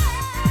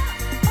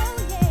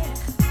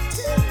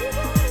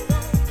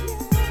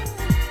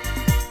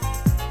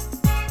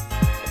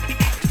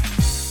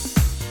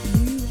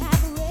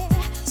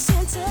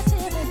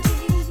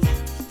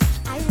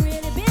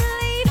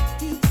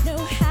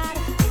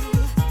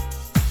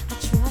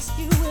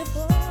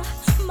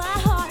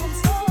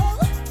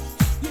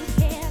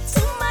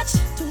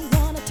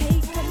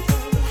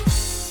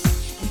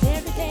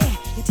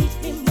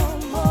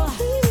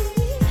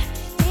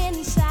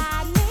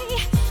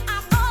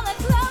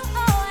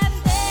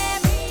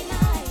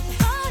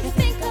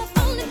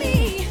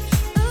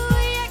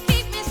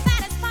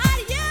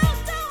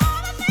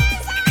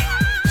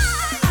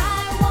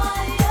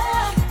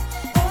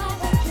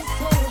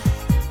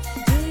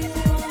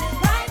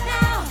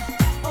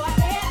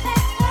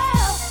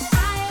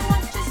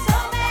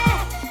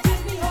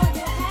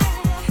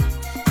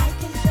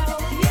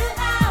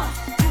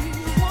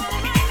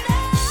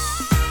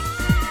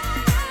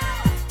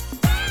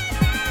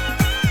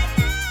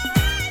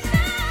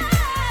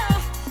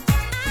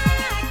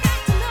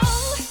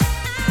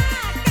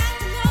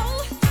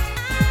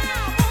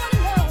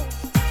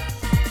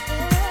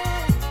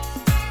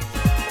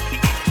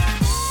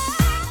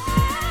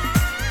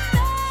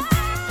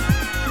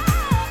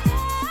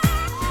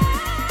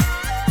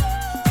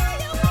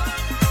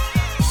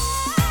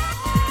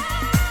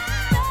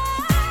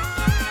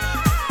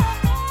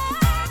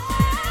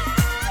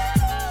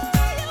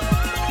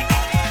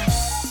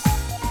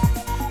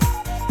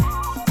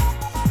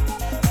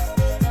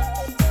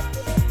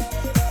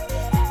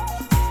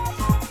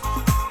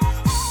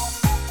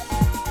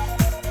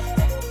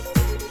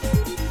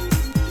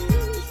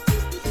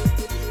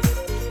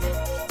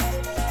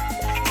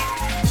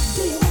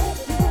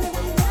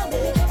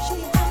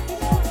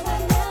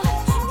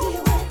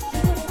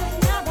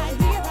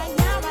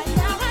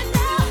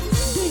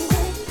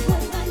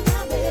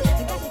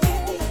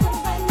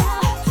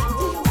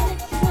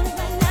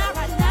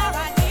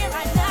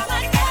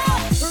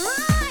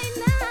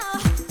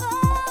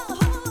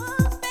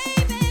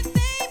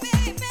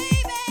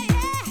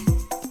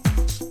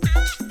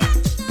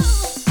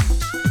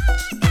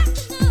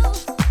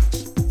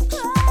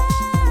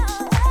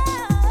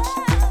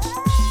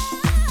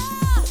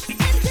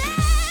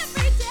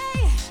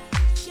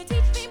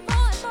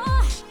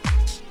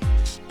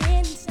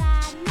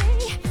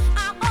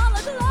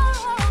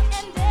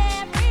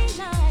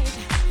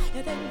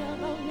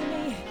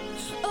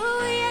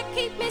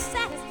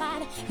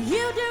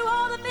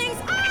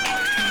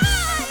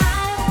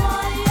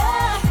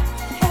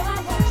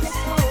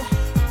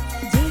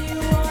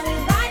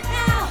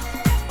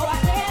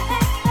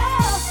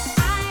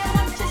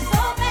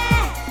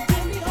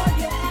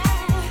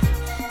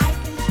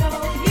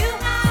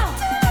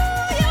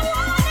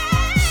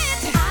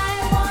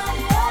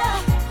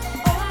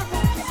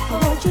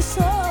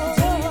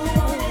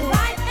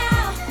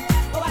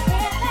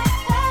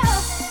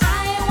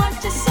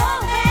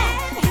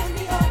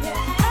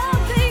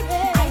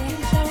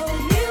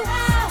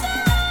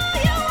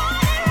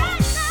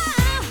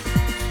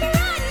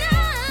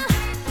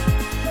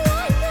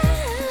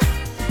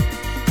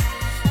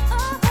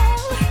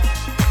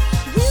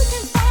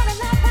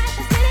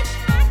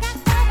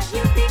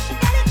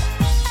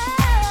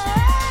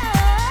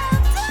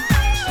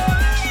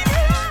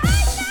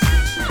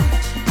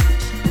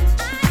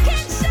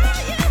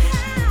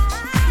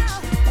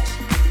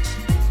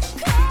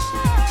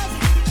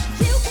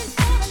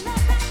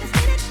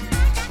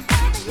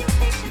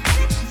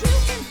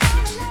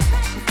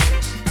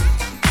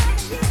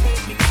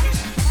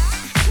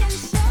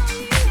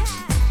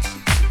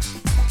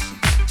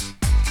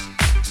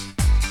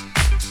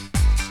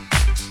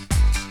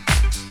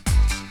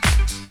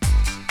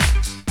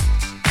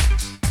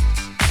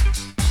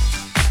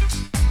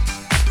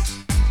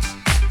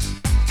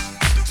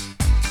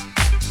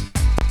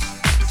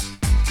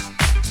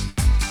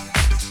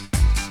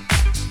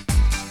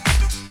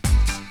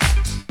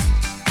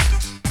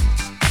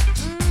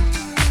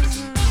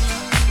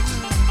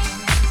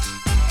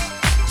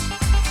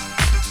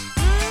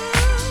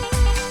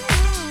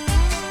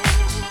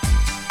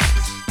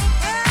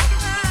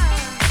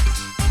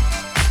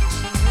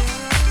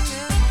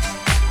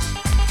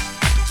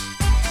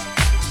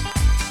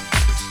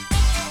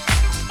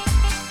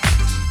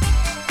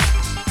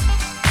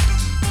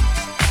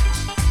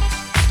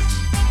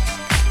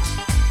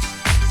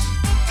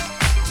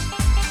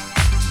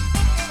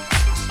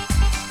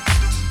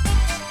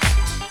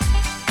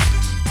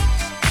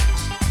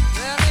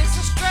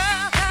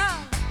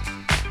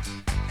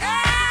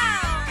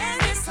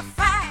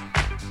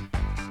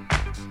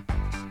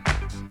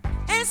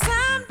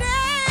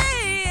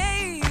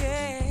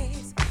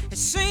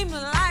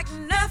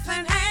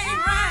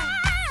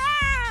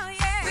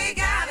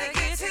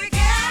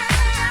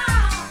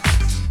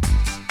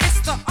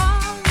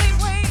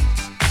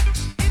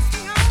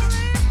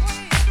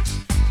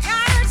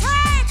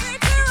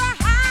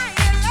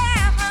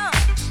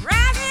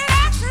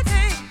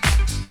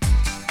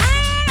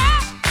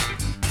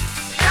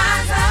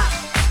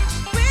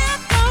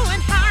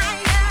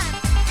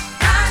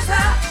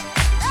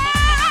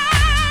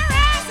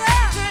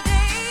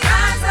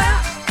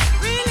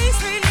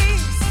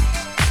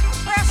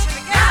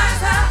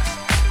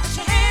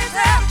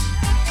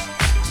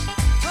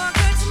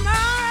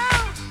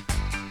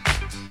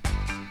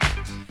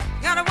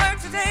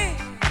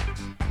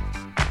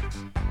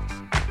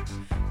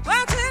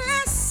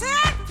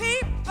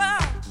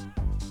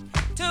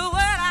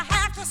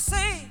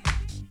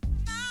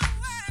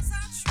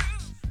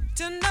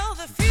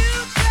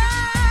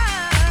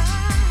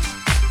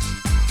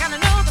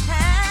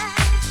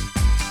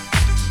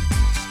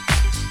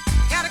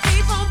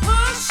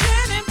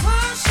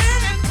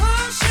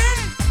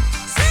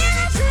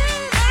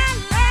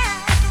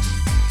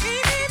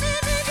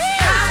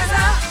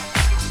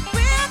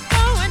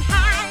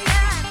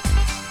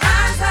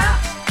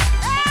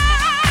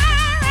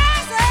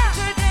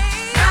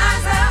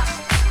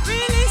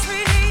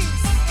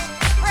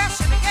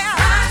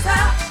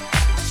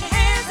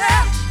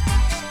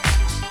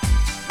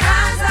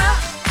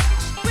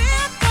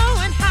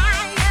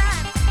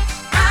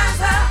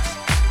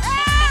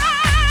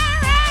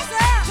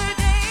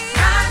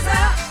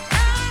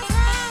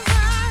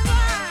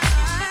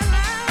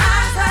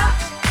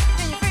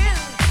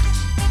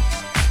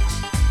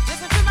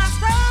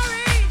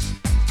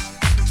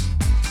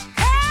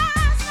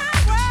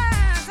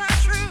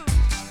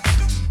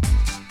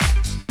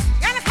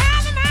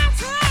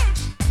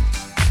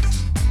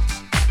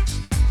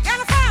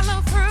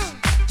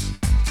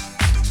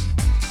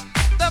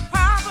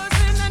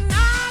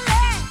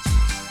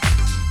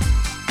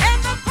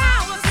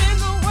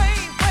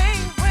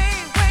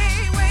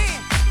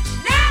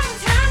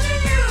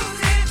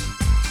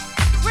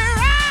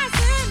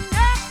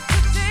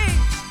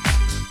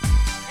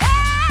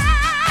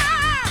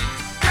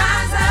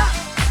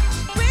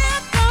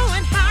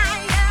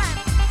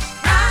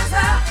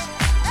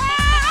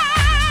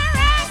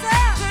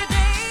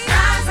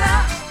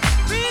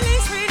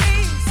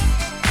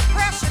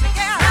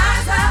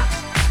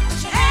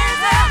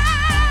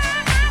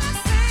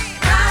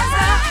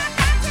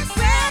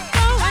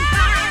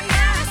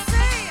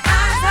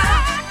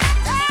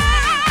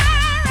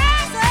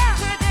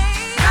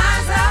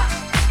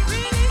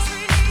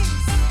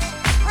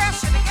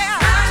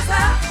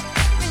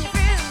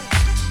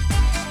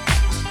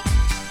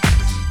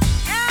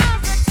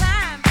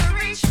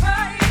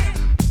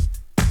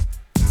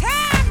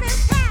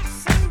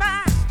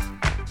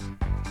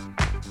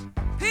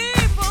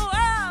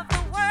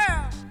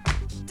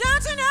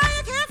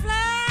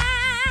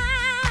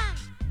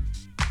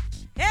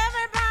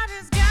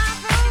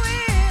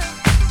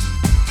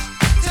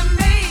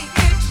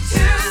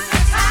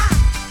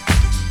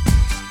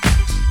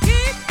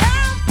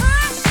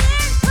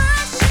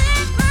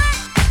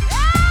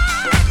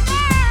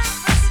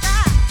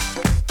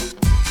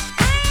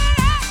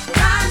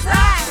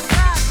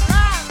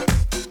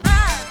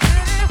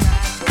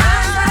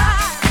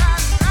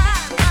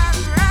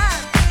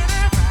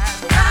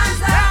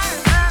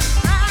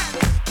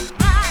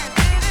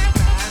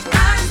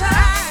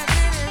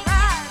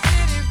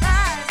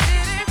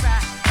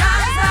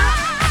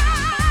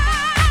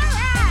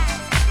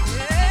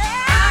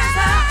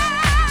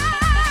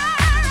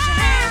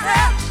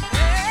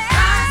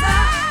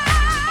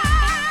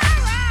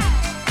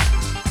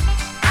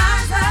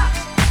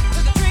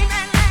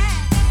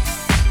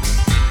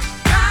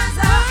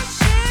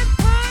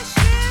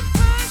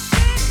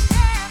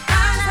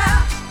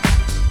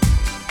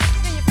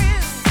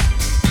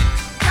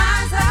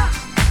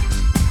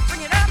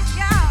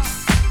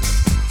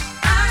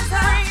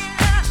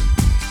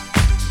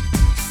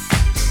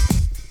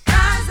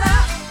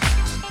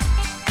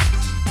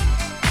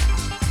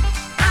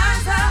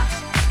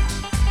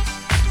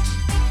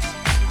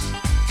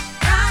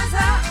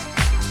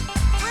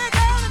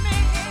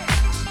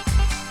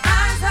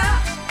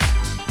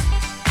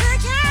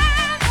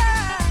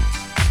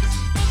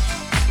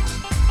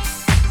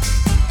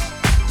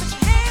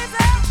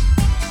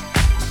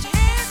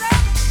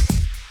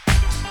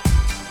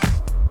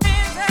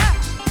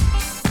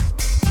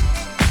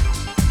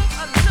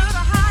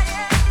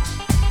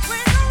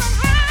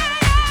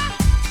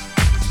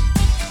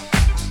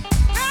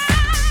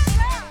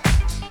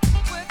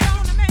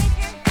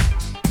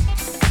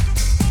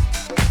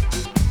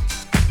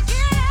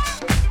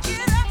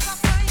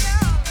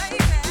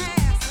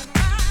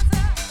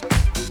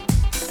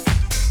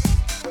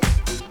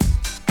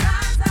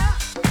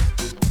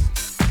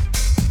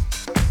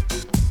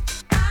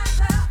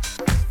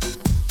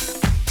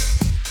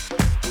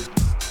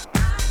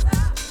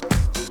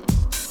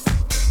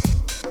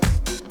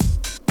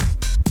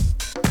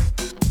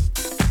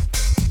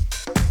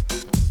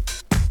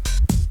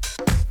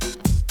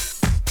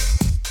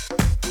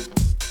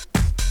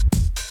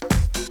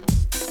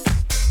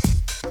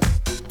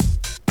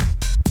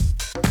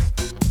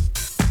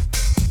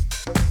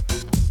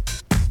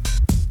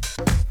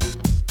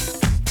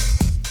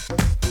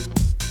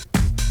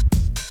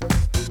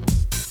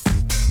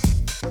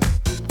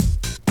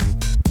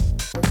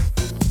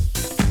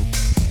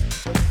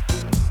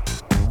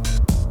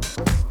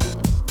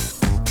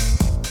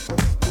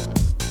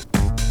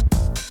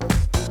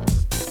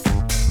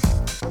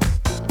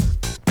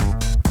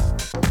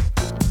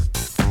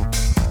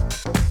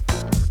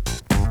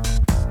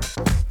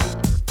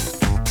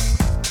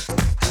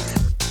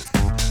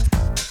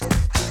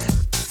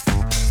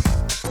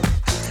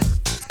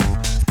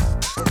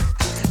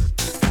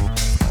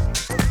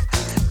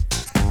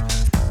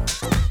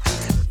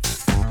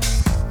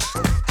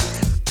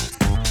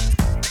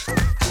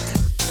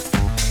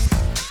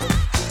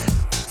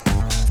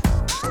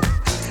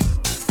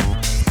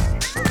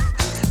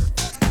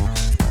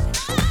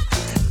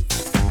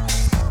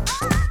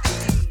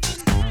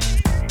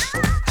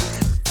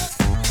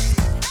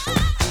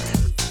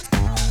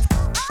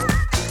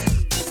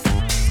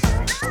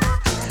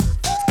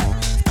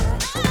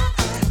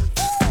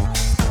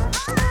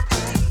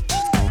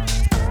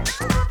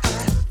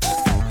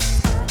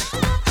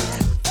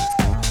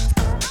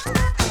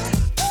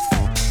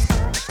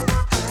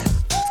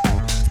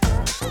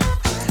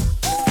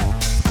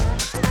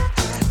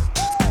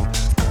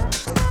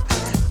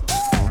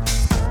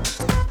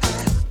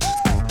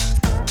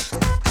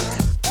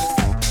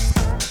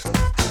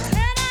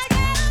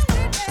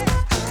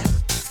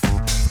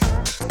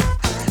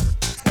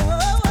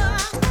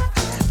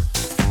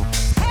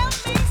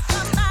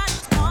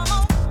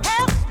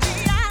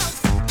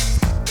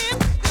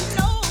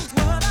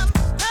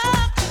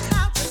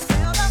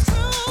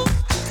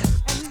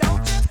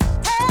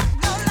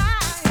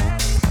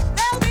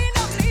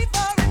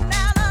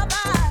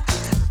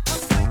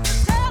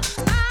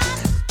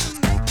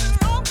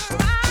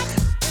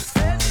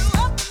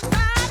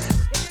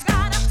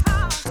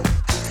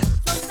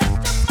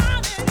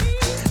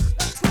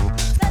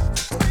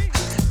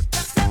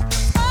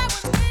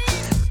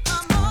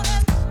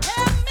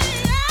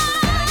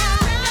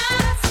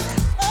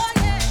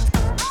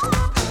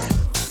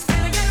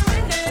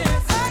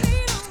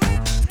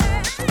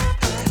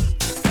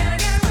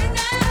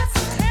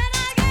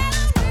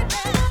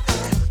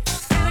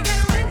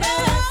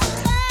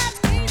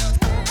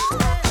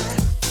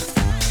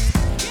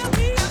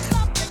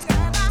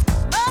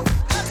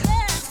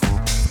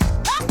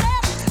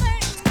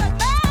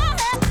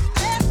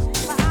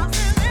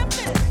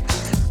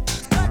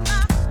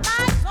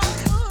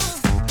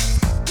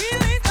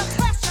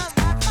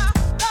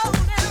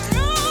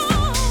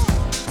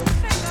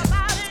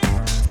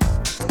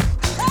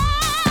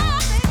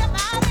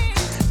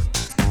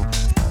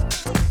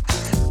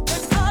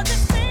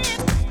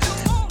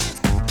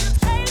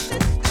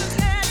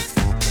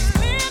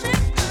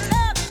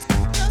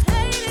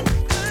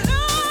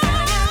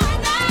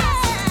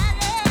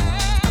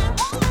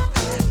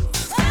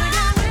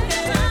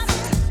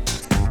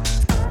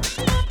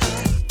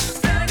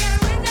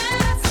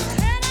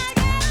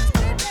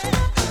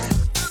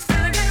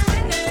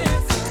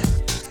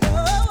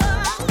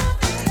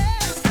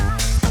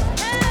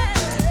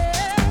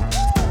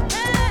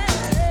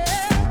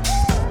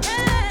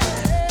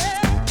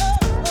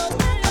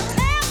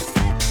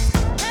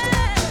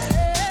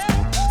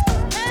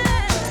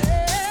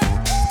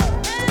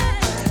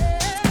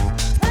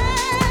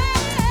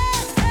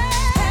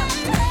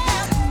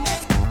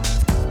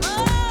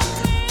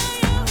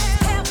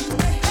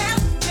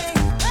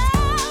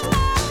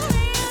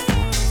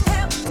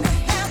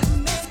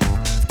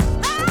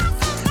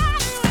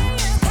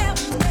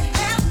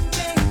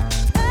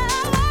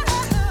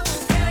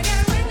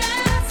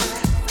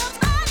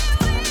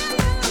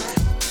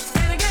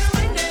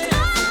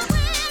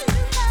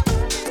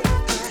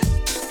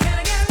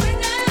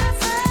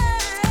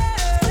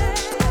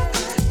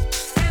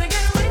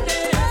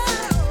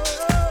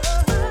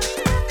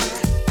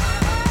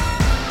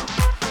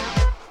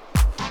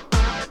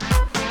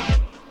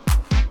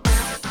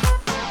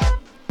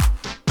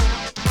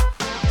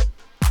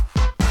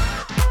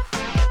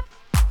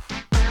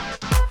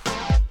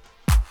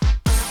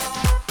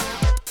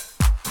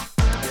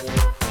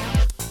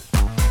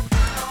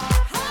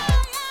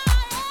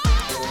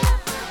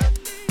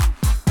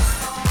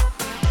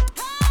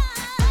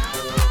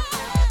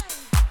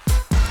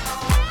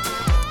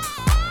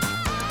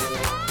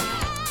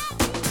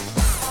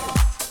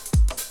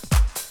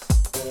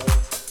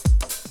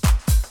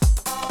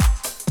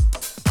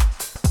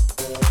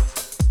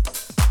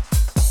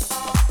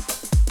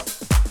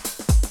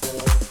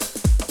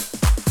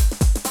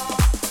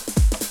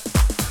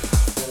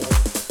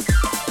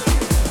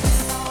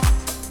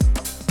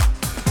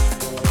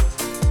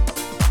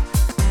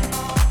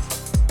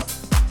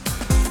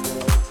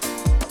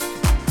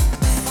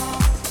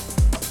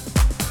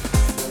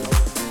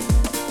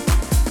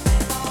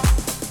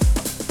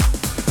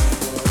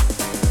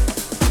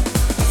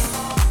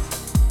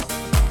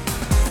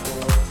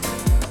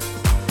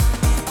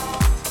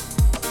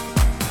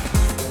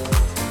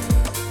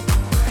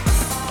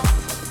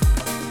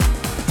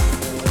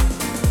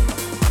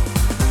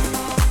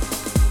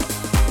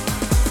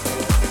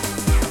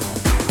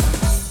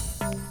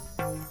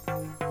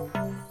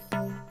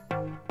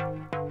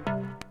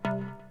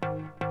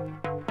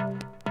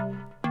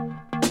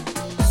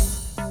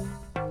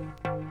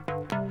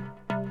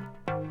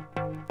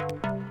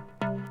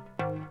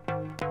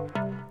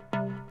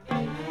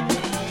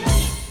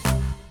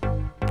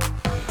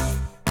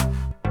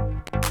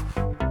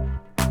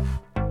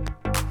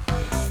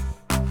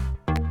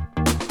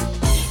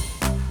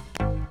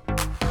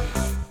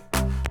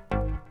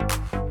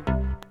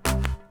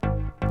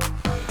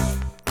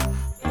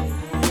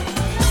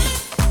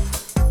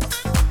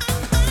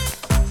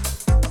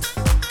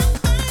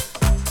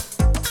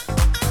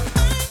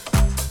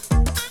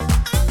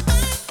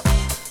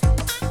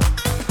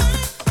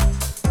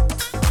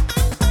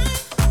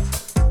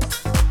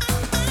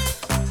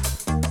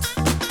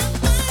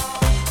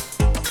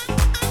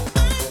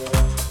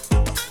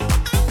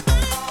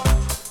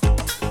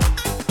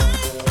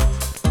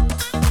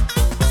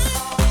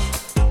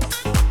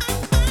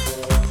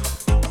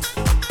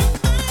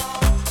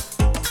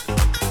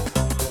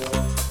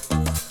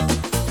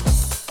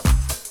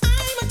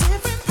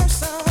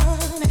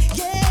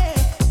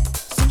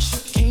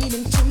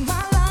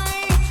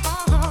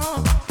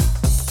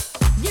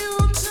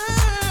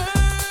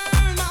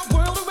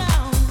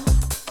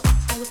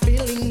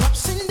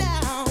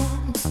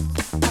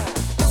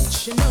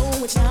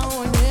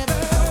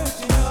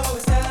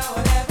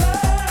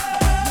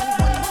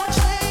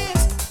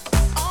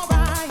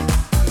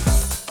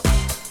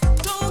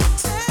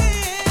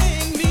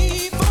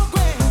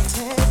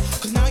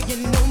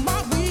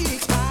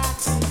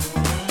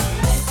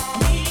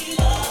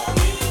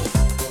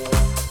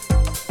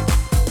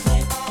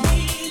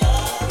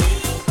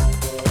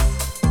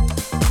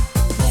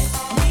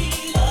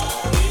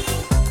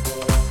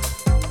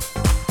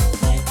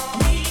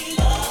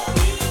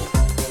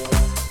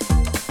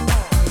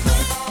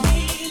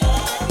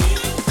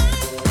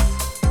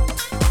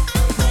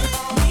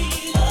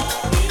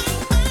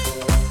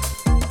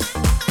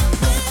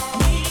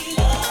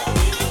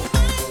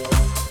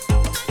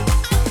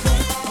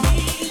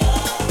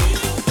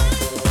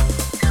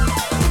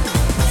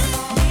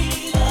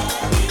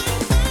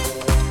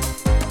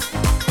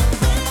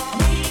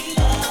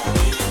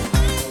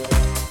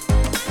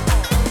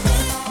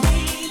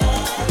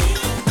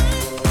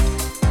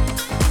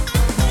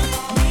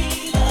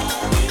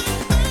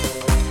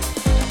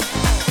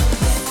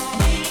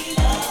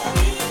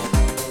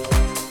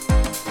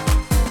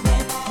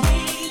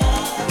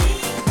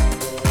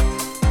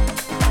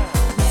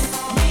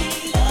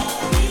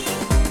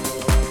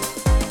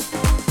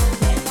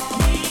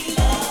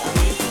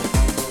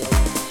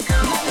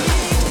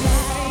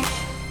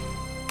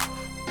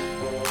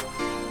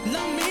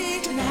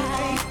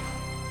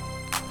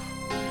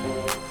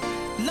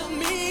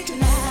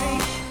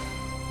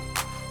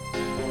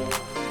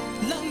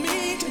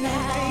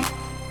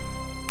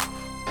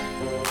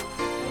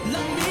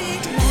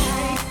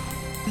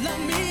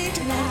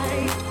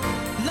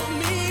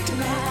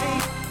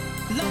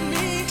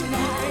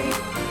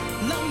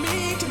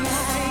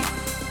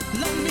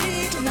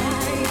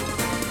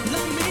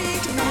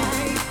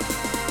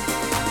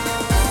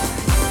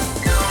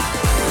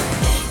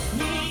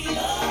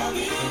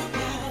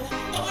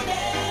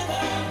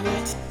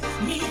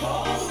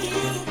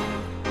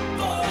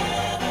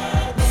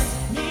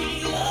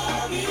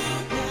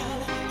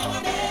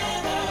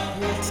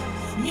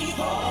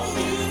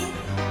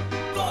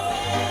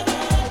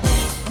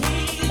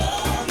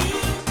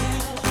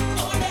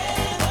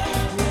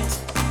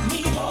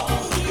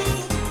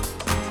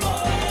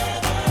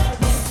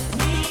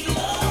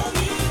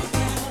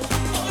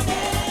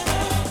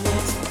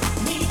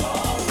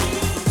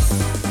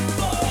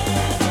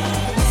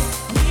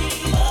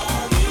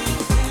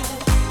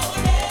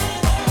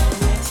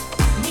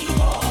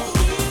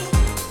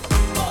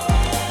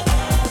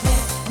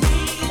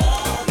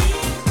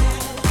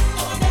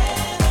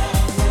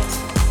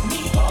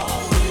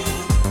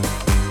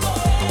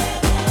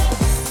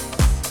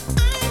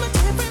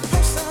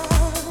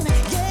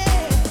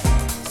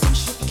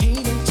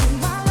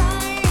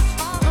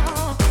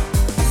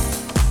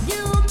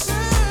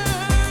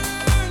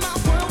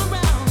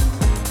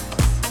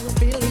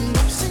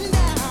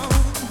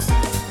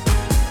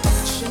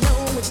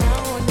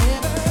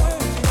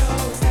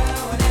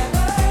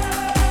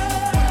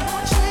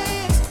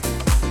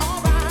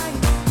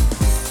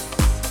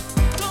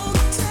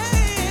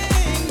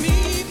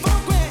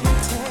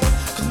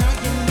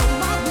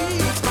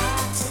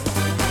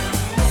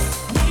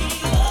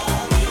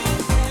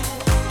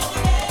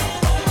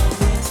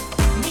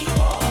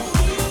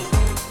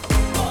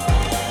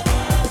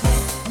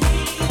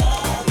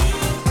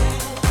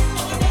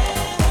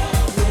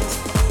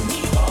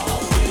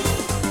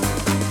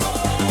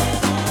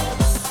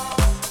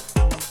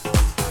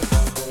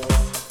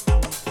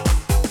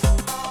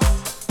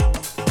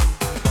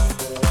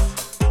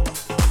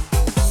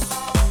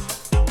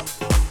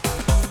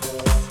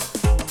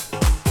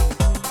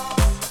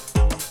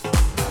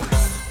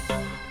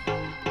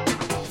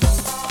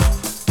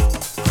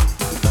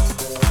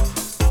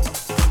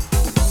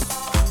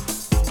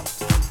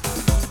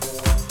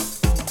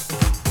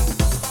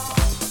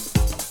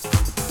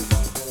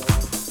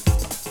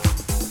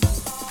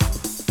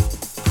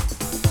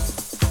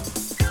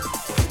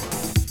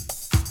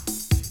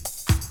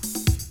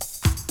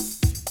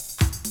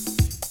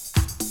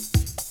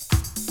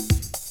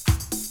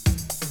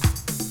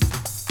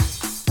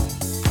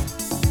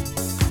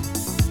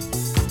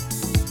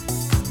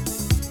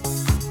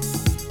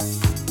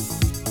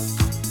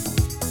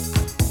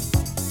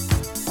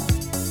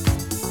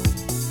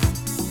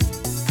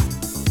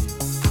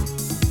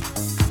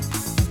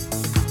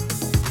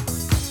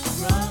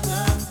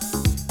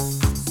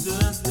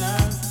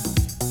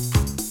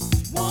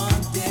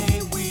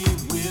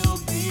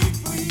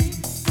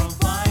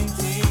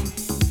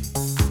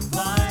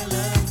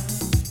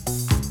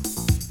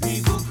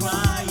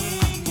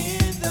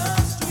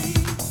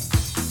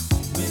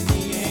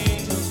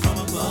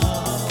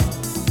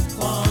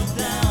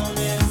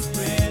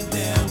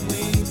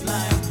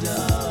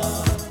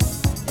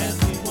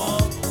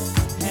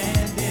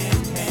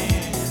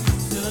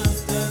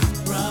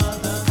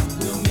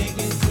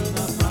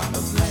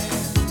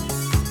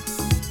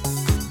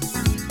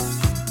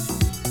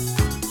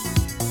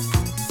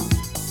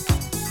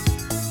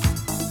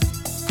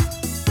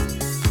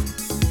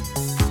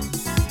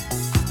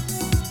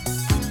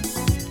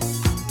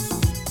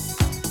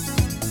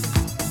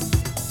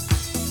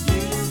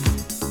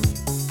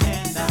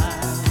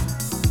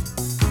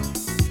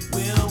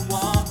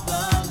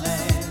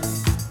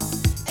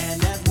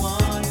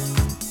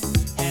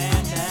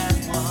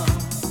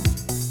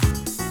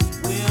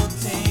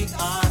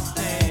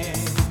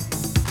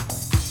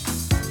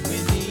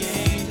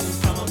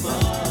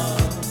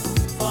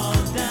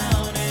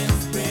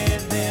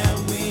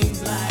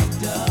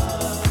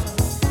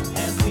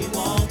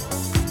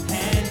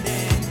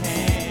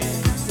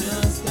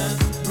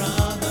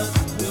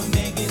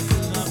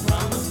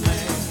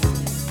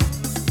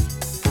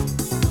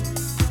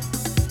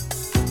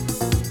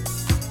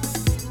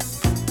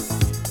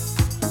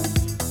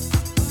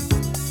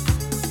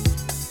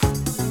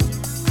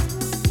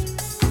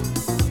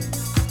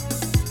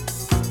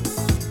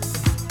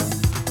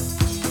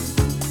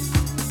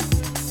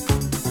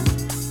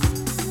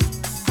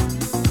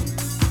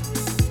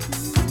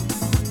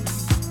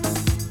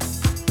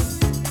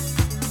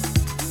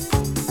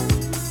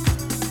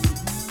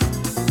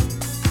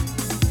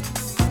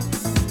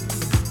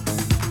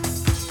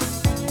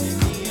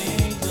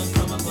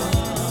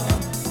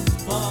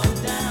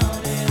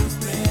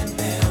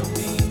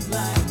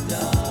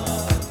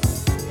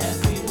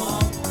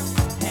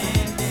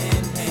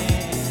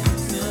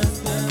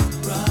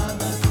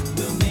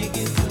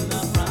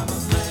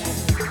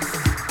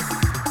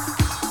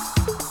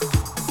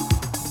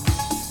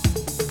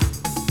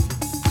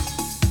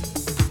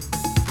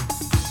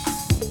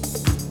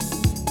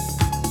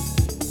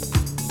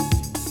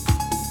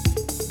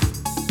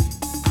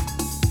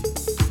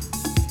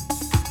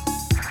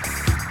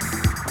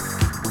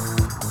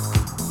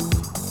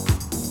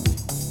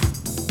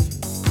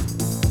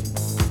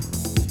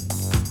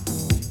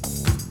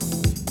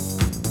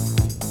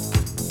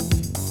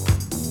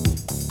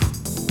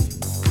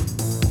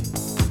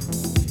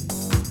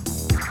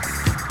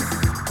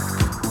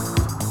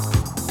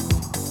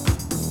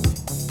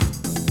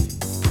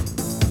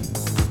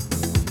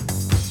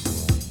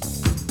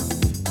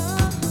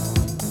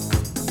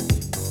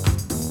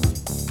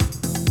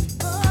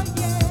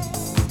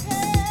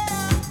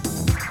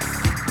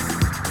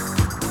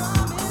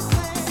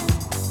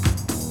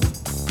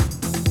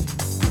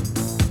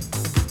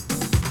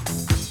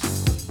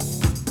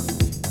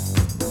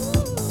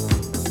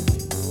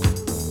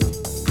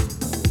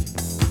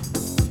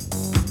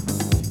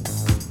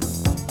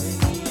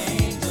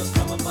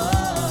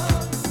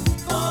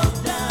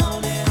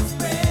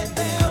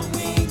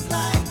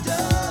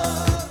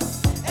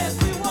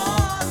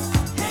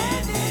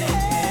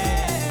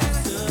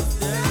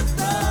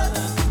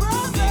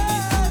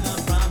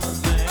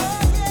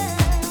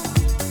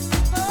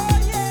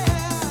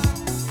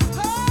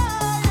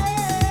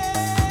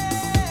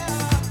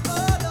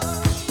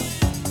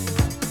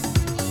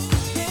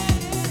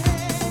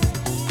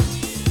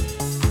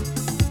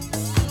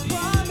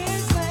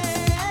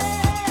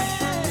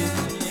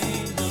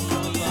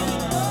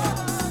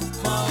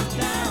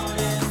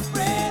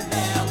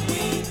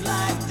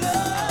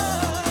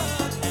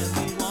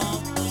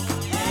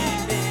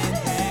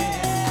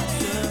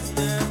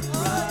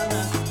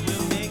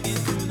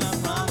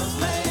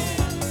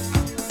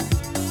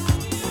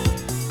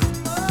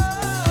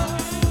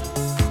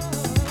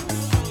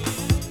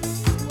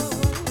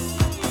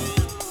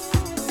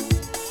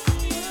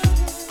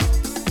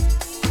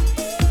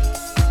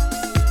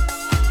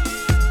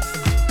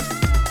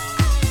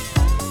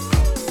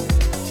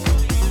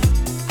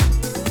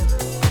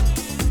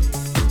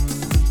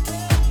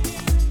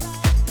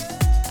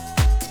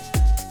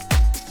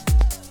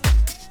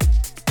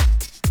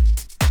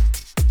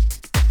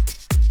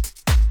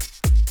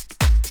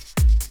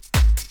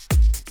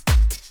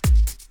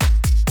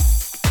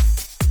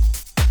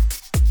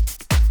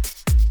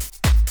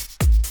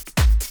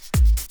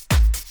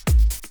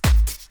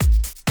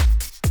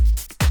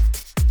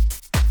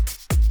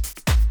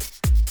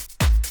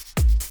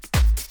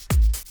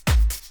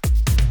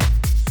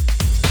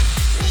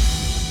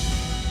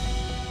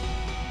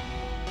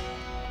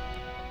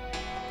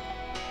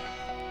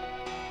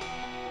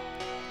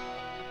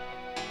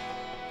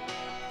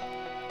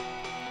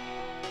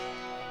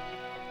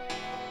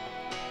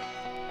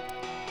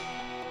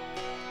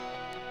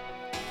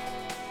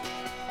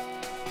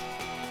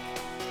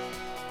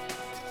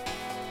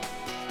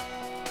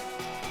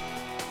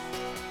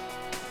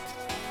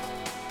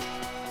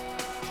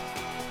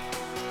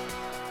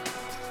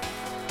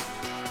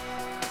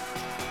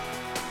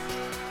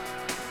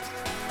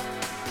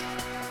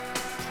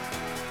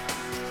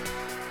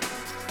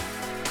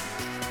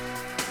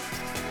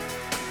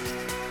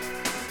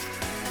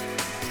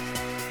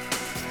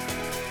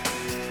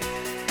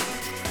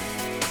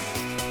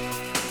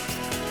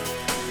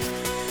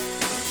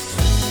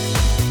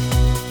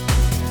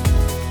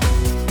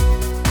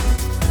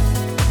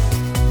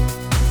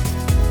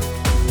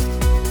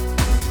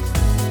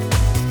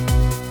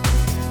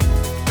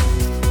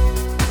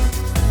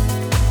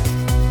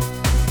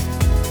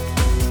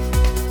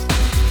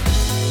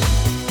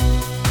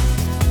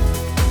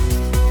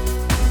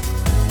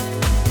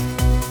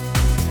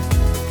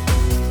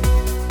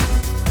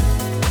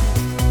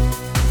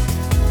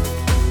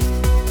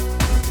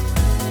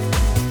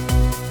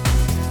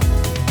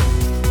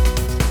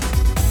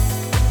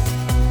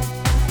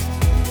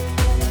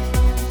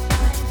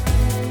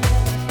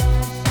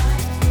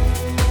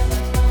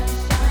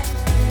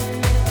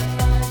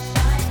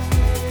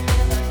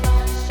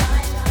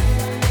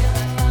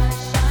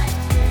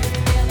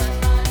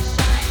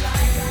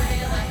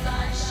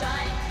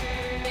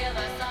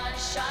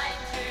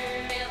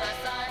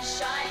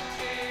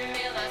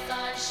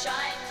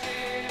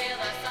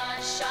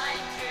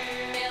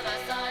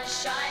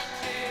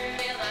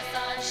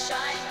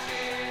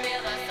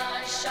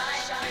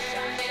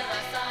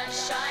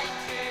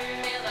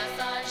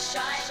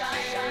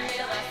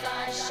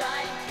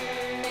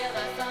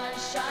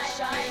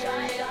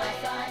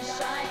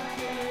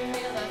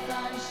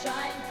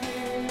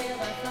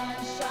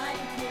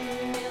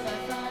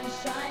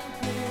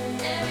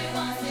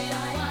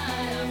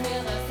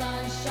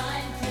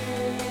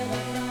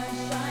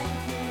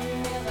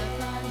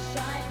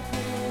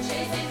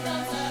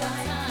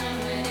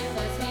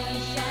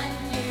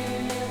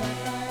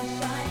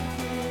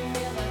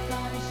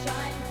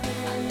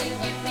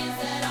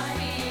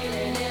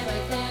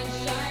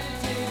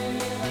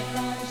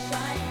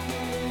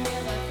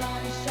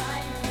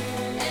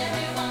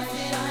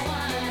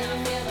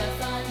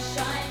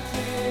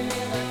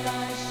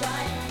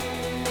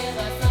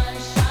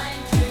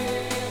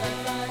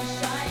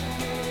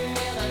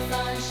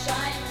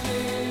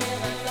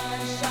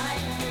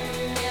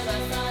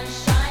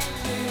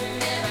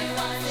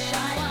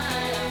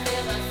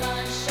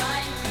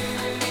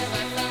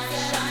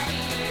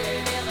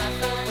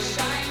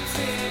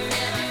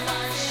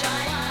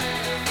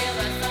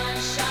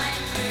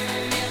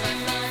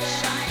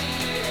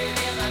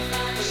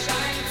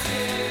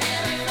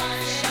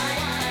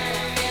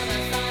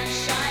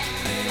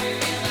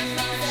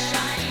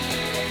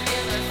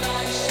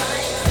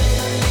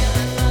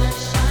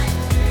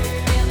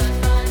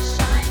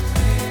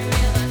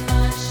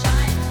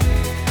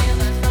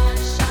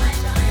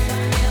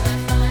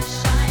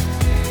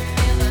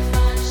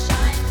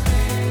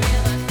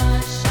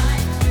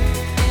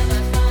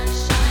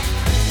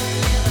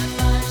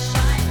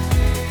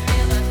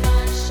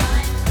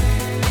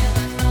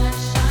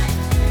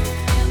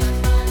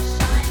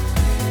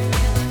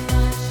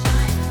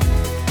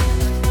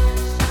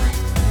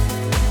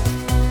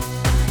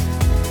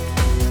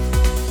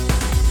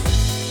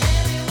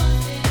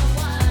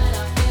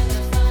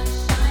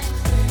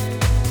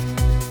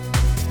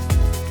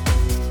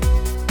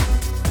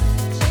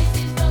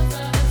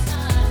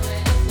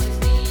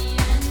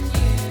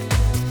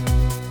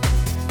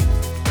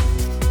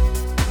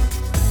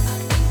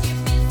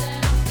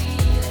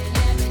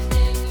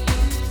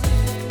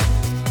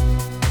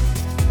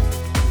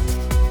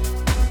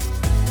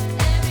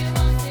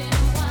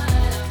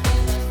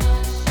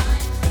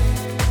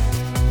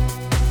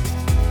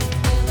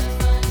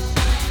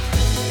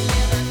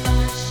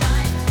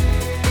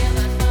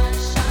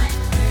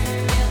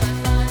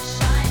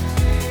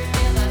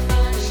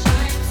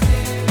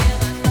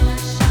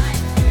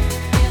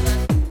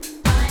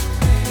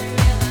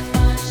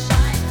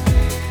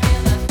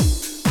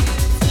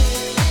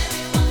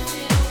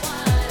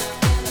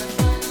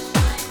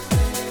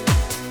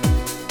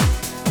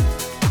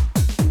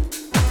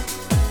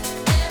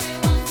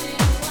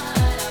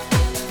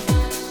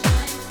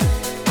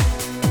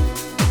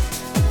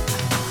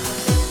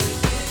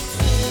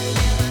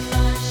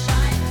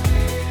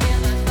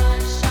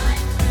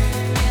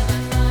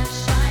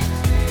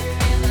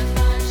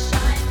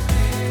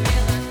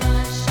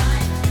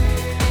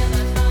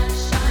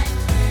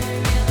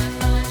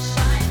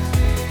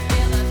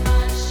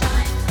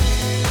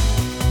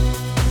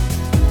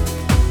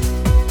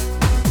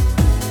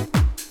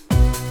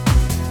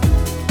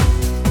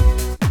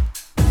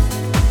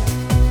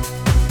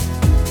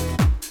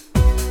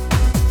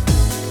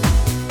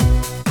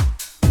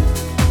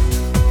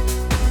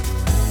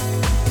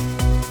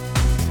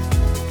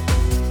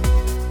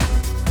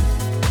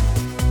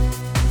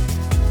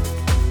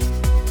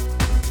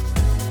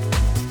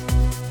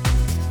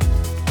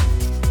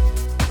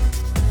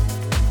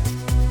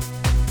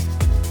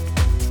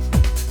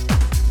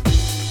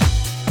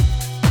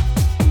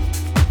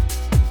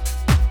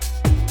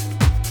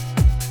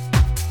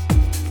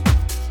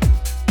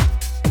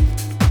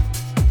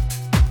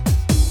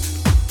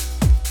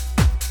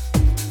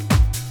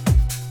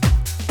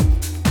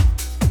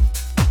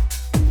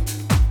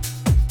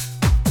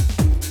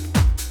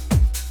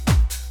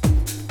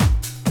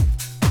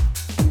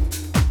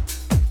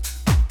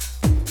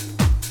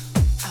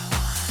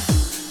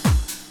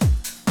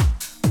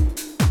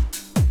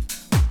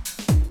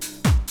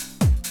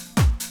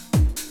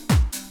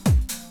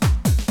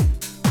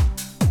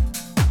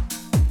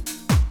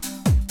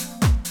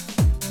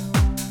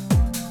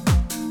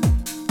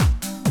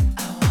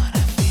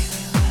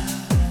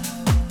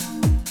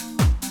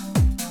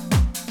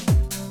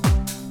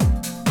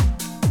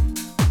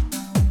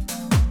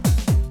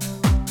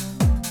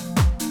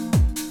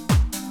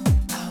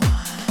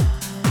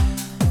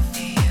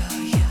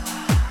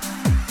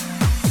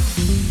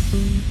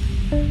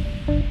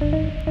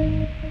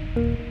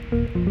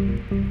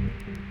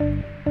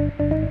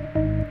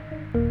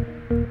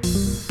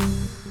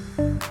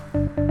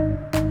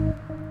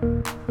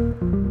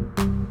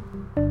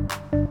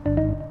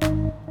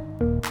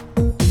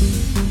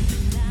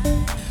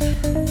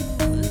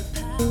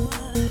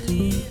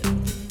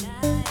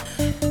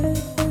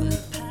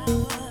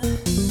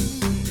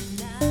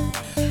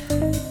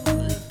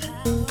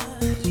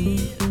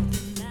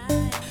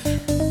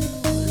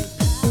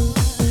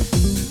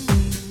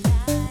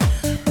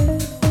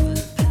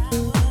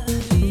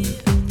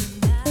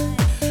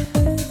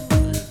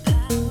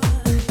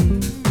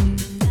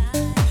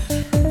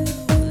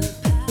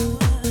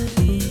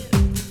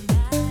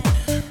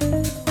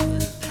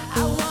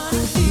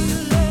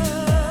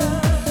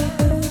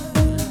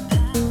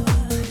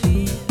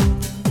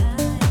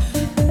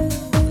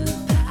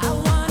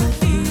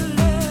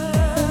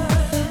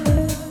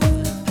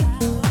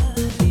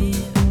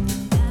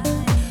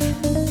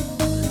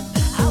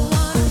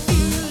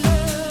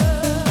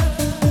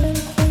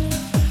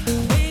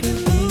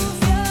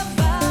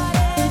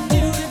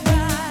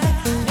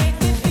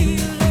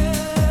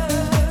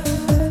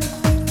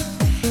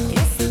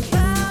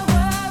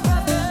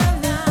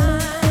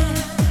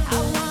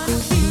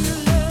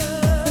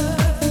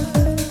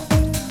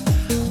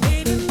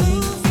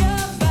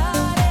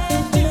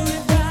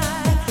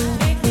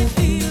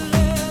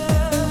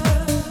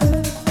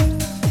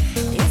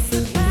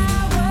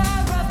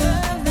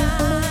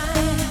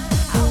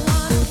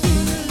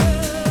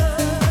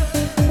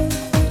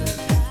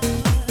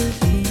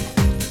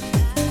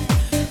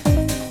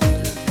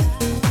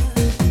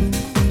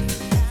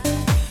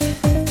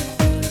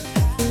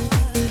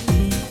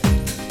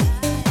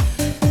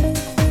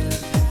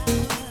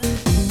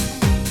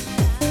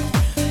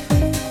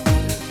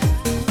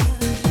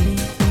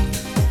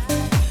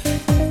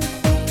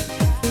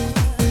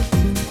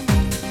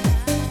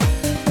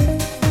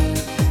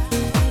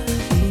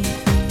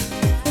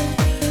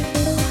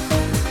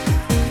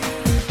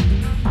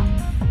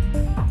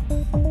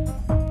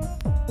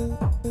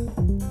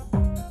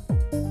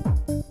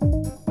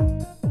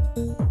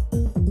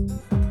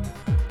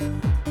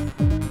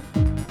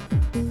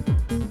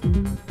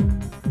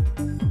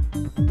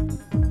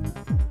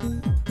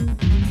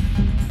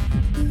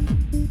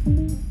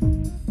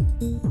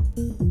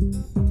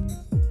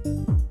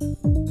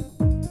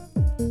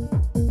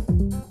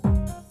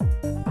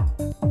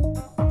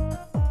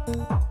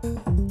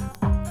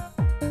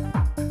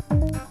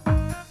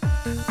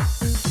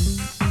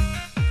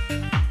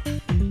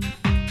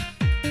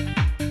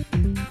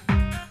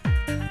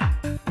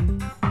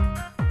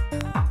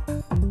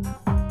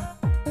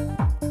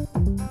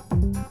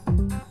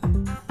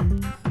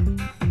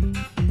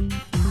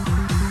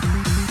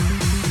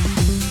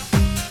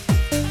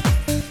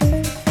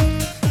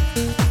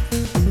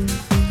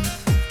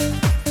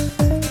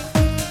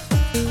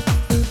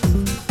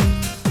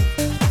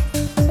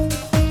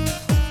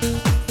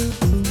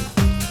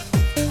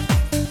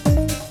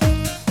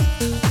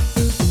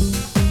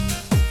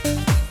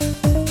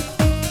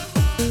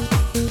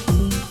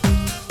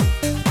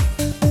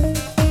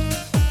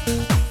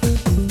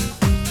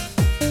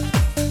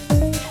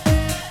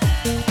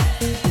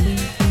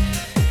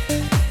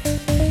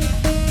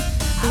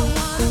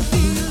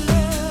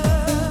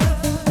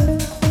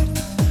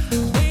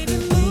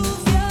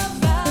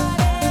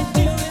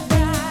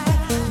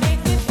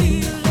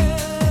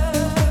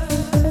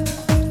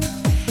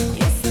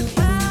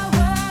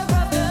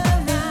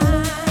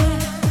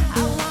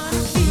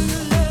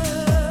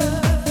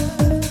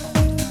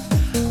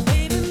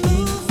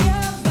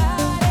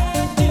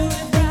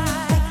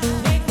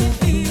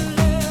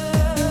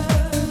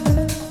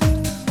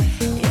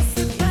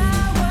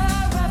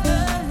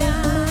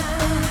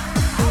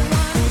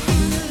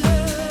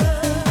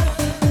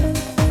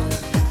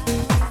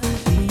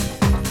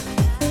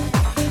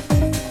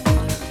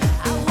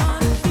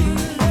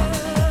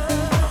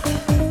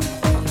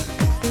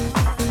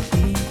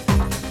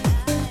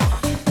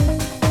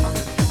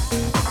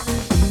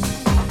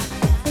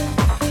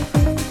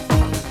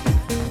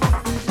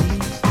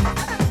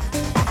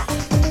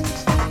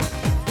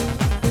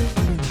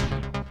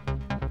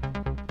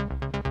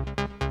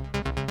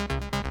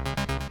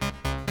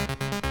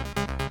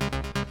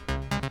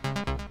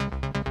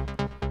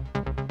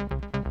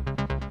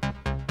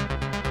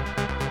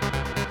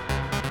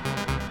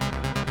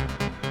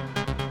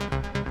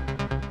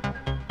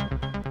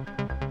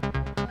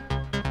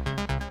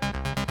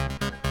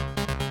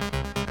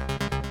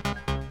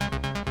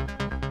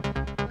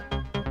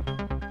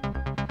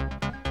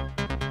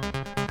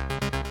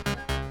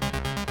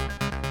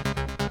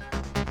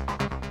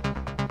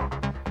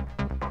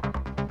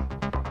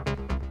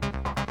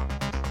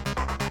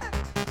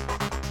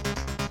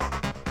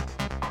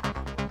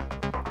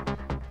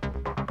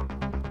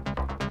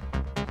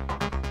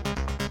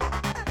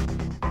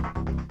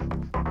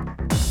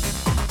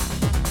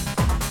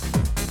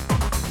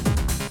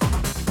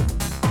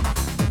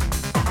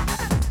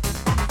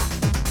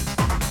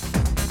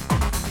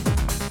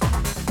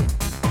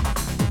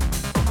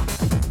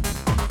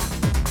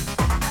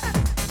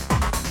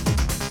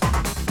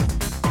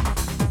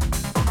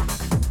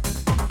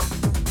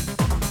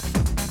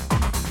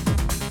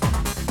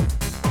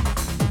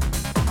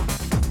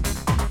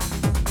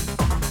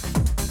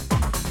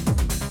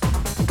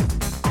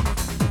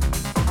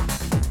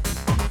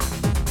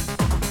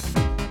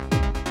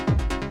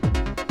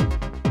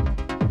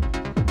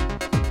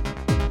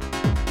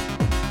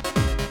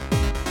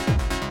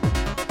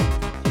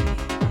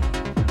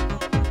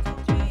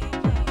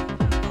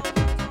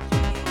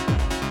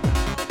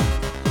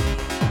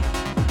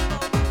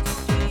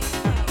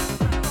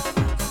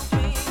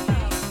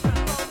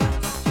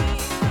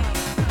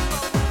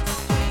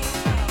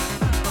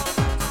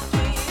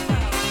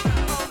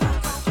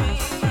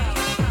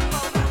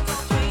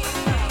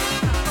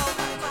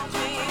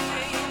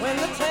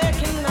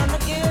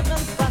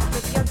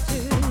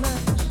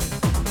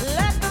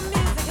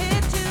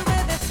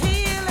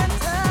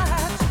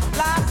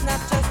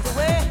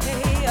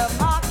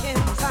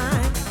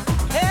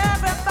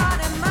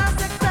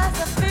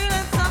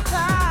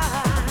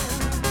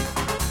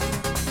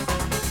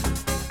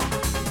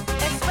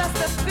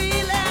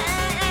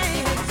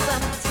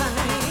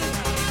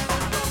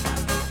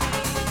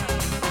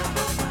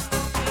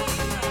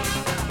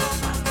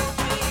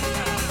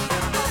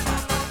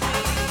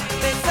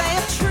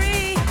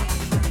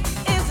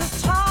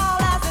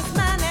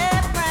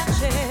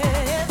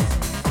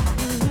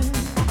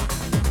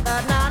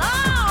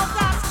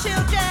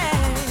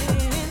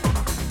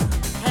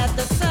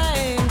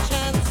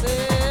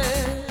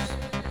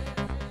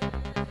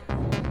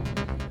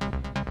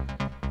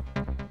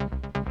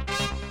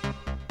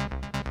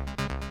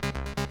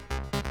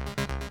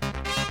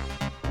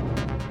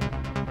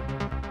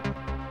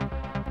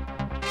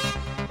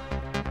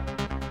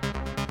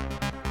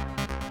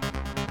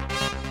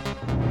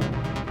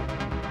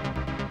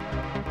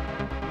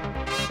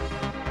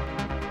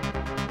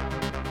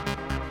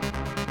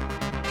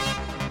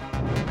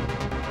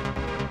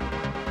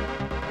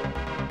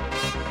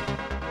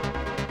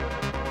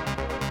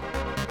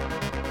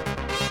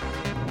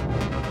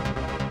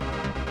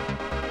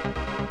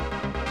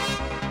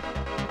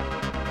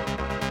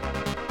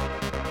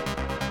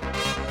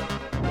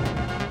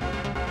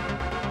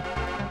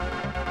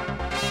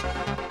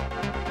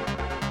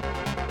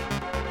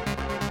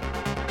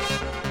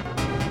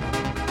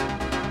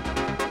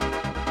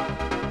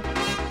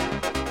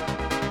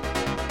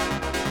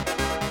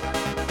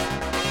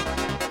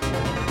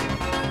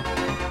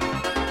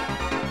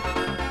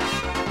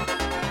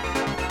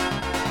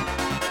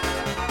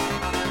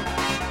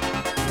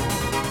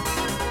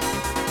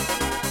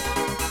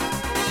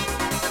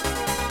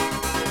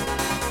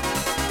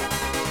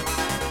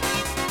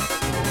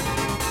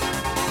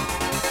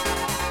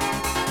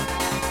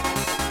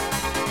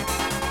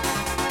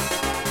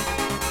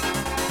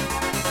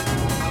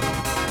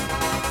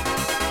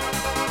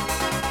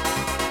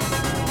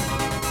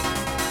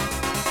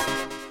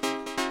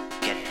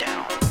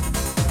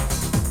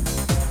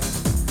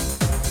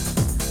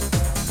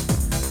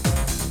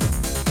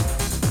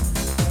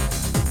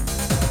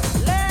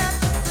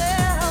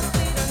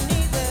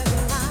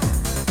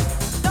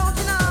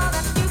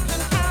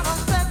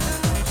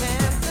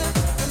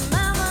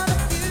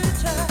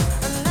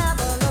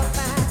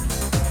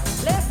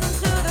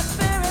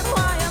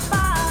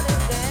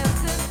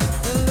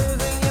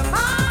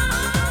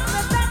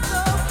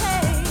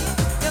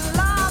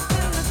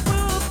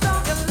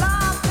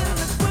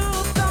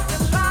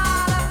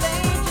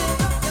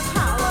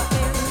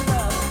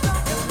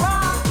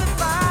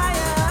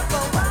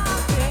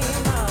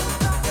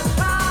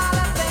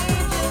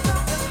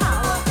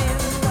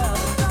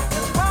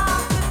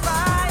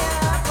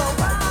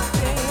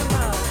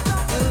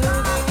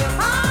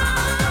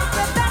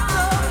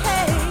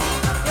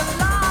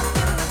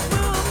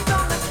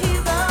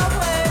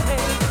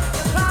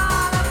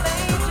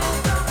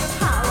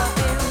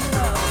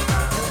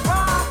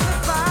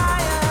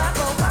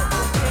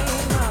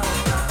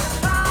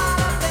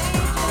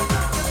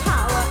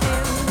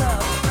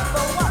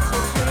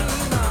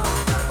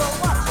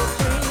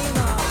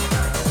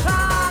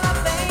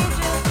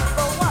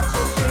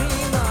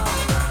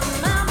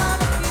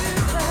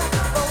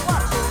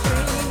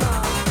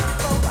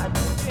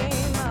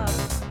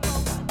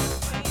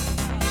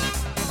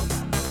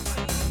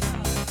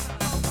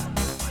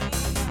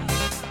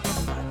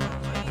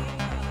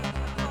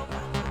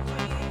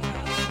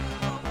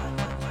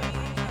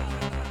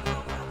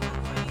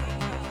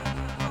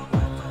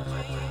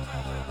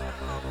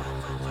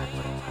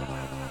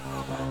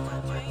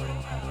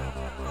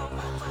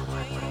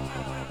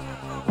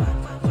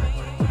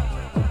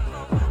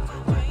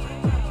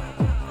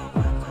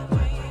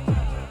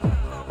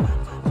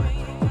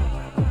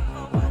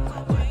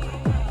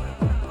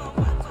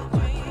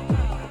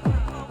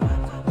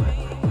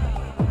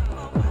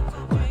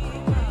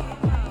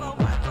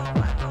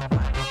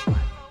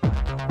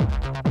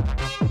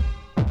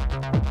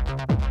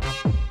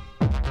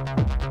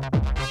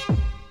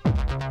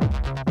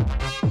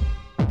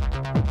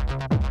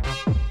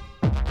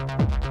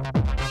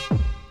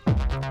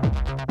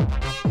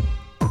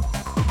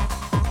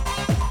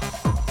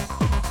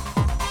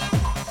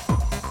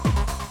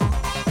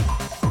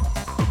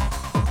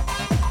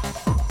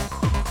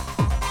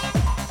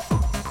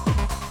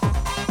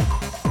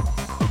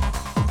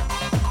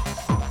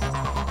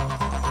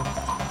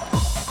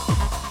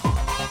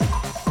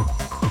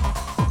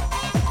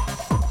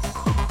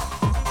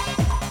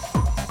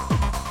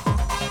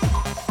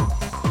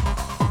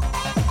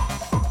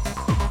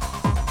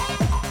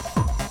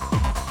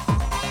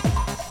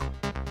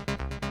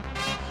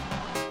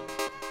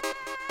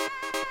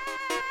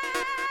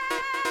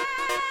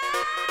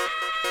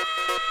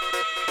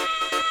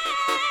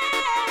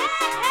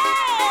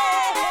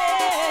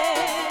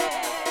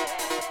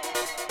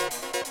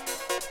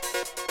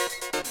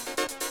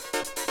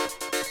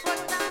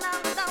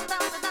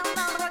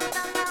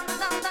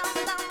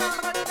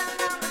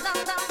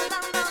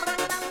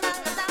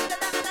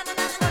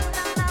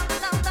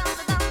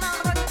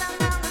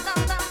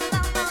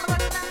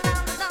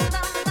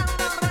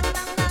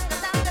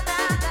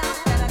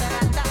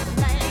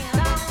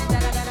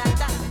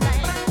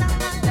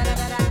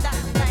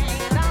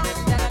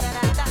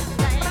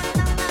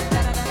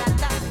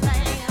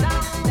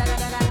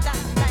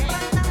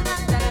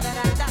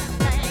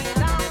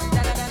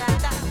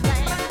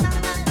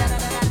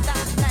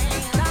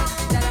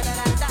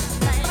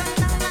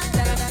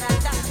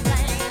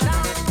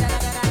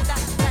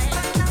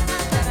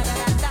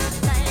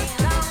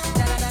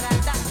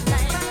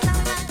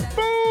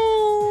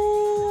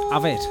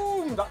 have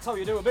it. That's how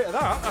you do a bit of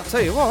that. I'll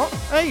tell you what.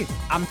 Hey,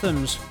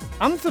 Anthems.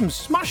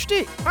 Smashed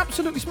it.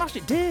 Absolutely smashed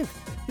it, Dave.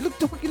 You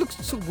look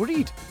so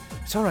worried.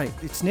 It's all right.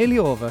 It's nearly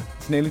over.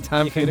 It's nearly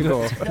time for you to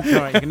go. All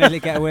right, you can nearly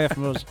get away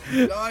from us.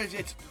 No, I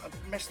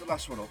messed the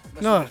last one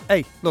up.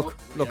 Hey, look.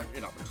 Yeah,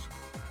 it happens.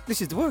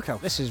 This is the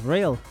workout. This is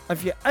real.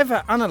 Have you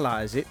ever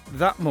analysed it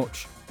that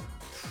much?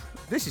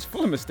 This is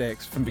full of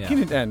mistakes from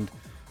beginning to end.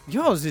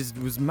 Yours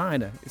was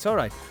minor. It's all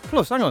right.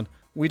 Plus, hang on.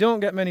 We don't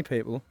get many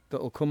people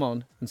that will come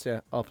on and say,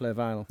 I'll play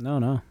vinyl. No.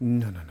 No.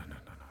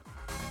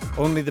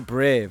 Only the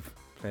brave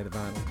play the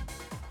vinyl.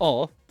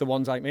 Or the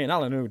ones like me and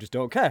Alan who just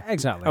don't care.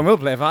 Exactly. And we'll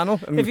play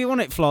vinyl. And if you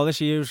want it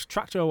flawless, you use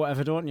Tractor or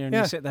whatever, don't you? And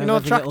you sit there you know,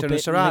 with every Tractor little and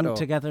bit Serato linked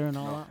together and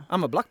all that.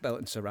 I'm a black belt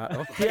in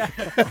Serato.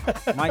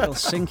 Michael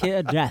sink you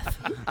to death.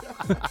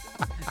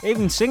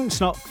 Even sync's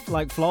not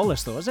like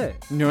flawless though, is it?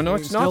 No,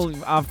 it's not.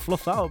 I've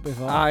fluffed that up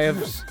before.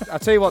 I'll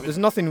tell you what, there's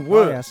nothing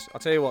worse. I'll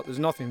tell you what, there's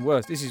nothing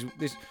worse. This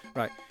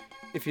right.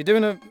 If you're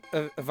doing a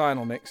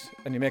vinyl mix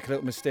and you make a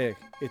little mistake,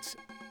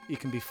 you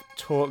can be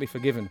totally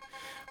forgiven.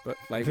 But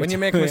like when you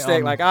make a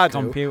mistake like I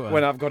do,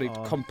 when I've got it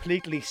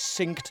completely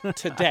synced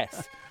to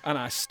death and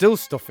I still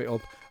stuff it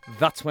up,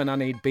 that's when I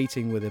need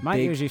beating with a Mike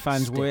big usually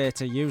finds stick. a way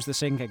to use the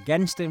sync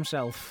against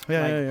himself.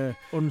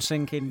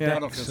 Unsyncing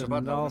decks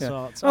and all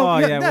sorts.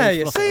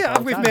 See,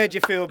 we've made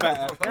you feel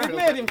better. We've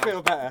made him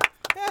feel better.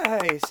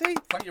 Hey, see?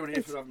 Thank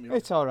you for having me on.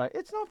 It's all right.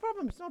 It's no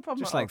problem.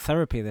 Just like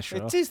therapy, this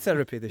show. It is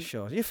therapy, this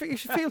show. You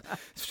should feel...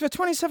 For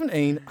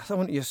 2017, I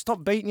want you to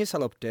stop beating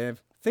yourself up,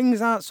 Dave.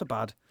 Things aren't so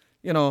bad.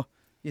 You know,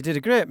 you did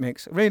a great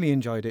mix. Really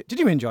enjoyed it. Did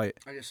you enjoy it?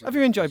 Yes, have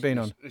you enjoyed being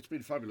on? It's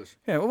been fabulous.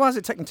 Yeah, well, why has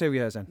it taken 2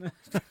 years then?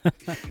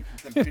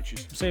 Them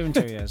pictures. It's even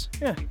 2 years.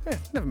 Yeah,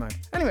 never mind.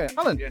 Anyway,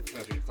 Alan,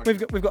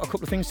 we've got a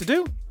couple of things to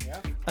do.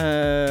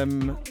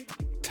 Yeah.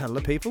 Tell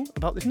the people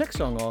about this next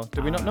song, or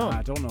do we not know?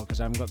 I don't know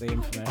because I haven't got the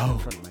information in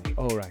front of me.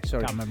 Oh, right,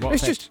 sorry. Can't remember what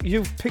It's I picked. just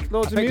you've picked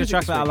loads of I picked a music.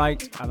 track that I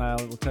liked, and I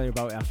will tell you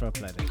about it after I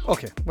played it.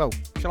 Okay, well,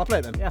 shall I play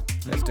it then? Yeah.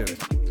 Let's do it.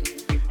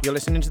 You're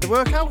listening to the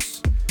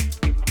Workhouse.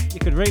 You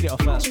could read it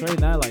off that screen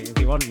there, like if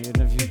you want,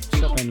 if you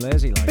stop being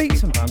lazy, like. Beat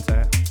some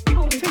banter.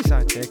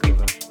 T-side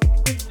takeover.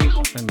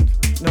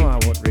 And no, I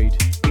won't read.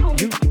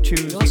 You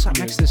choose. You're sat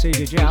next to the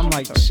CDJ. I'm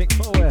like 6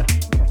 foot away.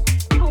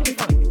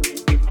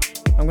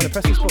 I'm going to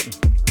press this button.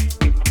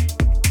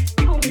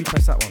 You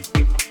press that one.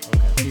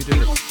 Okay. You do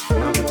this.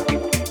 And I'll do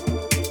that.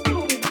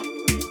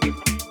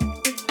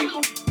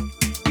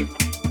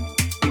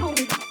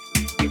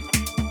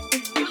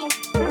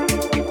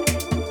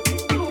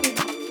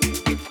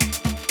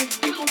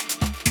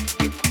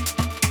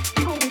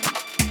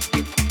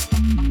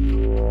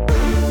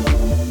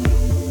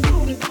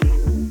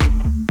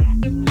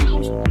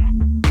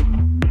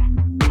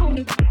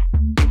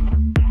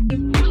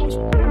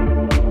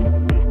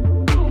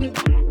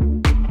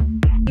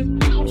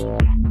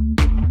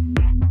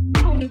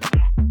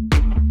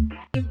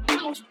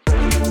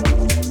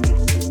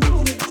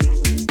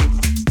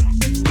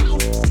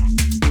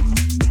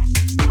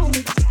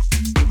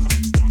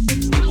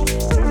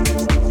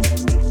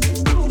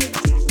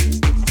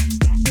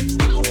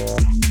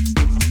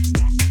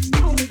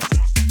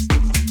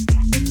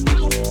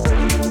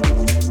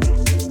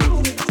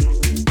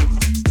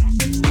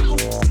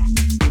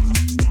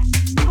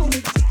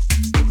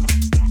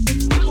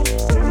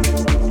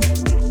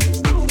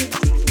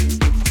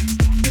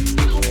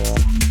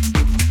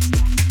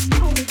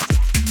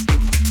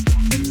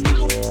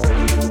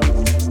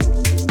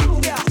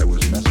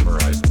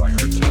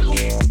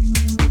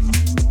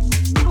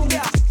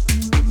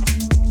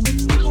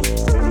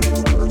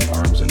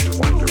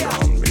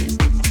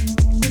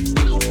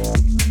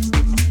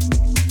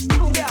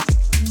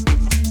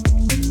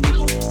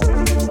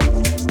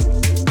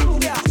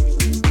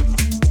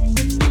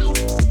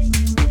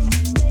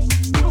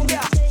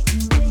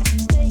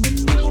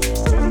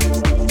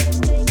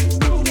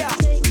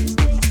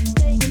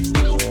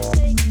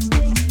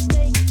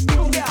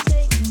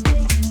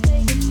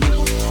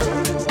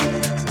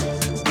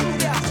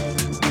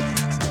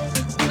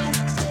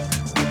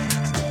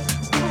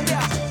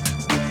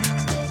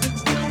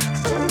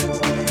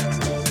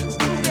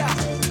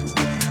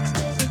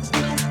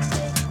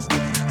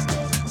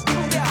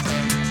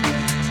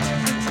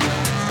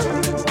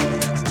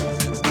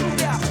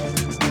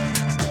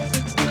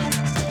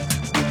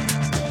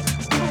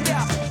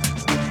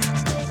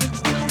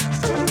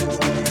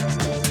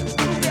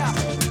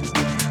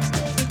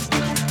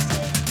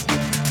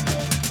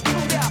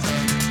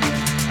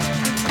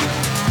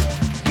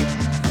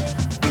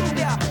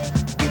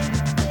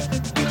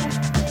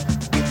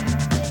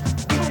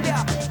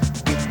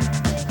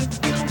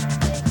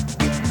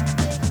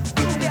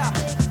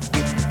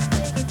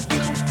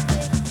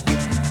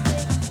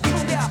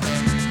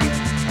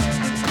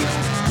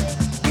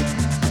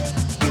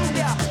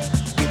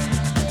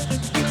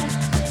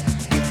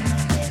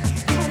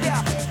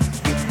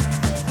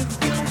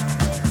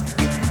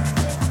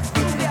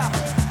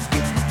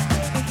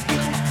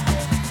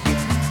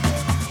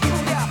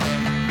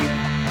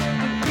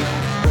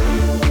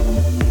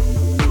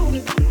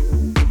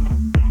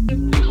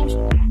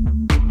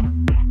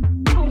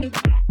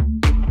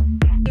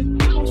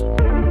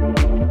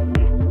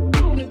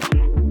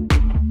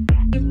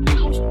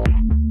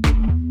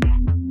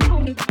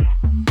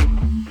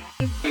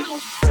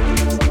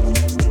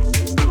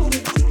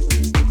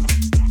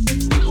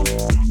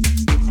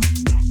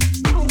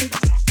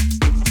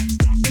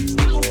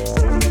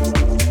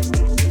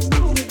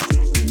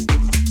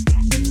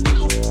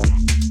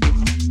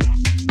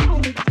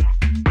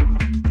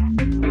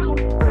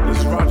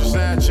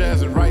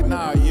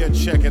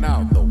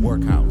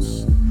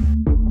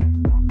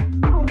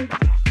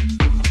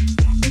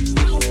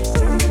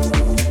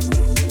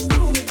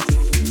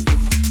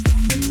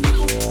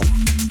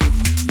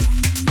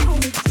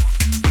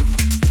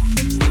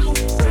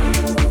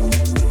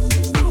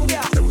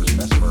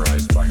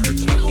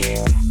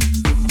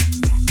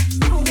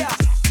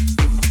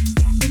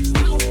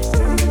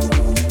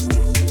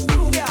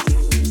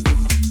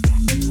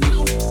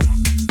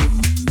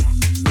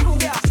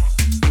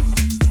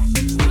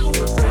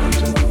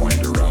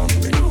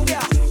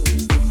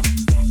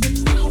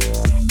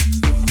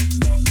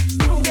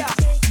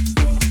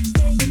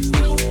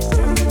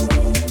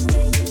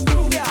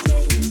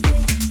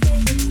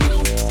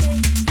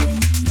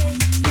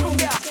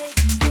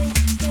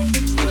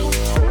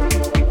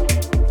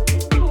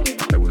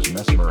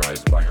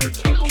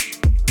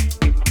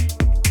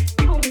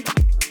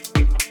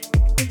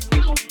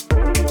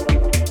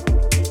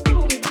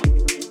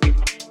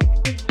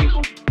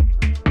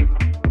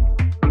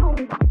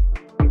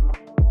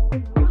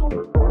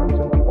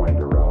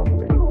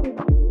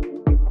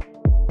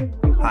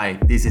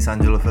 This is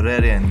Angelo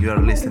Ferreri and you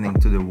are listening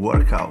to the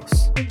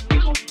WorkHOUSE.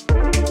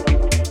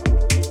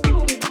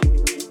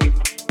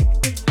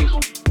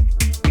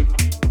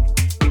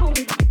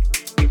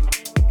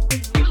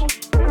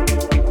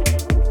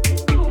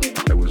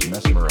 I was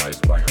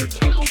mesmerized by her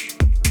touch.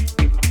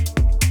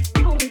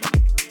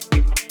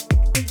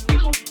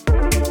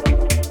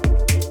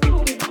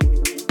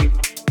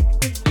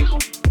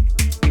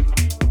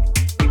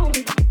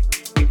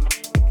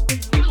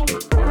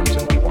 Her arms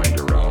entwined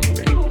around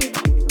me.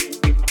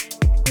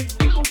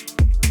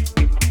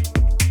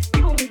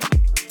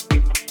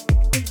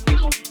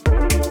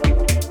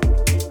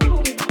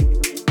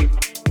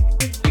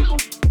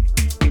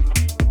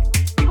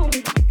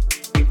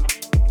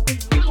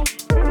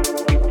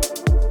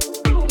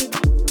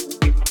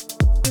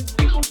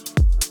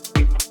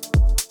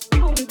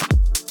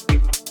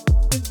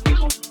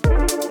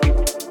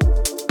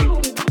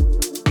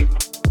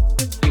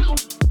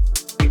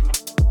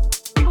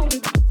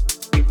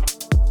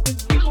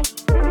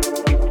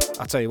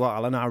 I'll tell you what,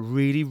 Alan, I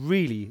really,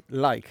 really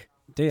like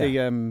Do you? the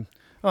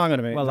oh, hang on a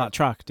minute. Well, that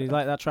track. Do you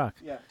like that track?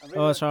 Yeah.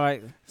 Oh, it's all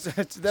right.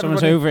 Someone's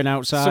Everybody- hoovering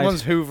outside.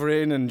 Someone's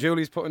hoovering and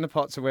Julie's putting the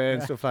pots away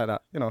and stuff like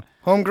that. You know,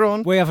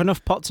 homegrown. We have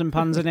enough pots and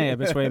pans in here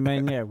between me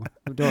and you.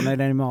 We don't need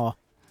any more.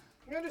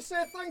 I'm going to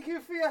say thank you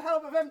for your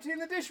help of emptying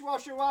the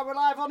dishwasher while we're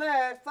live on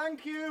air.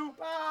 Thank you.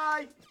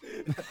 Bye.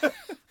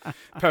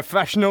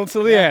 Professional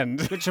till the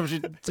end. Good job you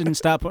didn't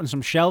start putting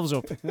some shelves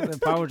up. Get the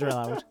power drill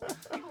out.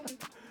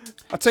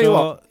 I'll tell you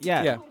what.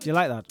 Yeah. Do you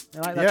like that?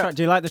 You like that Yeah. track?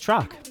 Do you like the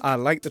track? I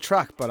like the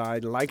track, but I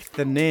like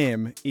the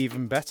name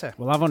even better.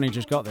 Well, I've only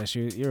just got this.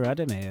 You're ahead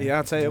of me. Yeah,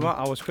 I'll tell you what.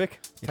 I was quick.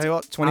 Tell you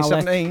what.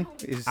 2017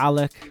 is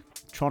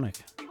Electronic.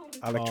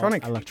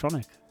 electronic.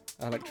 Electronic.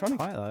 Electronic.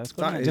 Quite that's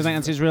good. That Do you is- think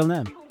that's his real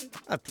name?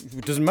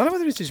 It doesn't matter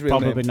whether it's his real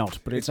Probably name. not,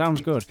 but it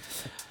sounds good.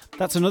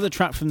 That's another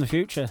track from the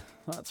future.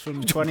 That's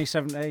from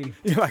 2017.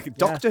 You're like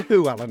Doctor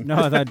Who, Alan.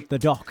 No, the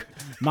doc.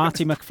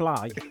 Marty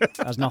McFly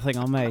has nothing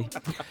on me.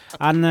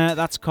 And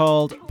that's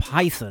called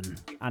Python,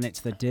 and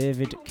it's the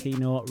David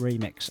Keynote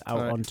remix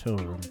out Right. on Tour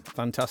Room.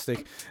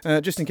 Fantastic.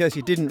 Just in case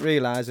you didn't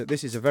realise that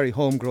this is a very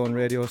homegrown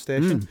radio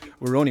station,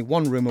 we're only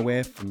one room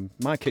away from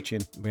my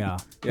kitchen. We are.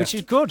 Yeah. Which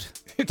is good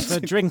for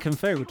drink and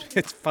food.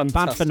 It's fantastic.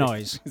 Bad for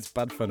noise. It's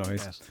bad for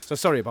noise. Yes. So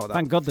sorry about that.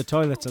 Thank God the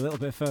toilet's a little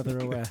bit further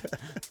away.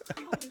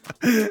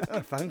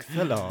 Thank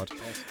the Lord.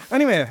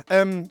 Anyway,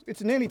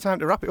 it's nearly time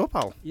to wrap it up,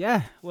 Al.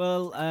 Yeah,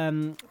 well,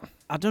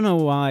 I don't know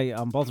why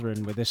I'm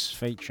bothering with this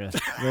feature,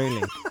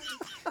 really.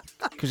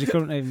 Because you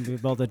couldn't even be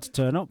bothered to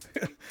turn up.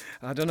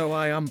 I don't know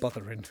why I'm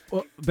bothering.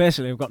 Well,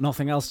 basically, we've got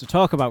nothing else to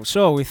talk about.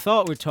 So we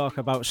thought we'd talk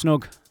about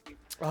Snug.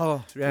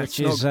 Oh, yeah. Which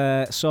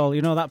Snug. is Saul,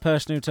 you know that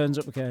person who turns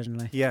up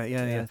occasionally?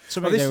 Yeah.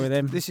 Something to do with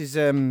him. This is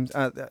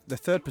the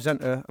third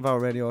presenter of our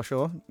radio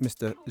show,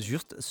 Mr.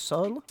 Just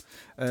Saul,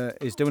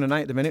 is doing a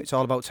night at the minute. It's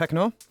all about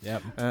techno,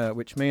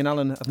 which me and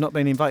Alan have not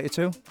been invited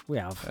to. We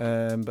have.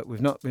 But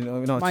we've not been.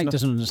 You know, Mike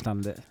doesn't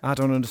understand it. I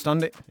don't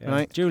understand it. Yeah.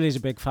 Right? Julie's a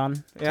big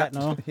fan. Yeah.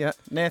 Techno. Yeah.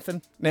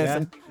 Nathan.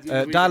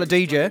 Dialer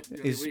DJ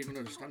is. We even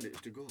understand it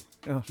is to go.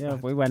 Oh, Yeah,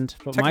 we went.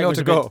 But Techno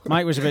to go.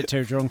 Mike was a bit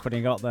too drunk when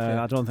he got there.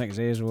 Yeah. I don't think his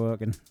ears were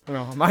working.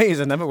 No, my ears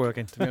are never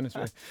working, to be honest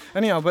with you.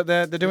 Anyhow, but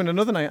they're doing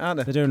another night, aren't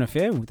they? They're doing a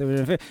few.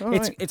 All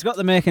It's right. it's got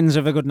the makings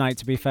of a good night.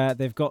 To be fair,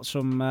 they've got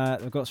some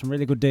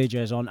really good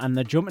DJs on, and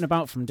they're jumping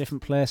about from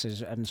different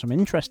places and some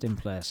interesting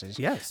places.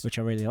 Yes. Which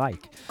I really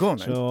like. Go on,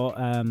 then.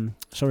 So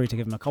sorry to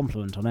give them a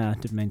compliment on air.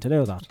 Didn't mean to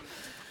do that.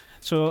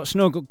 So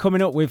Snug,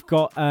 coming up, we've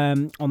got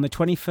on the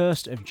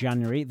 21st of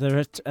January. They're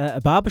at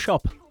a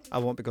barbershop. I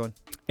won't be going.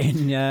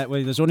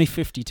 Well, there's only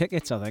 50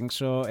 tickets, I think.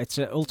 So it's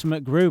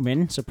Ultimate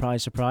Grooming,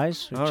 surprise,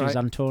 surprise, which All is right.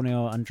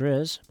 Antonio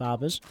Andres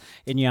Barbers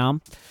in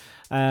Yarm.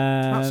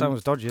 That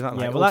sounds dodgy. That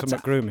yeah, like well,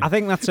 ultimate grooming. I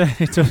think that's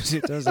it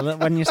does a little,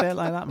 when you say it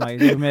like that, mate.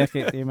 You make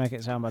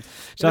it sound bad.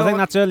 So You I know think what?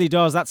 that's early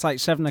doors. That's like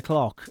 7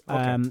 o'clock, Okay.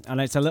 and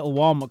it's a little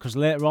warm up because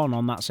later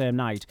on that same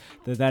night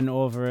they're then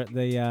over at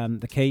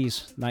the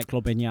Keys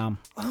nightclub in Yarm.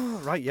 Oh,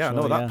 right, yeah, I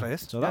So, know that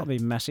place. So that'll be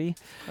messy.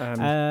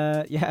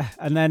 Yeah.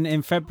 And then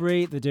in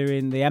February they're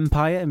doing the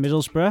Empire in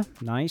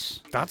Middlesbrough. Nice.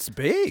 That's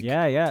big.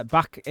 Yeah.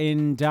 Back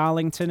in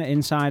Darlington at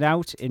Inside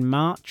Out in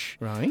March.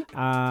 Right.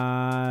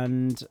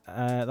 And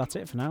that's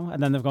it for now.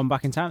 And then they've gone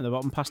back in time. The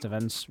bottom past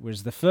events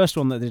was the first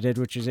one that they did,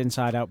 which was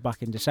Inside Out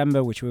back in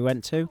December, which we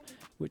went to,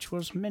 which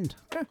was mint.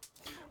 Yeah.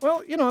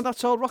 Well, you know,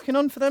 that's all rocking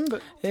on for them,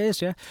 but... It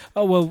is, yeah.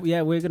 Oh, well,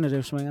 yeah, we're going to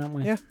do something, aren't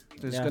we? Yeah.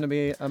 There's going to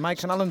be a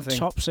Mike and Alan thing.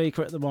 Top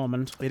secret at the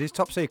moment. It is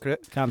top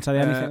secret. Can't tell you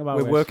anything about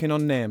we're it. We're working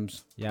on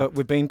names. Yeah. But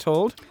we've been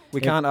told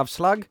we can't have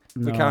slag,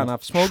 we No. can't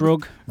have smug,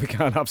 Shrug. we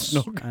can't have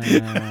snug.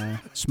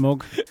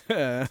 Smug.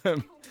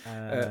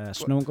 Um,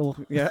 Snuggle.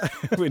 Yeah,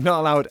 we're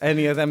not allowed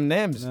any of them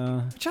names.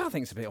 No. Which I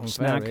think is a bit unfair,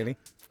 Snag. really.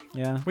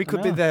 Yeah. We I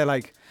could be know. there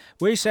like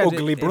We said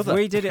ugly brother. if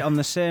we did it on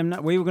the same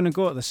night, we were going to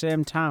go at the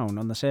same town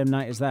on the same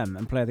night as them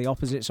and play the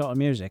opposite sort of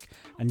music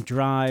and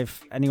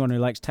drive anyone who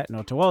likes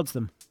techno towards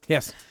them.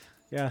 Yes.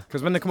 Yeah.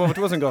 Because when they come over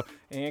to us and go,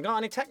 "You got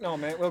any techno,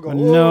 mate?" We'll go,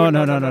 No.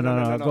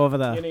 Go over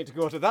there. You need to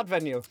go to that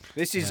venue.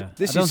 This is I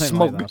this don't is think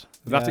smug. like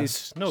That Yeah. is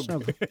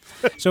snug.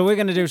 So we're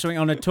going to do something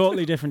on a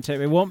totally different tip.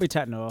 It won't be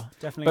techno.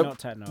 Definitely But not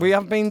techno. we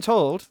have been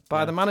told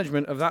by the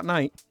management of that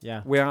night,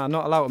 we are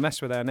not allowed to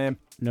mess with their name.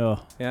 No.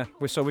 Yeah.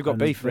 So we've got And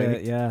beef,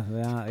 really. Yeah,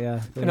 they are,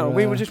 yeah. You know,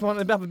 we were just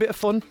wanting to have a bit of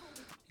fun.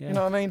 Yeah. You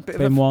know what I mean?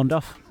 Been warned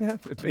off. Yeah.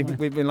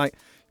 We've been like,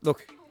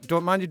 look,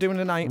 don't mind you doing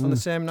the night on the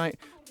same night.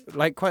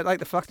 Quite like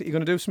the fact that you're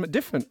going to do something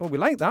different. Oh, we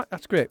like that.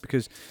 That's great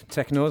because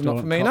techno's not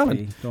for me and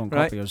Alan. Don't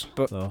right? copy us.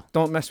 But though.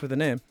 don't mess with the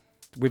name.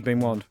 We've been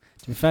warned.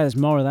 To be fair, there's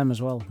more of them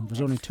as well.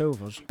 There's only 2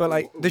 of us. But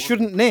like, they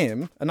shouldn't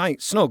name a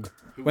night snug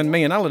when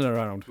me and Alan are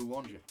around. Who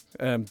warned you?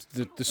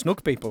 The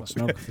snug people.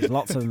 Snug. There's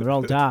lots of them. They're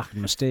all dark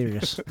and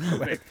mysterious.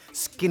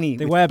 Skinny.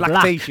 They with wear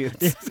black t-shirts.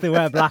 Yes, they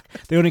wear black.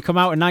 They only come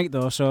out at night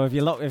though. So if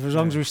as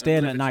long as we're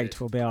staying at night,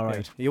 we'll be all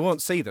right. You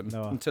won't see them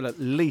until at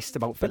least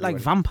about A bit like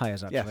February.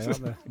 vampires, actually, Yeah.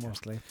 aren't they?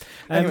 Mostly.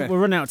 Anyway. We're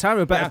running out of time.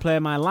 We better play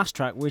my last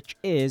track, which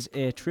is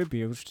a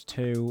tribute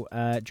to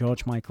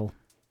George Michael.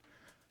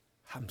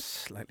 I'm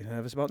slightly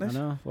nervous about I this.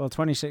 know. Well,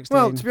 2016.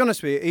 Well, to be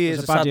honest with you, he is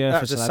was a bad year for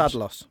that's a celebs. sad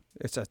loss.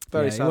 It's a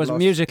very sad He was loss.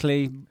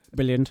 musically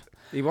brilliant.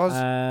 He was.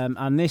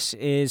 And this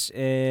is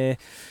a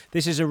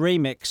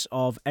remix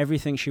of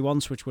Everything She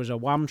Wants, which was a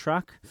Wham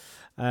track.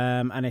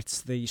 And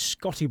it's the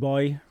Scotty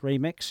Boy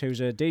remix, who's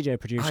a DJ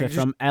producer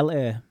from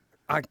LA.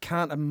 I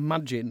can't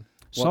imagine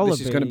what Sol this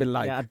will is going to be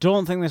like. Yeah, I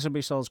don't think this will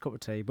be Sol's cup of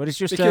tea, but it's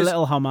just a Because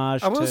little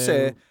homage I will to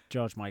say,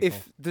 George Michael.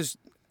 if there's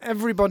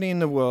everybody in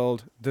the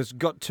world, there's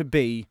got to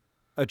be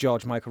a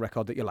George Michael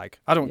record that you like.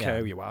 I don't care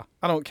who you are.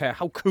 I don't care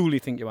how cool you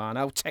think you are and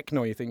how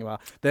techno you think you are.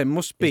 There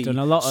must be He's done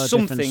a lot of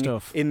different something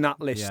stuff. in that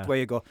list where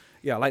you go,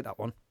 yeah, I like that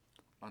one.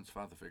 Man's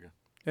father figure.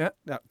 Yeah,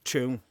 that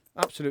tune.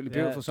 Absolutely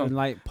beautiful song. And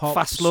like pop,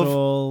 Fast Love.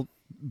 soul,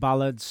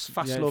 ballads,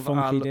 Fast Love,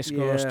 funky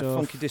disco stuff.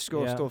 funky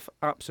disco Yeah. stuff,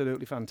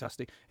 absolutely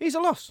fantastic. He's a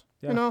loss,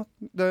 Yeah. you know.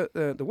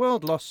 The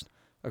world lost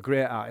a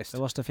great artist. They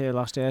lost a few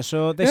last year,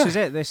 so this is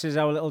it. This is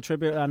our little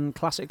tribute and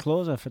classic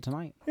closer for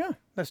tonight. Yeah,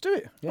 let's do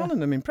it. Yeah.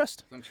 Alan, I'm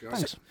impressed. Thanks,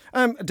 guys.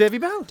 Thanks. Davy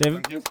Bell.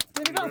 David, Thank you.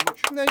 Davy Bell.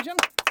 There you go.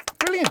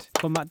 Brilliant.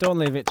 come back. Don't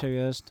leave it 2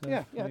 years.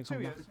 Yeah, when you 2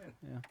 come years. back.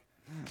 Yeah.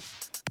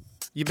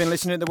 You've been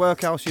listening to the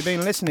Workhouse. You've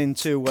been listening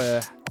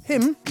to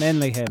him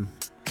Mainly him,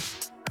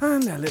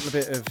 and a little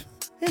bit of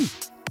him,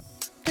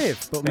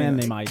 Dave. but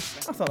mainly Mike.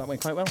 I thought that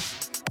went quite well.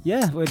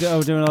 Yeah, we're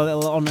doing a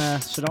little on-air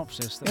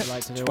synopsis that we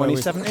like to do. where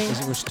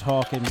 2017. It was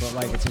talking, but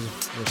like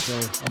we're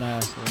still on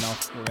air. We're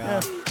not. We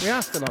are. We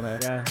are still on air.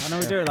 Yeah, I know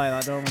we do it like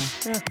that, don't we?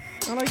 Yeah,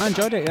 I like I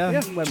enjoyed it. Yeah,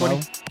 went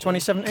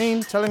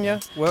 2017. Telling you,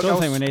 Workhouse. Don't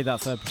think we need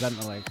that third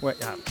presenter. Like, Wait,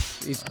 yeah,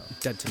 he's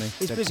dead to me.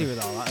 he's Dead busy to me.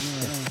 with all that.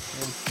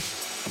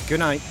 Anyway, Good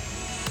night.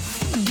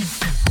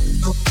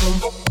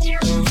 Thank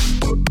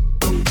you.